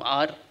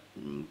 our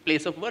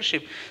place of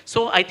worship.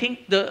 So I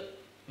think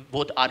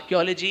both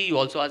archaeology, you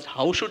also asked,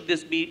 how should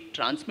this be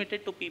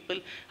transmitted to people?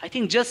 I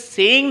think just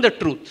saying the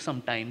truth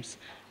sometimes,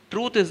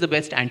 truth is the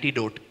best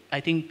antidote. I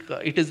think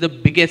it is the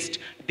biggest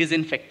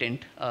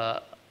disinfectant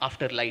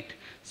after light.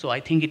 So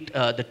I think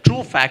the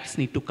true facts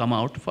need to come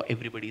out for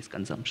everybody's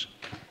consumption.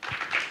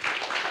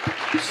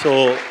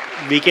 So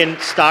we can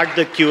start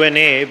the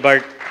Q&A,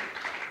 but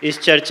इस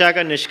चर्चा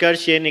का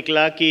निष्कर्ष ये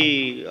निकला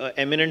कि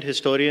eminent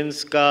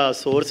historians का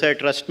source है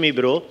trust me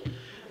bro,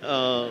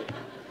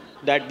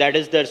 that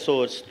is their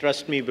source,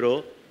 trust me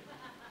bro.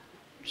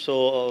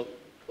 So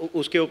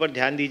उसके ऊपर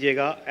ध्यान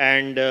दीजिएगा.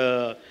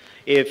 And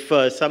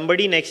if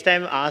somebody next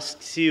time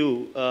asks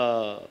you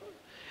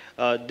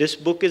this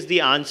book is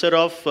the answer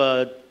of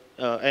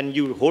and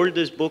you hold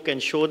this book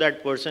and show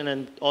that person,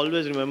 and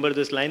always remember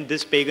this line,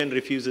 this pagan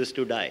refuses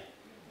to die.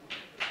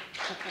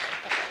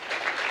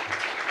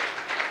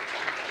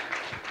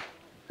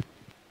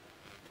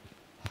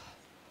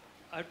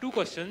 I have two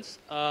questions.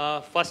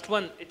 First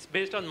one, it's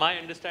based on my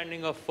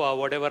understanding of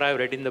whatever I've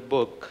read in the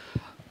book.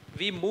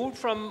 We moved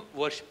from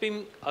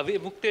worshipping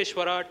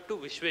Avimukteshwara to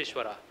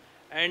Vishveshwara.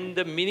 And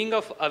the meaning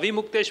of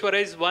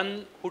Avimukteshwara is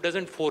one who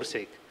doesn't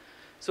forsake.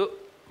 So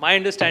my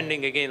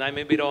understanding, again, I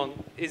may be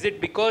wrong, is it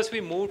because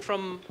we moved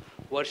from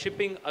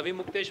worshipping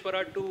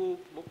Avimukteshwara to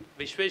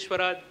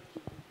Vishveshwara,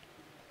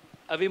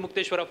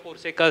 Avimukteshwara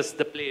forsake us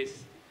the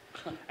place?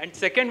 And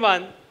second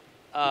one,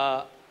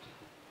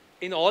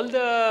 in all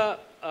the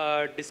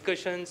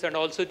discussions and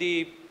also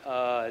the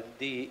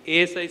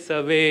ASI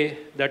survey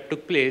that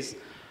took place,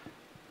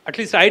 at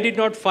least I did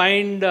not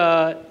find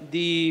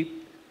the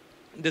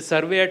the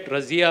survey at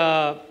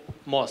Razia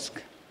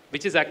Mosque,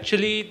 which is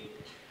actually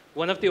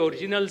one of the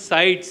original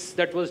sites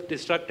that was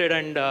destructed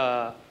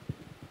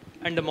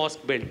and the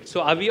mosque built.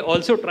 So are we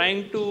also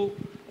trying to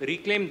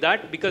reclaim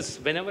that? Because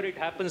whenever it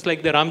happens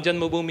like the Ram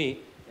Janmabhoomi,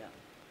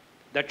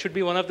 that should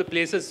be one of the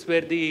places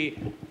where the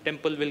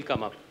temple will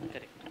come up.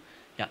 Correct.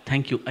 Yeah,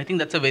 thank you. I think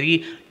that's a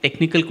very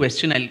technical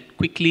question. I'll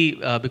quickly,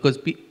 because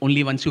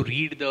only once you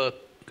read the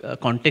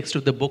context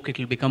of the book, it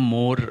will become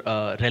more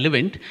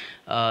relevant.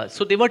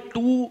 So there were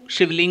two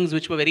Shivlings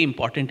which were very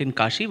important in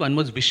Kashi. One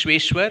was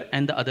Vishweshwar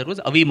and the other was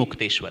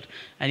Avimukteshwar.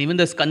 And even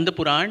the Skanda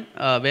Puran,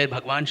 where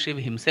Bhagwan Shiv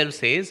himself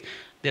says,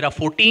 there are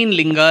 14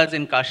 lingas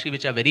in Kashi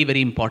which are very,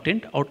 very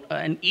important.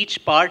 And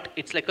each part,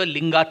 it's like a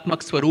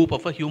lingatmak swaroop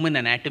of a human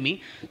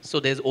anatomy. So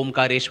there's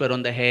Omkareshwar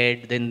on the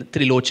head, then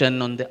Trilochan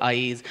on the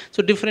eyes.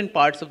 So different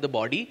parts of the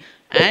body.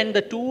 And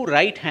the two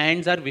right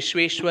hands are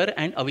Vishweshwar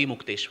and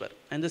Avimukteshwar.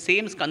 And the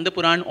same Skanda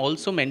Puran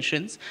also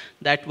mentions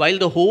that while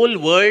the whole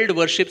world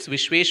worships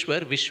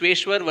Vishweshwar,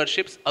 Vishweshwar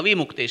worships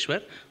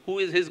Avimukteshwar, who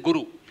is his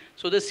guru.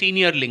 So the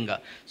senior linga.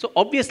 So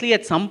obviously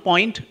at some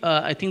point,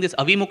 I think this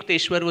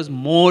Avimukteshwar was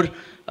more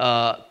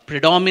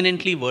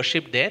predominantly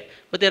worshipped there.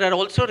 But there are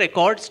also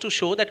records to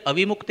show that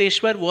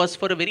Avimukteshwar was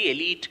for a very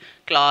elite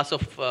class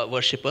of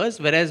worshippers,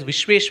 whereas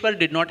Vishweshwar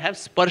did not have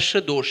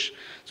sparsha dosh.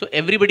 So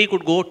everybody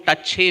could go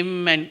touch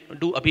him and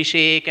do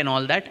abhishek and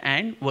all that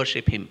and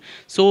worship him.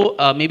 So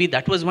maybe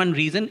that was one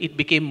reason it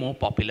became more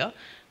popular.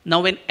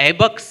 Now when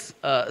Aibak's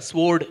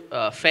sword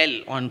fell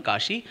on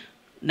Kashi,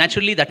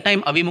 naturally, that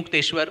time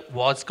Avimukteshwar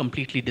was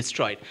completely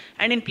destroyed.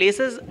 And in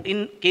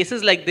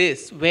cases like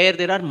this, where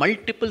there are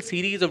multiple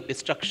series of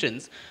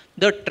destructions,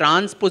 the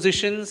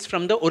transpositions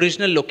from the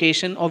original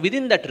location or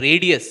within that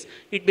radius,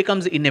 it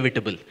becomes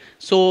inevitable.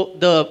 So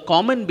the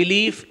common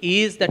belief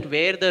is that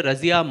where the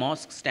Razia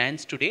Mosque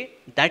stands today,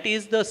 that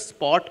is the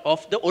spot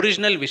of the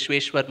original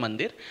Vishweshwar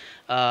Mandir.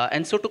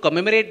 And so to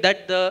commemorate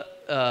that, the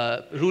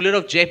ruler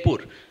of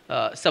Jaipur,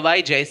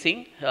 Savai Jai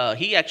Singh,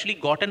 he actually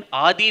got an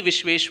Adi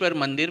Vishweshwar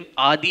Mandir,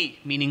 Adi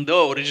meaning the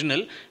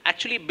original,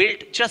 actually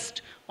built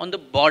just on the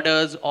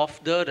borders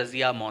of the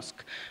Razia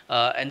Mosque.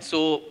 And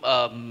so,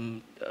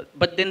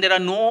 but then there are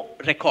no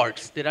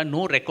records. There are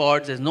no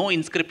records, there's no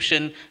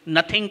inscription,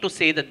 nothing to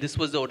say that this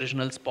was the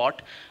original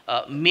spot.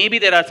 Maybe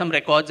there are some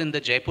records in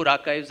the Jaipur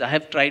archives. I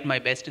have tried my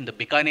best in the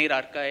Bikaner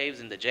archives,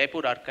 in the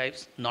Jaipur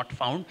archives, not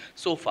found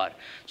so far.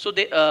 So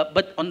they,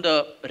 but on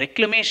the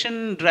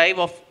reclamation drive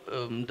of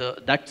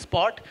that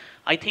spot,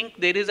 I think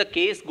there is a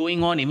case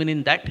going on even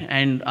in that,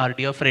 and our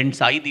dear friend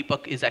Sai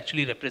Deepak is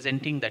actually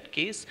representing that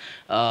case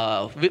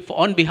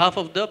on behalf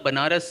of the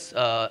Banaras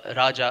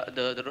Raja,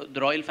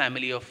 the royal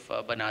family of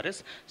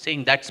Banaras,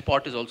 saying that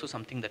spot is also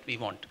something that we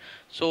want.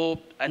 So,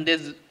 and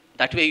there's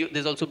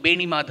also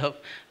Beni Madhav,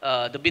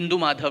 the Bindu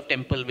Madhav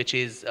temple, which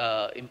is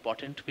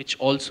important, which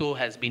also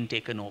has been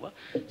taken over.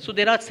 So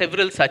there are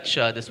several such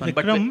this one.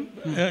 Vikram,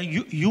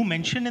 but you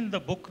mentioned in the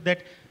book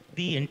that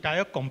the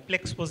entire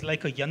complex was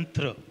like a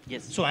yantra.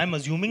 Yes. So I'm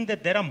assuming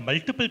that there are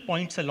multiple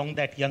points along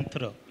that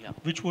yantra,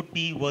 which would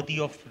be worthy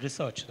of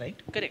research,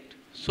 right? Correct.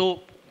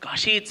 So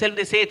Kashi itself,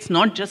 they say it's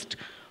not just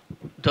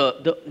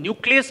the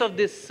nucleus of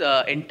this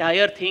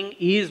entire thing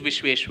is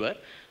Vishweshwar.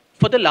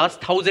 For the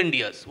last 1,000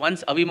 years,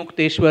 once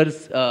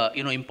Avimukteshwar's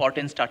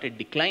importance started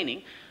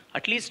declining,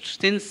 at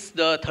least since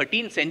the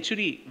 13th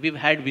century, we've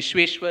had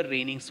Vishweshwar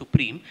reigning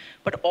supreme.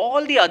 But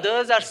all the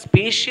others are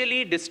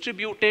spatially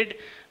distributed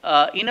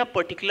in a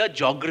particular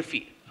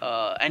geography.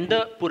 And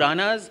the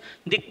Puranas,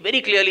 they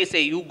very clearly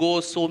say, you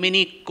go so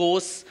many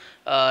coasts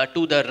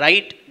to the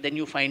right, then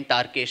you find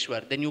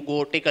Tarkeshwar. Then you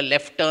go take a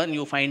left turn,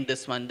 you find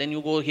this one. Then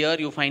you go here,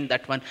 you find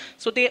that one.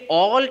 So they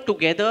all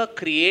together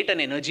create an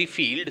energy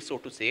field, so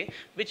to say,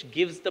 which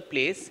gives the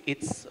place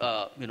its,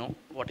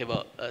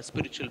 whatever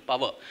spiritual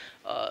power.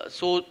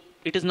 So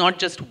it is not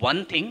just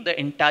one thing. The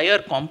entire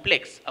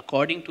complex,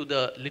 according to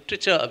the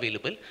literature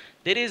available,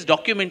 there is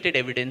documented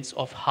evidence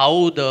of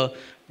how the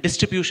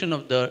distribution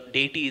of the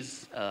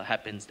deities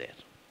happens there.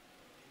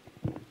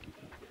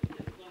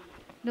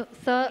 No,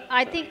 sir,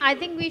 I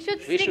think we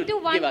should stick to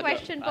one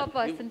question per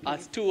person.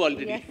 Asked two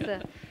already. Yes,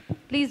 sir.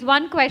 Please,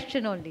 one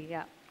question only.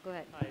 Yeah, go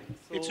ahead.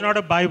 It's not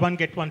a buy one,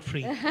 get one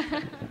free.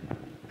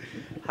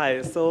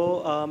 Hi,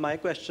 so my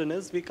question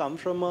is, we come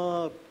from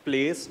a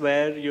place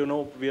where,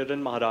 we are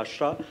in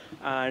Maharashtra,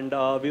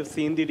 and we've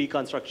seen the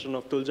reconstruction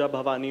of Tulja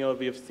Bhavani, or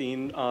we've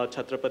seen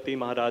Chhatrapati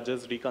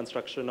Maharaja's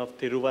reconstruction of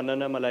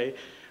Thiruvannamalai.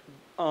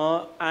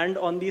 And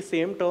on the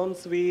same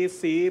terms, we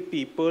see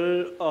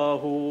people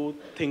who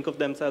think of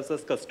themselves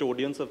as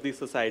custodians of the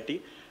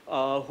society,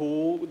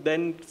 who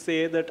then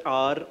say that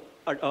our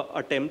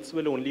attempts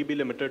will only be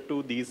limited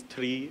to these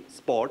three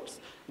spots,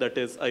 that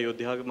is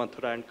Ayodhya,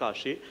 Mathura and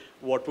Kashi.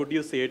 What would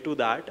you say to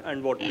that?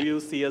 And what do you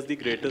see as the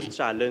greatest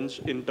challenge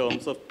in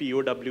terms of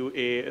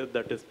POWA,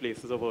 that is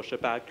Places of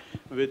Worship Act,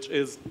 which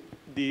is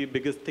the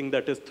biggest thing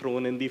that is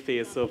thrown in the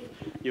face of,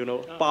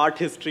 part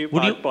history,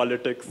 part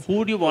politics?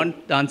 Who do you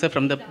want the answer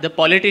from? The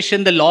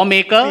politician, the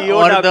lawmaker,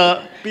 or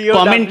the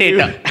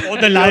commentator? Or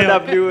the liar?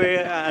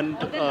 POWA and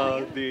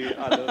the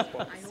other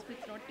spots.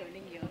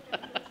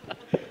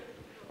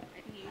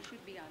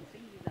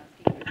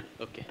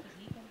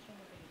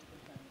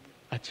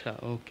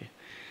 Acha, okay.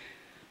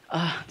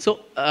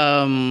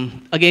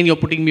 Again, you're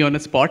putting me on a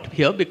spot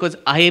here because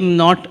I am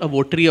not a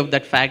votary of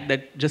that fact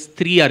that just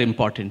three are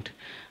important.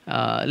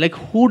 Like,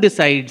 who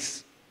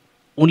decides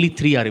only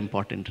three are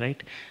important,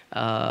 right?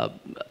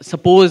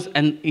 Suppose,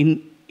 and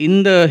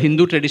in the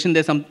Hindu tradition,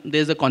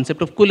 there's a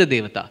concept of Kula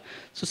Devata.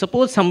 So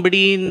suppose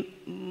somebody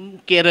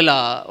in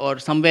Kerala or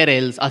somewhere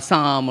else,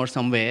 Assam or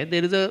somewhere,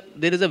 there is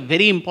a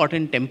very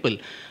important temple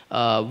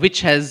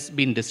which has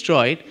been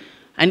destroyed.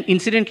 And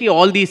incidentally,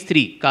 all these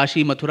three,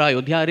 Kashi, Mathura,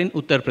 Ayodhya, are in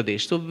Uttar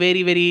Pradesh. So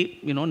very, very,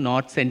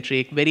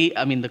 north-centric,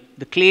 the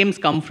claims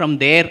come from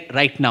there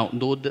right now,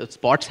 though the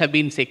spots have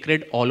been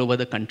sacred all over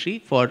the country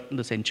for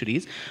the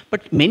centuries.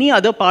 But many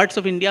other parts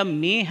of India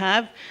may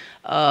have,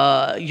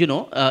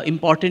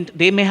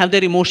 they may have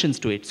their emotions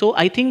to it. So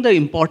I think the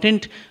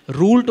important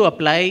rule to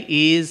apply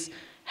is,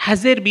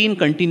 has there been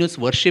continuous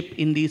worship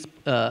in these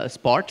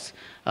spots?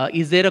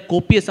 Is there a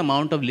copious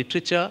amount of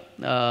literature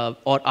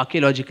or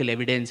archaeological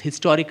evidence,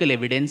 historical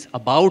evidence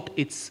about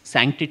its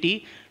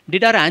sanctity?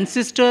 Did our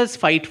ancestors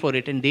fight for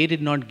it and they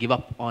did not give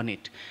up on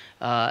it?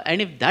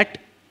 And if that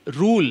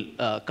rule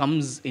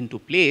comes into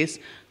place,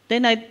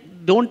 then I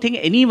don't think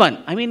anyone,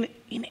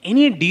 in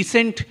any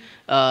decent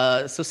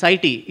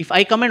society, if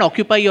I come and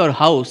occupy your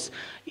house,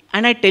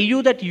 and I tell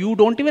you that you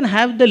don't even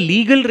have the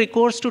legal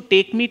recourse to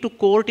take me to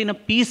court in a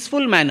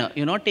peaceful manner,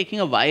 you're not taking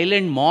a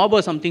violent mob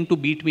or something to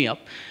beat me up,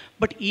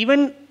 but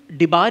even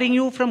debarring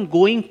you from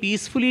going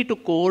peacefully to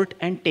court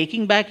and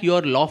taking back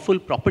your lawful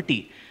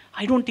property,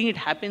 I don't think it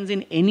happens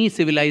in any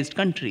civilized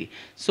country.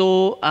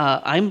 So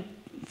I'm,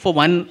 for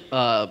one,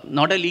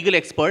 not a legal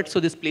expert, so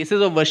this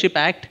Places of Worship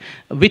Act,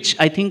 which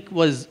I think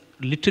was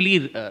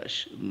literally,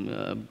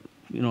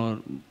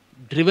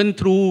 driven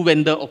through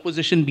when the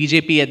opposition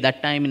BJP at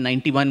that time in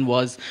 91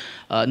 was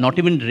not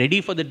even ready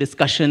for the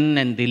discussion,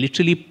 and they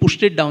literally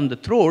pushed it down the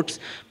throats.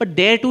 But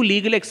there too,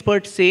 legal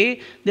experts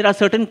say there are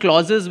certain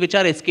clauses which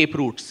are escape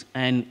routes.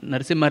 And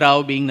Narasimha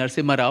Rao, being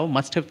Narasimha Rao,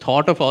 must have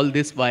thought of all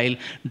this while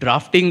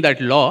drafting that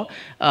law.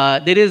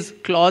 There is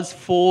clause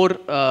 4,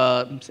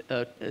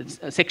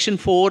 section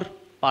 4,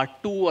 part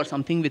 2 or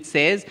something, which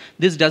says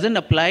this doesn't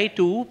apply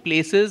to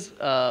places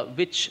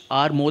which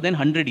are more than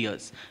 100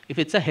 years, if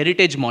it's a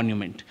heritage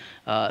monument.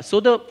 So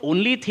the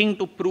only thing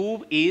to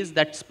prove is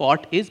that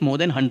spot is more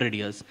than 100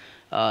 years.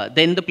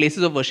 Then the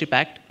Places of Worship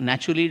Act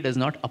naturally does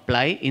not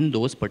apply in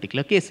those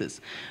particular cases.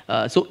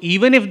 So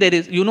even if there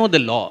is, the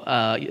law,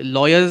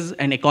 lawyers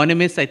and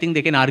economists, I think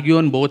they can argue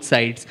on both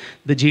sides.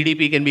 The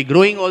GDP can be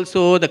growing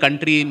also, the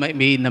country might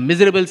be in a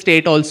miserable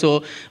state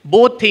also.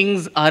 Both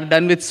things are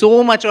done with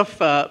so much of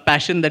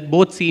passion that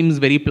both seems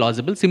very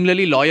plausible.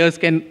 Similarly, lawyers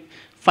can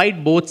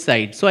fight both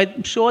sides. So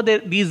I'm sure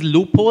these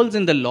loopholes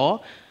in the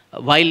law,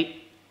 while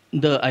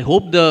I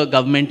hope the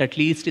government, at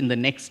least in the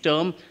next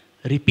term,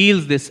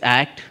 repeals this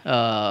act,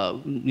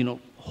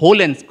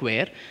 whole and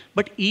square,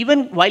 but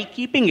even while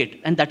keeping it,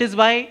 and that is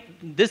why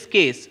this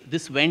case,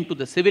 this went to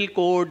the civil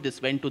court,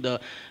 this went to the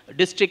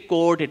district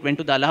court, it went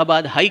to the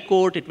Allahabad High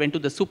Court, it went to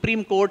the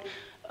Supreme Court,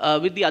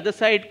 with the other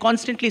side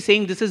constantly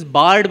saying this is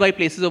barred by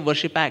Places of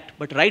Worship Act.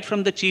 But right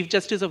from the Chief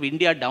Justice of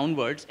India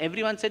downwards,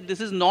 everyone said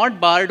this is not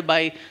barred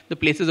by the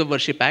Places of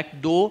Worship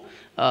Act, though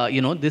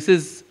this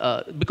is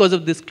because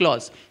of this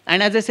clause.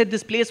 And as I said,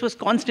 this place was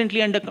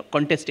constantly under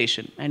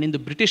contestation. And in the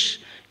British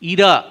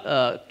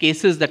era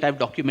cases that I've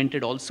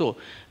documented also,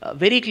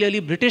 very clearly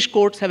British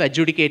courts have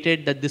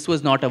adjudicated that this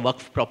was not a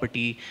waqf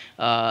property,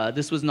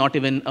 this was not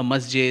even a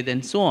masjid,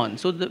 and so on.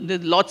 So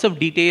there's lots of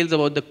details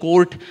about the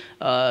court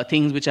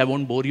things which I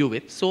won't bore you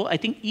with. So I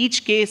think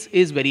each case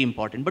is very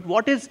important. But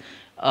what is,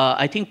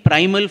 I think,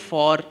 primal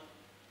for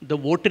the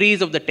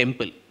votaries of the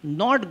temple,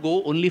 not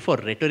go only for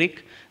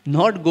rhetoric,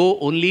 not go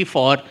only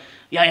for,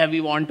 there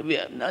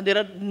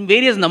are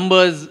various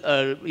numbers,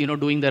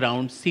 doing the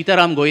rounds.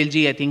 Sitaram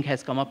Goyalji, I think,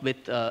 has come up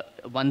with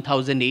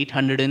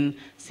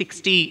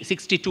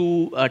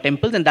 1,862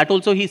 temples, and that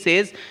also, he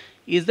says,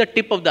 is the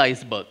tip of the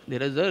iceberg.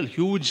 There is a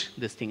huge,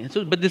 this thing.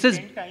 So, but this is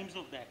 10 times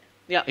of that.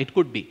 Yeah, it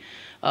could be.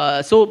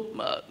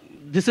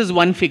 This is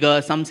one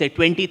figure. Some say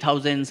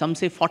 20,000, some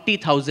say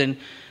 40,000.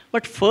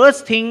 But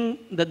first thing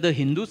that the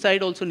Hindu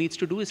side also needs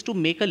to do is to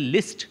make a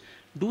list.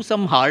 Do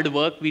some hard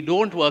work. We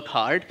don't work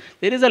hard.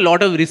 There is a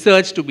lot of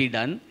research to be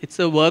done. It's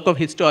a work of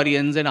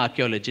historians and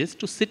archaeologists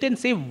to sit and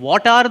say,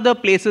 what are the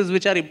places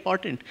which are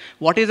important?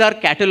 What is our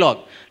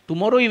catalog?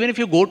 Tomorrow, even if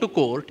you go to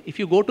court, if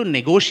you go to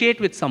negotiate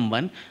with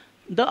someone,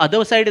 the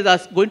other side is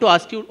going to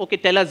ask you, okay,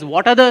 tell us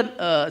what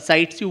other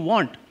sites you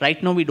want.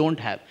 Right now, we don't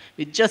have.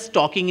 We're just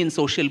talking in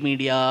social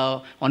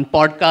media, on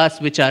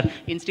podcasts, which are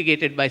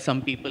instigated by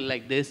some people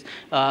like this,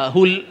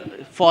 who,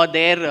 for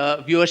their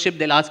viewership,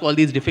 they'll ask all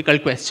these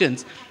difficult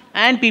questions.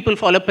 And people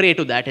fall a prey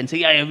to that and say,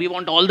 yeah, we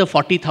want all the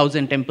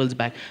 40,000 temples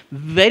back.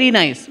 Very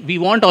nice. We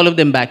want all of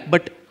them back.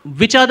 But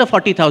which are the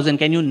 40,000?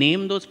 Can you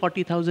name those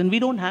 40,000? We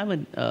don't have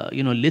a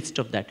list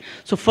of that.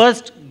 So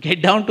first,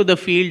 get down to the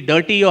field,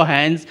 dirty your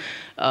hands,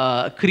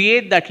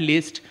 create that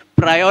list,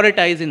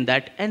 prioritize in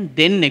that, and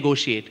then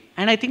negotiate.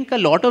 And I think a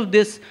lot of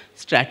this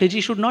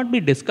strategy should not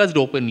be discussed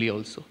openly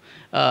also.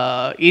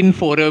 in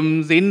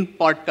forums, in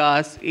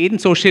podcasts, in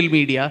social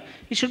media.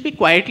 It should be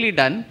quietly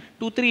done.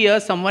 2-3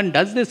 years, someone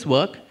does this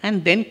work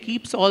and then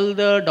keeps all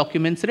the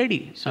documents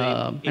ready.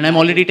 And I'm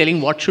already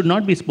telling what should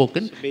not be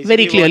spoken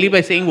very clearly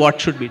by saying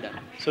what should be done.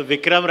 So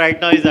Vikram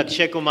right now is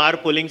Akshay Kumar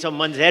pulling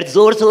someone's hair.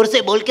 जोर जोर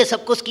से बोल के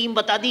सबको scheme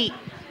बता दी.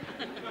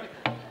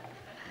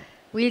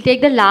 We'll take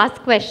the last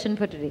question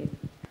for today.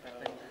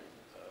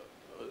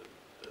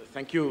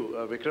 Thank you,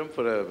 Vikram,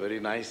 for a very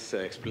nice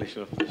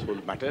explanation of this whole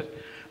matter.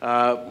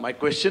 My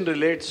question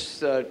relates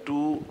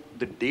to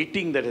the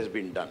dating that has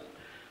been done.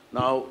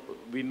 Now,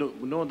 we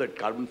know that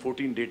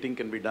carbon-14 dating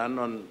can be done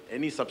on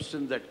any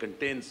substance that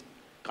contains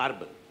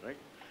carbon, right?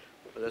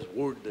 There's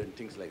wood and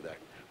things like that.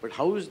 But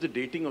how is the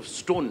dating of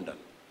stone done?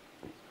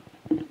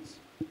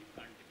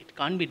 It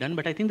can't be done,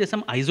 but I think there's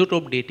some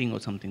isotope dating or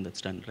something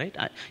that's done, right?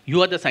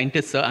 You are the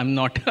scientist, sir. I'm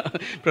not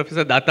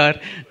Professor Datar.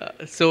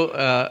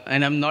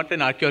 And I'm not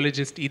an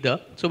archaeologist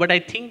either. So, but I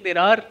think there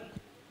are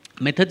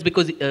methods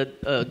because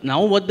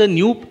now what the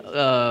new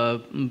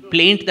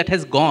plaint that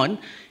has gone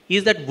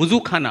is that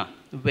wuzu khana,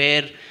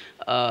 where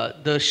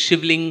the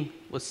shivling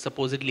was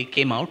supposedly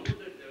came out.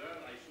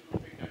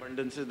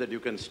 Abundances that you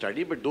can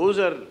study, but those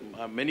are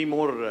many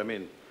more, I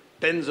mean,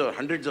 tens or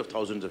hundreds of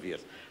thousands of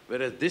years.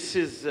 Whereas this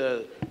is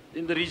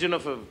in the region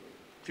of a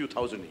few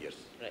thousand years.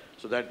 Right.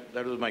 So that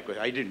was my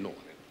question. I didn't know.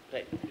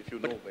 Right. If you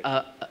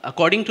know.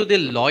 According to the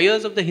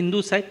lawyers of the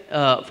Hindu side,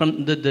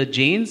 from the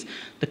Jains,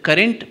 the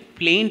current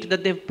plaint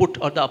that they've put,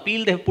 or the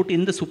appeal they've put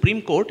in the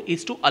Supreme Court,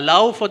 is to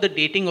allow for the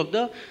dating of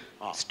the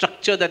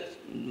structure that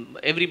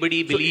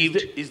everybody believed.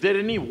 Is there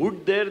any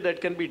wood there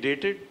that can be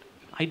dated?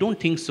 I don't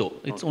think so.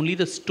 It's only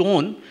the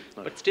stone,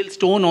 but still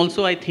stone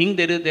also, I think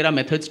there are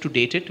methods to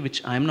date it,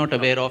 which I'm not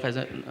aware of as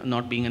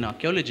not being an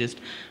archaeologist.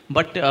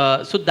 But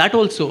so that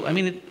also, I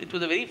mean, it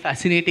was a very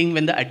fascinating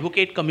when the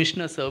Advocate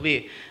Commissioner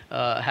survey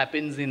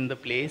happens in the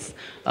place,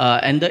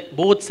 and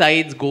both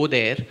sides go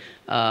there,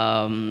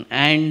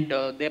 and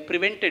they're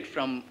prevented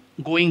from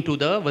going to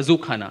the Wazu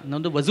Khana. Now,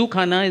 the Wazu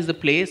Khana is the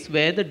place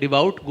where the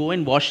devout go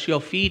and wash your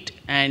feet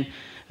and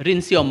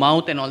rinse your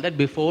mouth and all that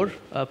before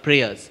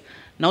prayers.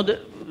 Now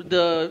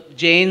the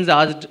Jains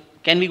asked,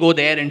 can we go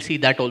there and see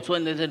that also?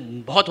 And they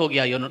said, "Bahut ho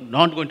gaya, we're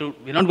not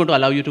going to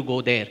allow you to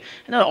go there."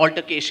 And an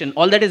altercation,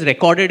 all that is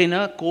recorded in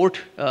a court,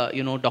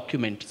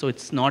 document. So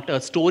it's not a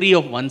story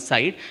of one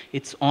side;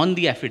 it's on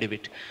the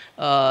affidavit.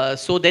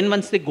 So then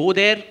once they go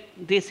there,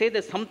 they say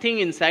there's something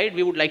inside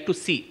we would like to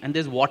see, and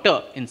there's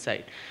water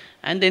inside.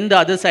 And then the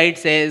other side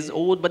says,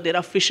 oh, but there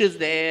are fishes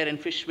there and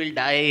fish will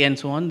die and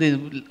so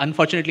on.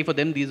 Unfortunately for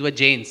them, these were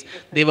Jains.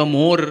 They were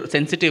more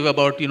sensitive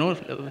about,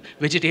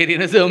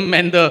 vegetarianism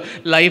and the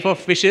life of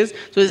fishes.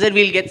 So they said,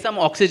 we'll get some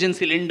oxygen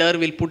cylinder,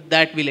 we'll put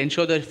that, we'll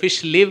ensure the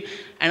fish live.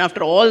 And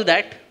after all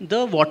that,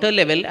 the water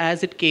level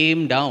as it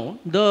came down,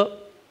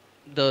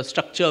 the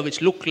structure which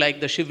looked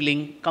like the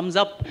shivling comes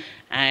up,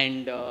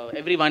 and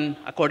everyone,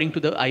 according to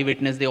the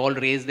eyewitness, they all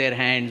raised their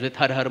hands with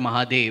Har Har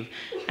Mahadev.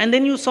 And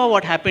then you saw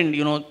what happened,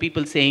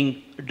 people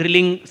saying,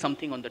 drilling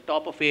something on the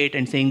top of it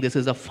and saying this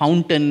is a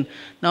fountain.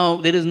 Now,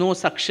 there is no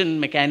suction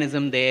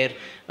mechanism there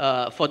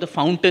for the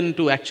fountain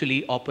to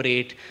actually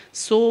operate.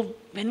 So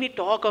when we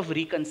talk of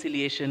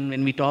reconciliation,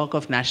 when we talk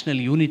of national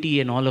unity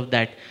and all of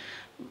that,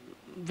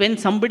 when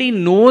somebody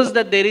knows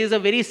that there is a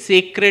very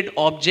sacred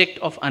object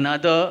of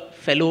another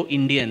fellow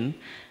Indian,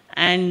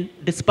 and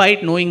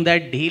despite knowing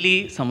that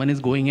daily someone is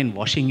going and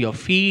washing your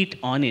feet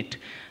on it,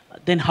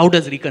 then how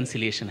does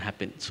reconciliation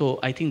happen? So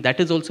I think that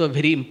is also a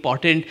very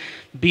important,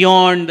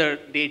 beyond the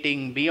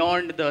dating,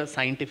 beyond the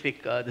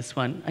scientific, this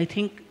one. I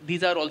think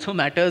these are also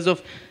matters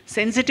of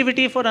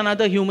sensitivity for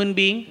another human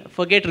being.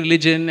 Forget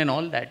religion and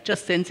all that,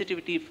 just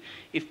sensitivity.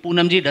 If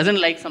Poonamji doesn't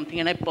like something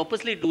and I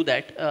purposely do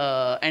that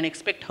and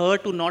expect her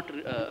to not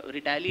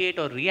retaliate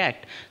or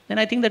react, then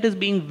I think that is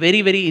being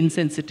very, very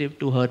insensitive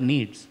to her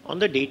needs. On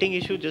the dating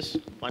issue, just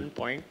one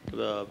point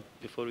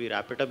before we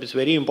wrap it up. It's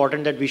very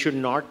important that we should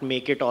not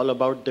make it all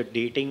about the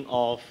dating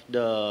of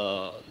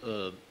the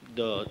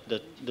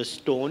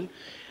stone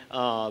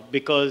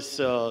because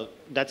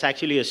that's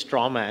actually a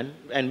straw man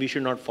and we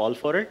should not fall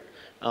for it.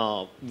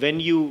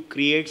 When you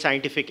create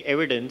scientific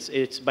evidence,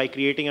 it's by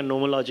creating a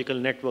nomological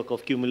network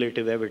of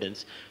cumulative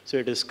evidence. So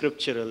it is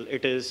scriptural,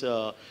 it is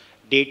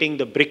dating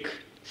the brick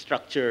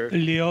structure,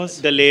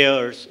 the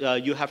layers,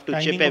 you have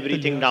to chip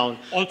everything down.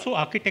 Also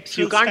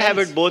architectural You can't styles. have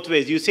it both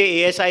ways. You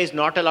say ASI is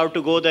not allowed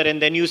to go there and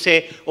then you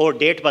say, oh,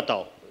 date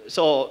batao.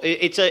 So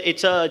it's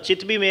a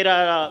chit bhi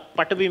mera,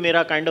 pat bhi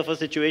mera kind of a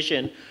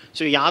situation.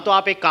 So यहाँ तो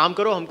आप एक काम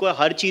करो, हमको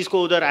हर चीज़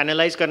को उधर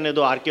analyze करने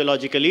दो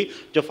archaeologically,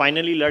 जो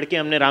finally लड़के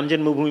हमने राम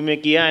जन्मभूमि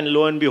में किया, and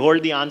lo and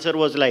behold the answer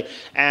was like,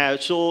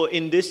 so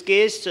in this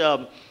case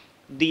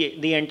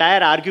the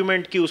entire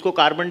argument कि उसको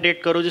carbon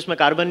date करो जिसमें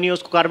carbon नहीं है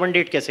उसको carbon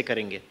date कैसे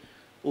करेंगे?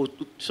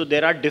 So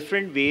there are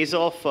different ways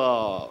of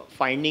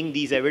finding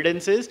these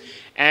evidences,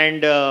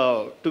 and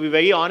to be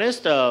very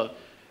honest, to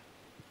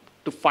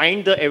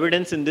find the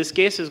evidence in this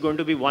case is going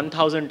to be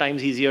 1,000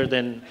 times easier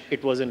than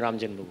it was in Ram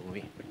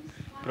Janmabhoomi.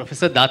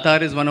 Professor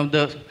Datar is one of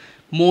the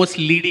most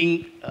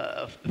leading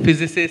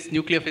physicists,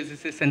 nuclear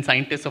physicists and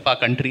scientists of our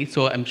country.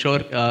 So I'm sure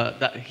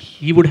that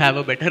he would have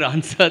a better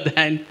answer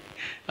than...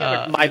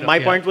 my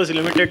point was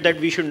limited that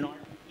we should not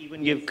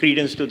even give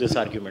credence to this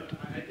argument.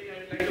 I think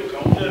I'd like to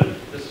counter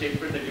the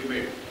statement that you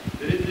made.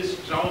 There is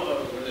this shroud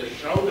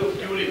of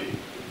Turin,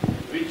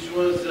 which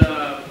was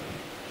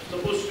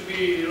supposed to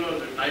be,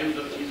 the times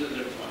of Jesus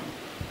and so on.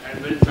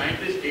 And when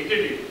scientists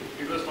dated it,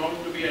 it was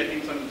found to be, I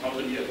think, some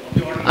 1,000 years.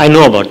 I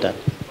know about that.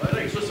 All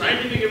right. So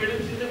scientific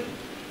evidence is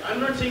I'm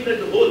not saying that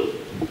the whole,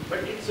 but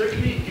it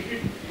certainly, if you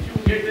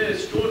get a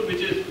stone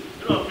which is,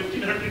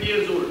 1,500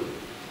 years old,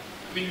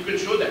 I mean, you can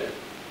show that.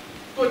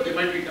 Of course, there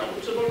might be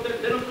doubts about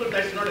that. Then, of course,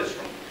 that's not as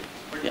strong.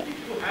 But if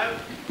you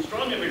have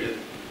strong evidence,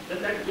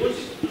 then that goes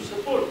to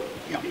support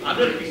the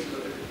other pieces of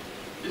evidence.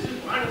 This is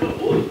part of a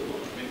whole. I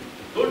mean,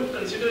 don't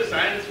consider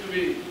science to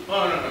be,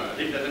 no,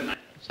 it doesn't matter.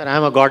 Sir, I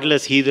am a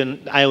godless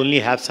heathen. I only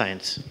have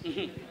science.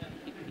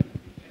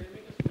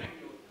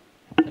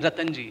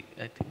 Ratanji,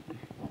 I think.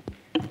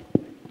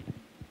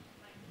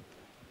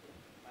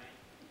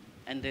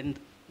 And then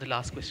the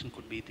last question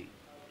could be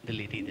the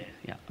lady there.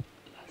 Yeah,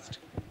 last.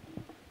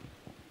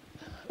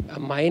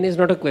 Mine is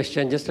not a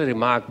question, just a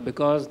remark,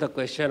 because the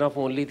question of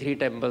only 3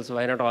 temples,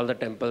 why not all the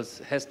temples,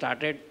 has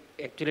started,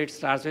 actually it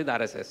starts with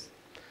RSS.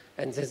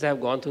 And since I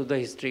have gone through the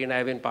history and I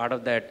have been part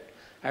of that,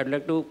 I would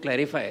like to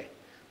clarify.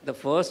 The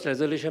first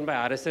resolution by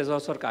RSS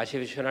was for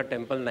Kashi Vishwanath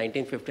Temple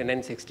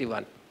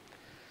 1959-61.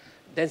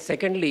 Then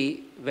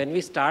secondly, when we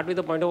start with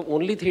the point of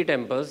only 3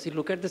 temples, you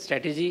look at the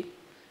strategy.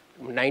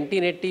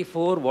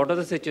 1984, what was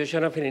the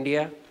situation of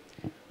India?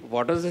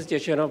 What was the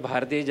situation of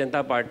Bharatiya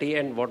Janata Party,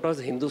 and what was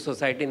Hindu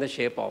society in the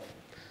shape of?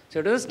 So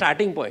it was a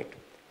starting point.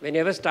 When you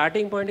have a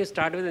starting point, you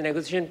start with a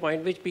negotiation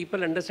point which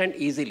people understand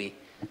easily.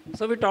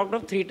 So we talked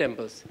of 3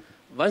 temples.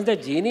 Once the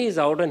genie is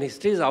out and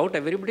history is out,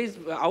 everybody is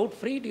out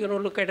free to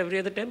look at every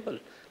other temple.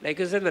 Like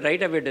you said, the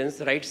right evidence,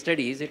 right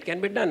studies, it can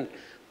be done.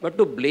 But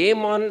to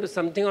blame on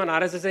something on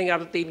RSS saying,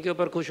 आप 3 के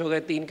ऊपर खुश हो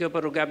गए, 3 के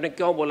ऊपर रुके, आपने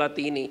क्यों बोला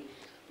 3 ही?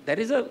 There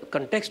is a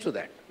context to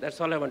that. That's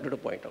all I wanted to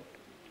point out.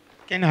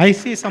 Can I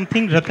say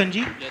something,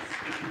 Ratanji? Yes.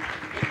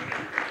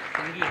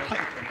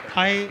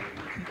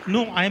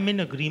 I'm in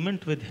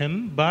agreement with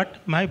him,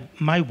 but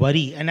my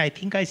worry, and I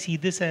think I see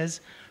this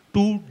as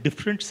 2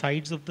 different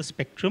sides of the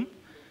spectrum.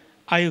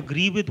 I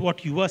agree with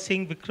what you are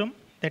saying, Vikram,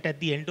 that at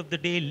the end of the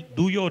day,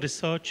 do your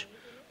research,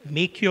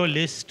 make your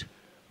list,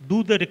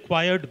 do the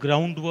required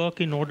groundwork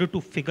in order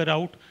to figure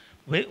out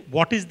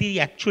what is the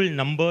actual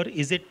number.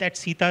 Is it that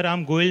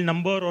Sitaram Goel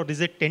number, or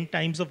is it 10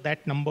 times of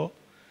that number?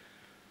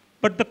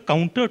 But the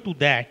counter to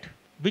that,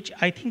 which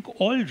I think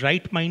all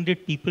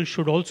right-minded people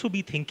should also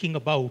be thinking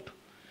about,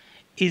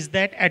 is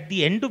that at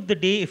the end of the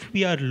day, if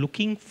we are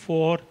looking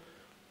for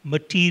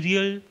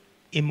material,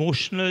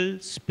 emotional,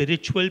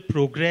 spiritual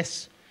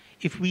progress,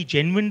 if we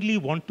genuinely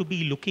want to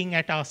be looking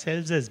at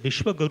ourselves as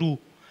Vishwaguru,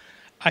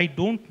 I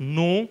don't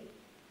know,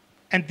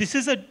 and this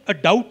is a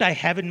doubt I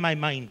have in my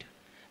mind,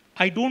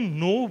 I don't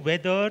know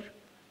whether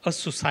a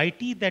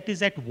society that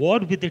is at war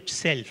with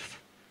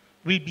itself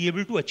will be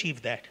able to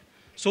achieve that.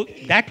 So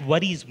that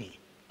worries me.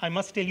 I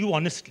must tell you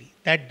honestly,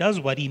 that does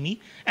worry me,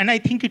 and I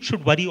think it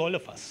should worry all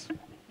of us.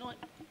 No,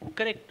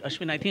 correct,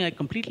 Ashwin. I think I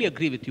completely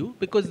agree with you,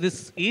 because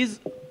it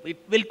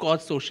will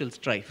cause social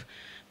strife.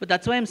 But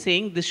that's why I'm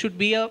saying this should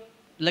be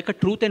like a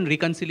truth and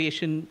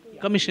reconciliation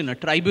commission, a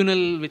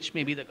tribunal which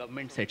maybe the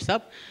government sets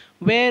up,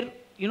 where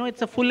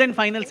it's a full and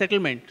final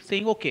settlement,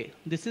 saying, okay,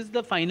 this is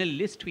the final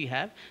list we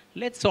have.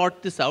 Let's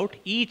sort this out.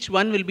 Each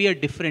one will be a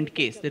different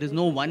case. There is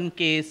no one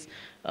case,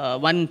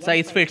 one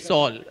size fits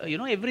all.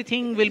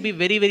 Everything will be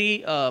very,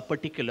 very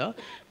particular.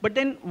 But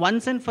then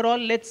once and for all,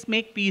 let's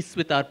make peace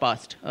with our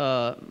past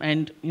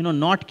and,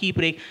 not keep...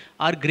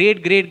 Our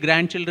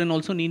great-great-grandchildren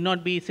also need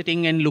not be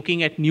sitting and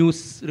looking at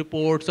news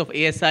reports of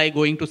ASI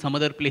going to some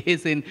other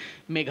place in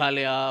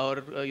Meghalaya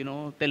or,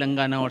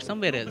 Telangana or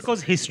somewhere else.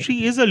 Because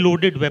history is a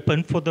loaded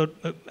weapon for the...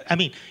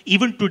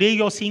 even today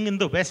you're seeing in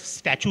the West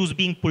statues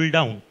being pulled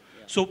down.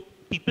 Yeah. So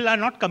people are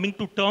not coming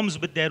to terms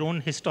with their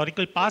own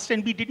historical past,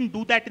 and we didn't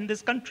do that in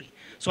this country.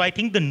 So I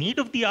think the need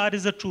of the hour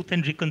is a Truth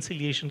and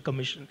Reconciliation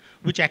Commission,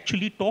 which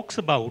actually talks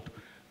about,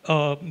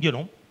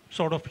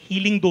 sort of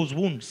healing those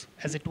wounds,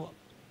 as it were.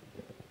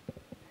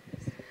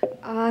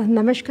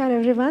 Namaskar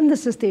everyone,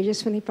 this is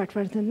Tejaswini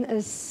Patwardhan.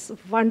 It's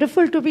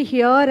wonderful to be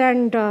here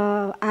and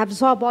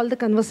absorb all the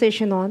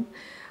conversation on.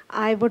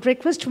 I would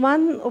request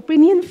one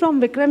opinion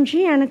from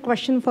Vikramji and a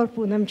question for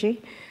Poonamji.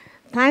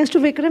 Thanks to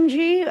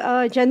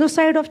Vikramji,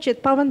 genocide of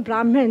Chitpavan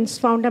Brahmins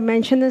found a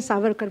mention in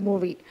Savarkar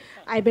movie.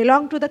 I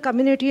belong to the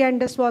community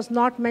and this was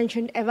not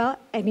mentioned ever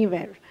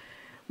anywhere.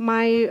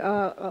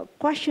 My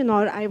question,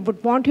 or I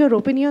would want your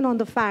opinion on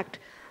the fact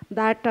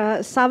that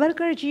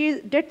Savarkar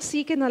ji did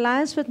seek an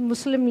alliance with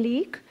Muslim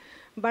League,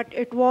 but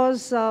it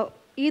was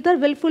either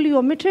willfully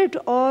omitted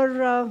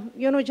or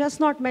just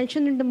not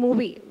mentioned in the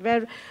movie,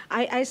 where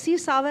I see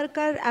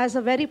Savarkar as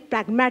a very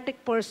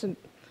pragmatic person,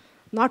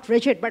 not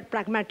rigid but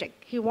pragmatic.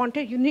 He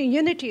wanted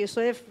unity,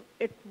 so if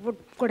it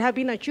could have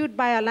been achieved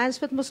by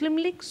alliance with Muslim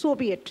League, so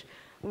be it.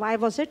 Why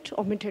was it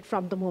omitted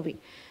from the movie?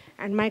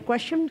 And my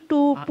question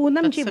to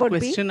Poonam ji would be...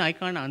 That's a question I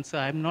can't answer.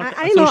 I'm not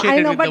I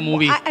associated know, with but the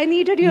movie. I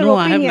needed your no,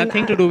 opinion. I have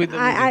nothing to do with the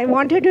movie. I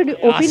wanted your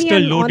opinion Asked a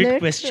on loaded it.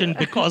 question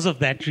because of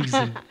that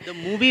reason. The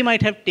movie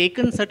might have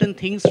taken certain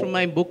things from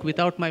my book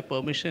without my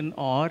permission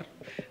or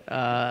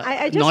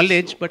I just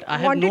knowledge, but I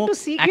have wanted no to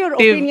seek active, your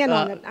opinion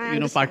on it. I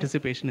understand.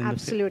 participation in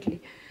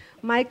Absolutely.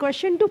 My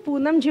question to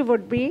Poonam ji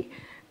would be,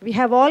 we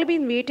have all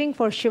been waiting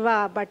for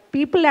Shiva, but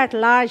people at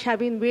large have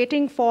been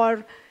waiting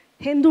for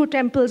Hindu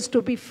temples to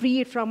be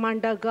freed from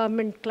under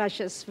government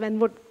clutches. When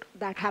would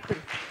that happen?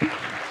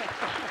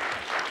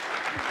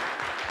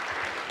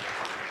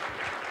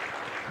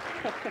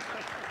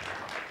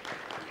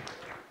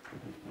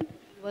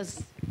 It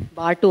was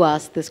bar to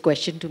ask this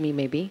question to me,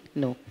 maybe.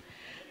 No.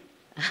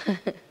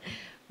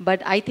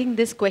 But I think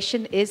this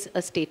question is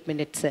a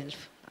statement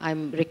itself.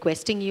 I'm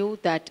requesting you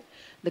that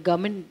the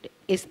government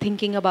is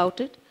thinking about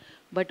it.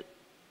 But,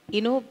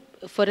 you know,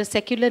 for a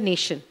secular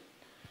nation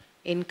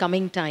in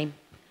coming time,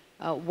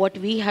 what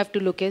we have to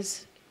look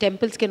is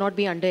temples cannot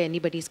be under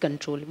anybody's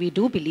control. We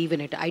do believe in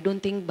it. I don't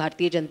think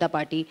Bharatiya Janata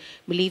Party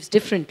believes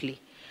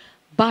differently.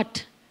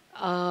 But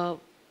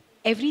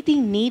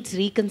everything needs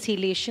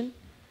reconciliation,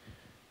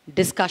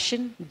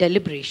 discussion,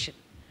 deliberation.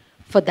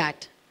 For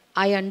that,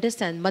 I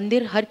understand.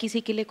 Mandir har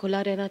kisi ke liye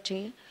khula rehna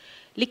chahiye.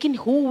 Lekin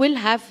who will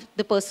have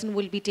the person who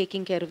will be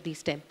taking care of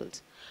these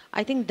temples?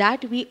 I think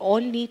that we all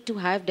need to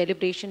have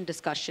deliberation,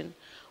 discussion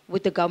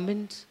with the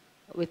government,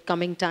 with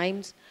coming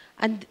times.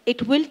 And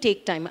it will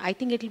take time. I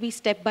think it will be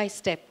step by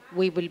step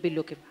we will be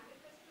looking.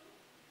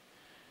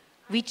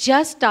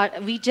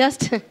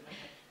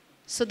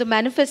 So the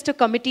manifesto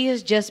committee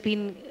has just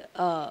been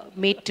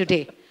made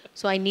today.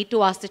 So I need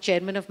to ask the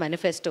chairman of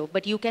manifesto,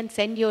 but you can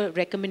send your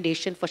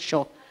recommendation for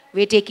sure.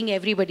 We're taking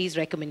everybody's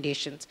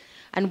recommendations.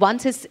 And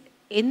once it's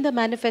in the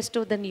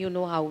manifesto, then you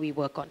know how we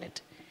work on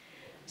it.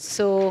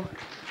 So,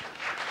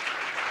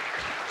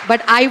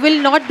 but I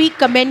will not be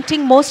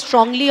commenting more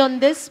strongly on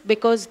this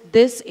because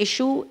this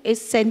issue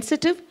is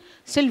sensitive,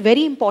 still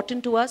very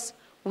important to us.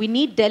 We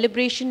need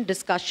deliberation,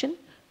 discussion.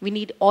 We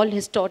need all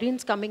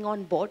historians coming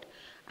on board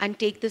and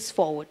take this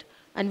forward.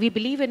 And we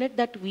believe in it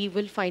that we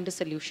will find a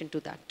solution to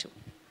that too.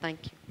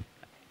 Thank you.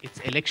 It's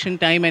election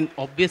time, and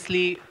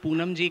obviously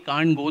Poonam ji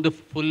can't go the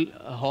full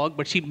hog,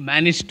 but she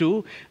managed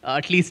to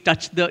at least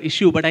touch the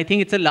issue. But I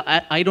think it's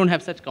I don't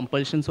have such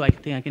compulsion, so I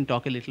think I can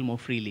talk a little more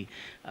freely.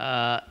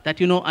 That,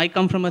 you know, I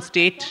come from a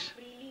state...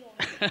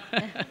 The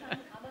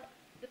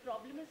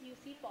problem is you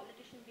see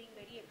politicians being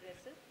very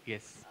aggressive.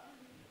 Yes.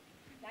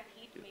 That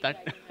heat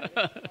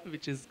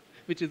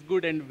which is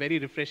good and very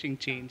refreshing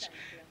change.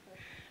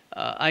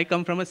 I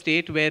come from a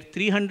state where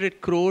 300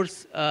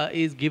 crores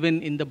is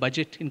given in the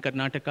budget in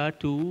Karnataka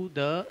to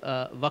the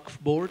Waqf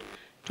board,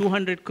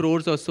 200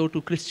 crores or so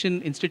to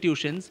Christian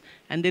institutions,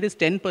 and there is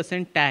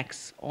 10%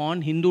 tax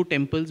on Hindu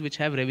temples which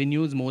have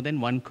revenues more than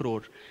 1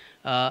 crore.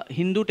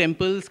 Hindu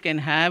temples can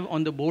have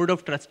on the board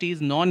of trustees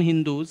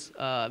non-Hindus,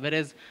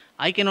 whereas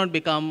I cannot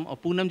become, or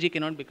Poonam ji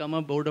cannot become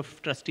a board of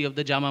trustee of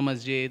the Jama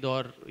Masjid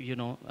or, you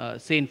know,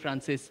 St.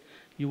 Francis.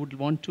 You would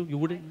want to? You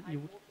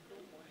wouldn't?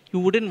 You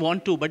wouldn't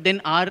want to, but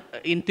then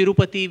in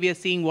Tirupati, we are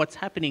seeing what's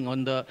happening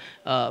on the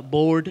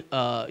board,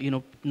 you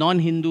know,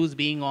 non-Hindus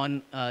being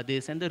on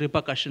this and the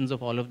repercussions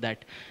of all of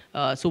that.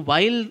 So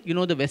while, you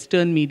know, the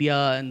Western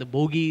media and the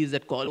bogies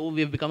that call, oh,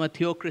 we've become a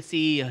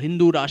theocracy, a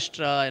Hindu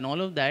Rashtra and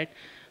all of that,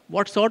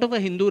 what sort of a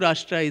Hindu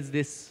Rashtra is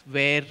this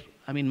where,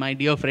 I mean, my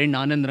dear friend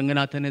Anand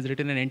Ranganathan has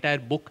written an entire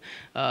book,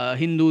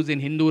 Hindus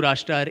in Hindu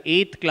Rashtra are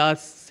 8th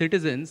class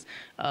citizens,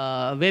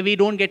 where we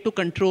don't get to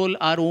control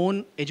our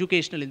own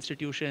educational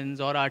institutions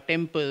or our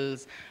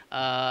temples,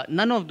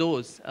 none of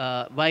those.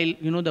 While,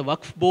 you know, the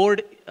Waqf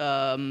board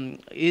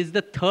is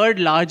the 3rd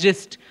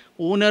largest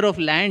owner of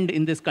land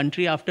in this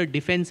country after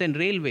defense and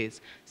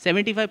railways.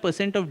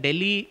 75% of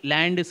Delhi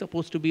land is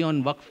supposed to be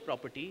on Waqf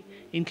property,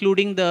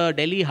 including the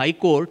Delhi High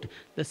Court,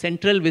 the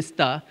Central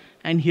Vista,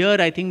 and here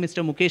I think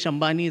Mr. Mukesh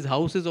Ambani's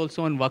house is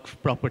also on Waqf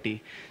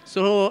property.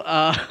 So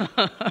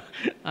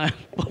I'm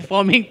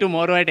performing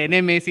tomorrow at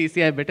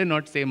NMACC, I better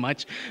not say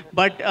much.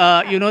 But,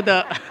 you know,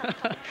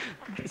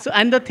 so,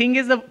 and the thing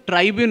is the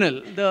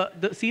tribunal,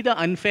 see the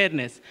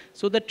unfairness.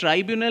 So the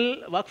tribunal,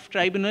 Waqf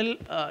tribunal,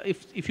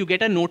 if you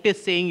get a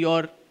notice saying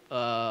your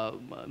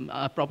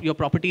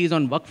property is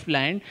on Waqf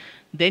land,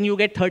 then you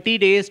get 30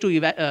 days to you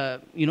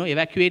know,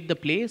 evacuate the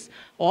place,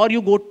 or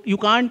you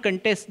can't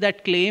contest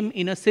that claim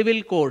in a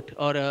civil court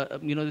or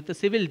you know, with a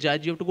civil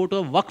judge. You have to go to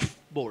a Waqf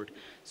board.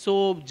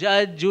 So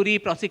judge, jury,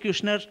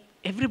 prosecutioner,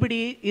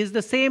 everybody is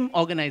the same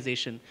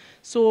organization.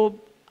 So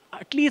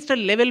at least a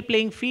level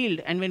playing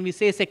field. And when we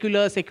say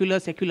secular, secular,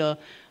 secular,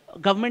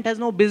 government has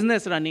no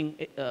business running,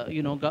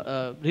 you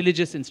know,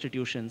 religious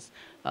institutions.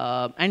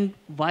 And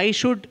why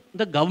should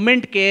the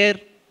government care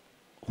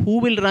who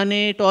will run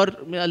it? Or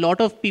a lot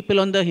of people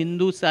on the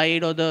Hindu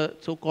side or the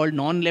so-called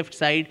non-left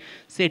side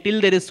say till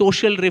there is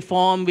social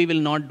reform, we will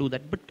not do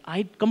that. But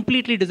I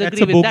completely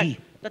disagree with that.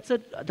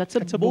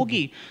 That's a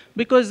bogey.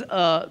 Because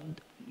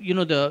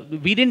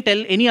we didn't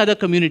tell any other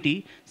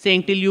community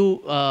saying till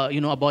you,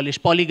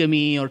 abolish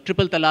polygamy or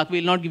triple talaq, we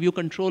will not give you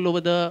control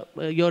over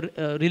your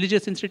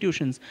religious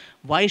institutions.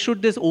 Why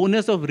should this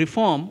onus of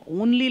reform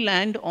only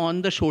land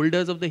on the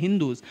shoulders of the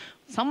Hindus?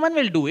 Someone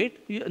will do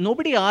it.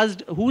 Nobody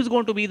asked who's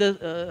going to be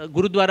the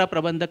Gurudwara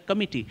Prabandhak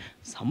committee.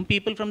 Some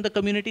people from the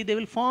community, they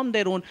will form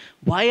their own.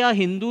 Why are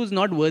Hindus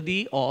not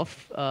worthy of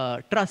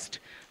trust?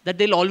 That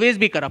there'll always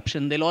be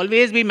corruption, there'll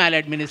always be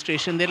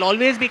maladministration, there'll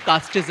always be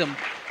casteism.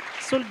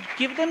 So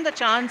give them the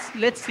chance.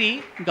 Let's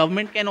see.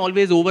 Government can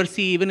always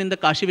oversee. Even in the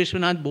Kashi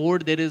Vishwanath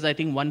board, there is, I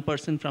think, one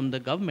person from the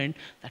government.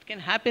 That can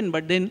happen.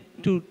 But then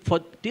till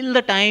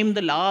the time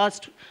the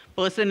last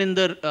person in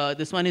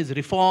this one is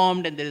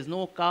reformed and there is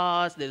no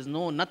caste, there is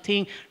no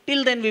nothing,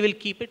 till then we will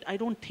keep it. I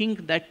don't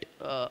think that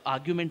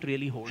argument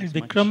really holds. And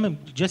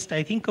Vikram, just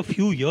I think a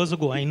few years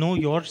ago, I know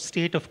your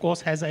state, of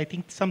course, has I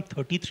think some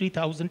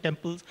 33,000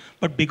 temples,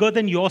 but bigger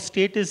than your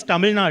state is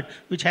Tamil Nadu,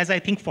 which has I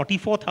think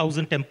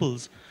 44,000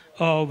 temples.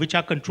 Which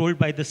are controlled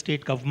by the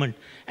state government.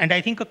 And I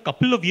think a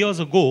couple of years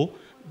ago,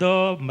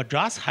 the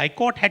Madras High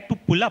Court had to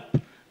pull up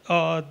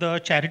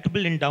the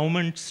Charitable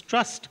Endowments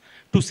Trust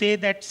to say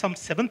that some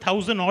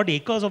 7,000 odd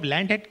acres of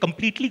land had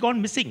completely gone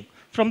missing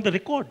from the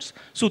records.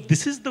 So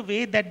this is the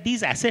way that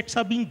these assets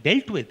are being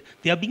dealt with.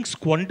 They are being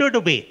squandered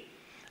away.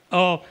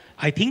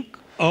 I think,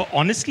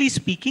 honestly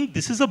speaking,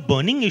 this is a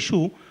burning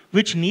issue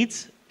which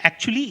needs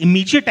actually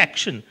immediate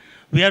action.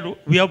 We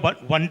are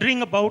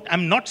wondering about,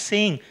 I'm not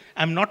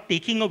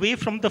taking away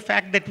from the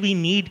fact that we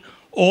need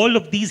all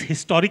of these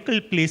historical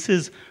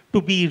places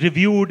to be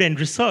reviewed and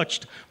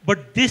researched,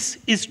 but this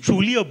is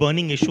truly a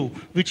burning issue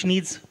which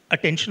needs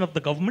attention of the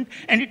government,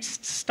 and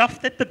it's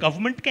stuff that the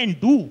government can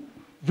do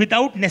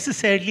without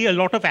necessarily a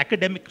lot of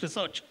academic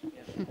research.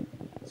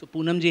 So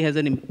Poonamji has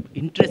an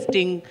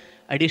interesting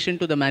addition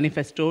to the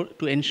manifesto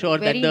to ensure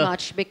very that the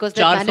much, because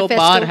the 400 manifesto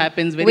par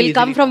happens very will easily.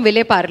 come from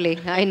Ville Parle.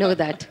 I know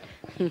that.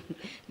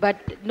 But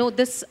no,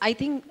 this, I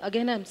think,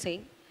 again, I'm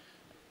saying,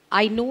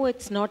 I know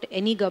it's not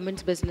any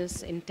government's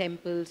business in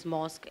temples,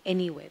 mosque,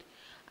 anywhere.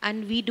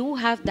 And we do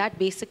have that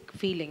basic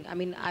feeling. I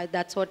mean,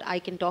 that's what I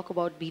can talk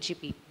about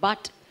BJP.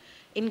 But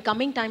in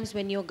coming times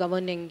when you're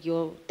governing,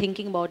 you're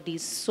thinking about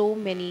these so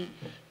many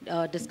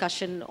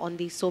discussion on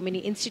these so many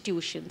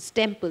institutions,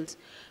 temples,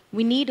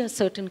 we need a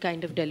certain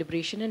kind of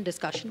deliberation and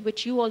discussion,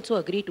 which you also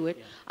agree to it.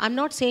 Yeah. I'm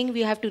not saying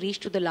we have to reach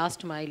to the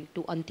last mile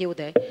to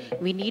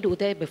Antyodaya. We need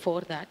Uday before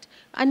that.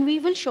 And we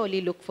will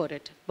surely look for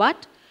it.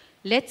 But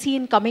let's see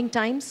in coming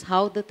times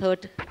how the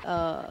third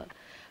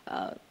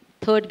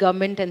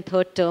government and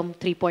third term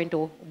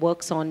 3.0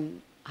 works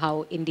on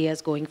how India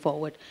is going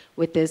forward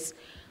with this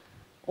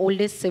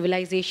oldest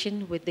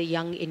civilization, with the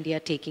young India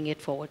taking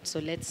it forward. So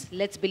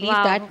let's believe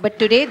that. But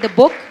today the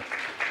book,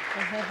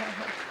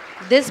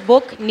 this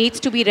book needs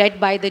to be read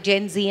by the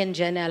Gen Z and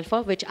Gen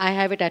Alpha, which I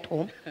have it at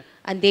home.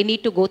 And they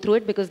need to go through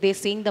it because they're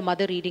seeing the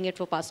mother reading it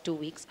for past 2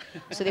 weeks.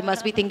 So they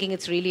must be thinking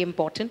it's really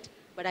important.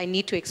 But I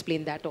need to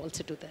explain that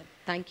also to them.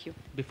 Thank you.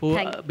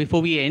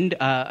 Before we end,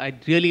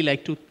 I'd really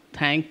like to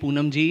thank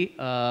Poonamji.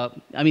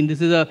 I mean,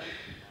 this is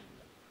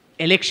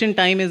election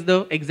time is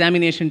the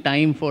examination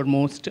time for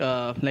most,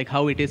 like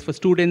how it is for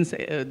students.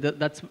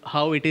 That's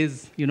how it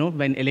is,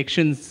 when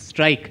elections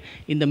strike.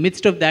 In the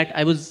midst of that,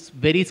 I was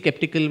very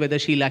skeptical whether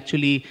she'll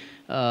actually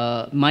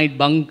might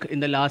bunk in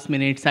the last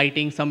minute,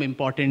 citing some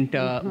important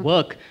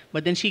work.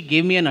 But then she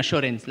gave me an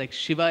assurance, like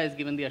Shiva has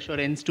given the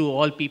assurance to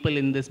all people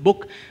in this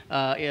book,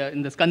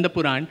 in the Skanda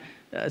Puran.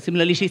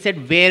 Similarly, she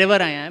said, wherever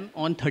I am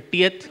on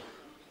 30th,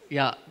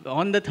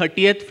 on the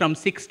 30th from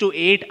 6 to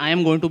 8, I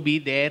am going to be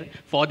there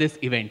for this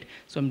event.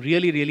 So I'm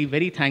really, really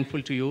very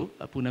thankful to you,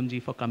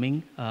 Poonamji, for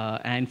coming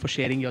and for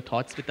sharing your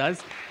thoughts with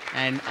us.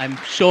 And I'm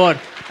sure,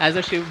 as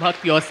a Shiv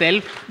Bhakt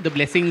yourself, the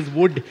blessings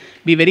would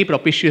be very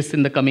propitious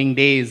in the coming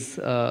days,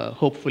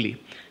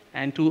 hopefully.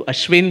 And to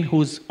Ashwin,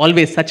 who's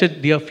always such a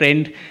dear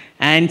friend,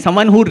 and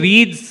someone who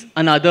reads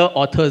another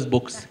author's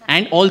books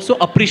and also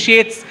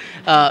appreciates,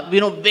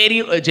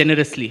 very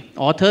generously.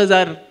 Authors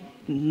are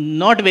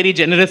not very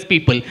generous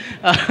people.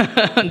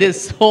 There's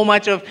so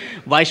much of,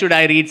 why should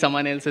I read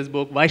someone else's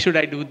book? Why should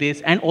I do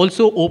this? And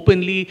also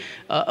openly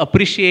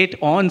appreciate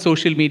on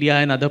social media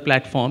and other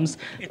platforms.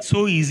 It's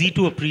so easy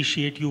to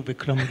appreciate you,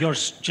 Vikram. You're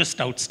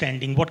just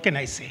outstanding. What can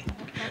I say?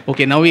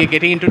 Okay, now we are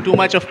getting into too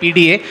much of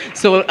PDA.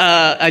 So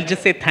I'll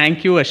just say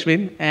thank you,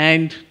 Ashwin.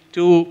 And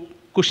to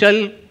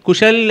Kushal.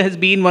 Kushal has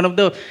been one of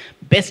the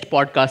best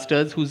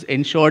podcasters who's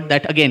ensured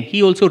that, again,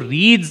 he also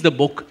reads the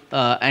book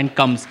and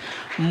comes.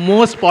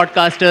 Most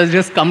podcasters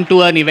just come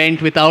to an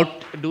event without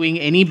doing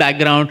any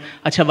background.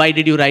 Acha, why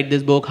did you write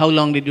this book? How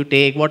long did you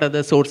take? What are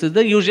the sources?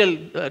 The usual,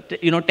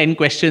 10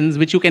 questions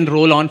which you can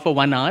roll on for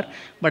 1 hour.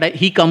 But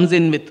he comes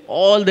in with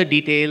all the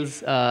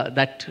details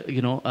that,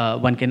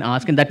 one can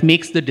ask. And that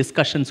makes the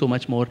discussion so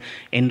much more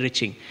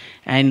enriching.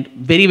 And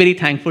very, very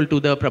thankful to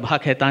the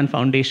Prabha Khaitan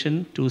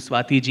Foundation, to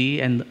Swati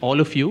ji and all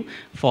of you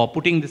for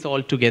putting this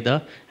all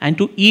together, and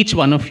to each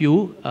one of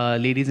you,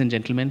 ladies and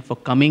gentlemen, for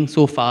coming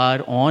so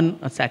far on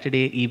a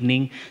Saturday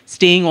evening,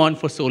 staying on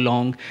for so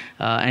long,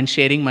 and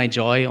sharing my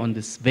joy on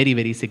this very,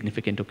 very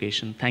significant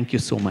occasion. Thank you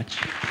so much.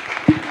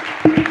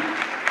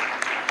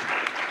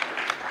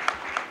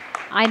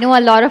 I know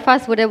a lot of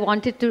us would have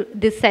wanted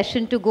this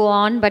session to go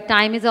on, but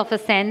time is of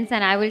essence,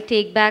 and I will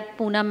take back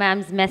Poonam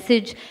ma'am's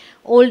message: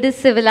 oldest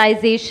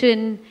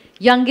civilization,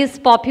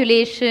 youngest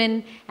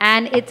population,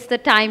 and it's the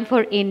time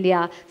for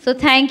India. So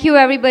thank you,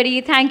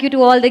 everybody. Thank you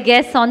to all the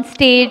guests on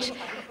stage.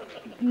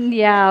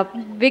 Yeah,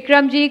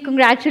 Vikram ji,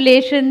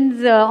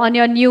 congratulations on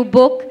your new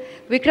book.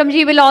 Vikram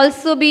ji will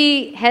also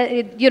be,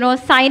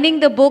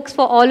 signing the books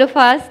for all of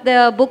us.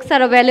 The books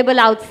are available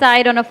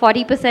outside on a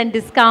 40%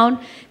 discount.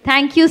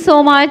 Thank you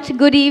so much.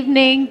 Good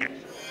evening.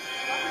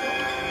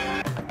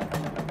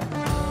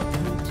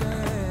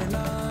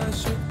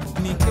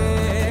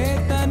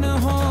 निकेतन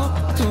हो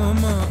तुम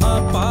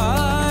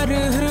अपार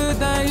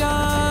हृदया,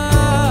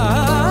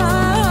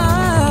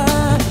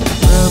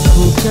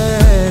 प्रभु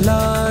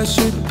कैलाश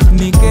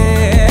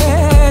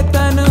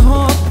निकेतन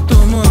हो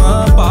तुम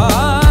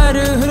अपार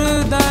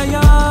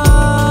हृदया,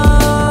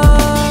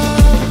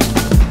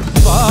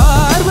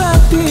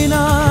 पार्वती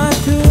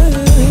नाथ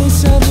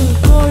सब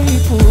कोई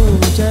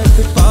पूजत,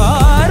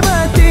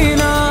 पार्वती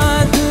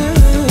नाथ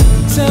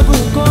सब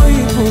कोई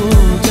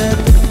पूजत,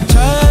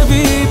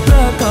 छवि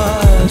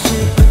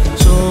प्रकाशित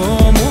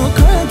सोमुख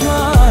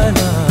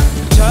ज्वाला,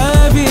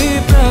 छवि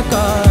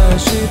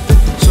प्रकाशित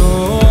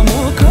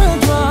सोमुख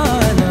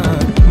ज्वाला,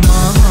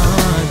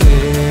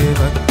 महादेव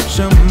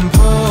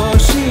शंभो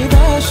शिव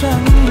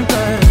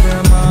शंकर,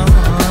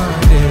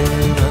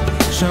 महादेव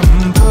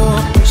शंभो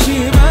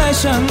शिव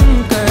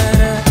शंकर।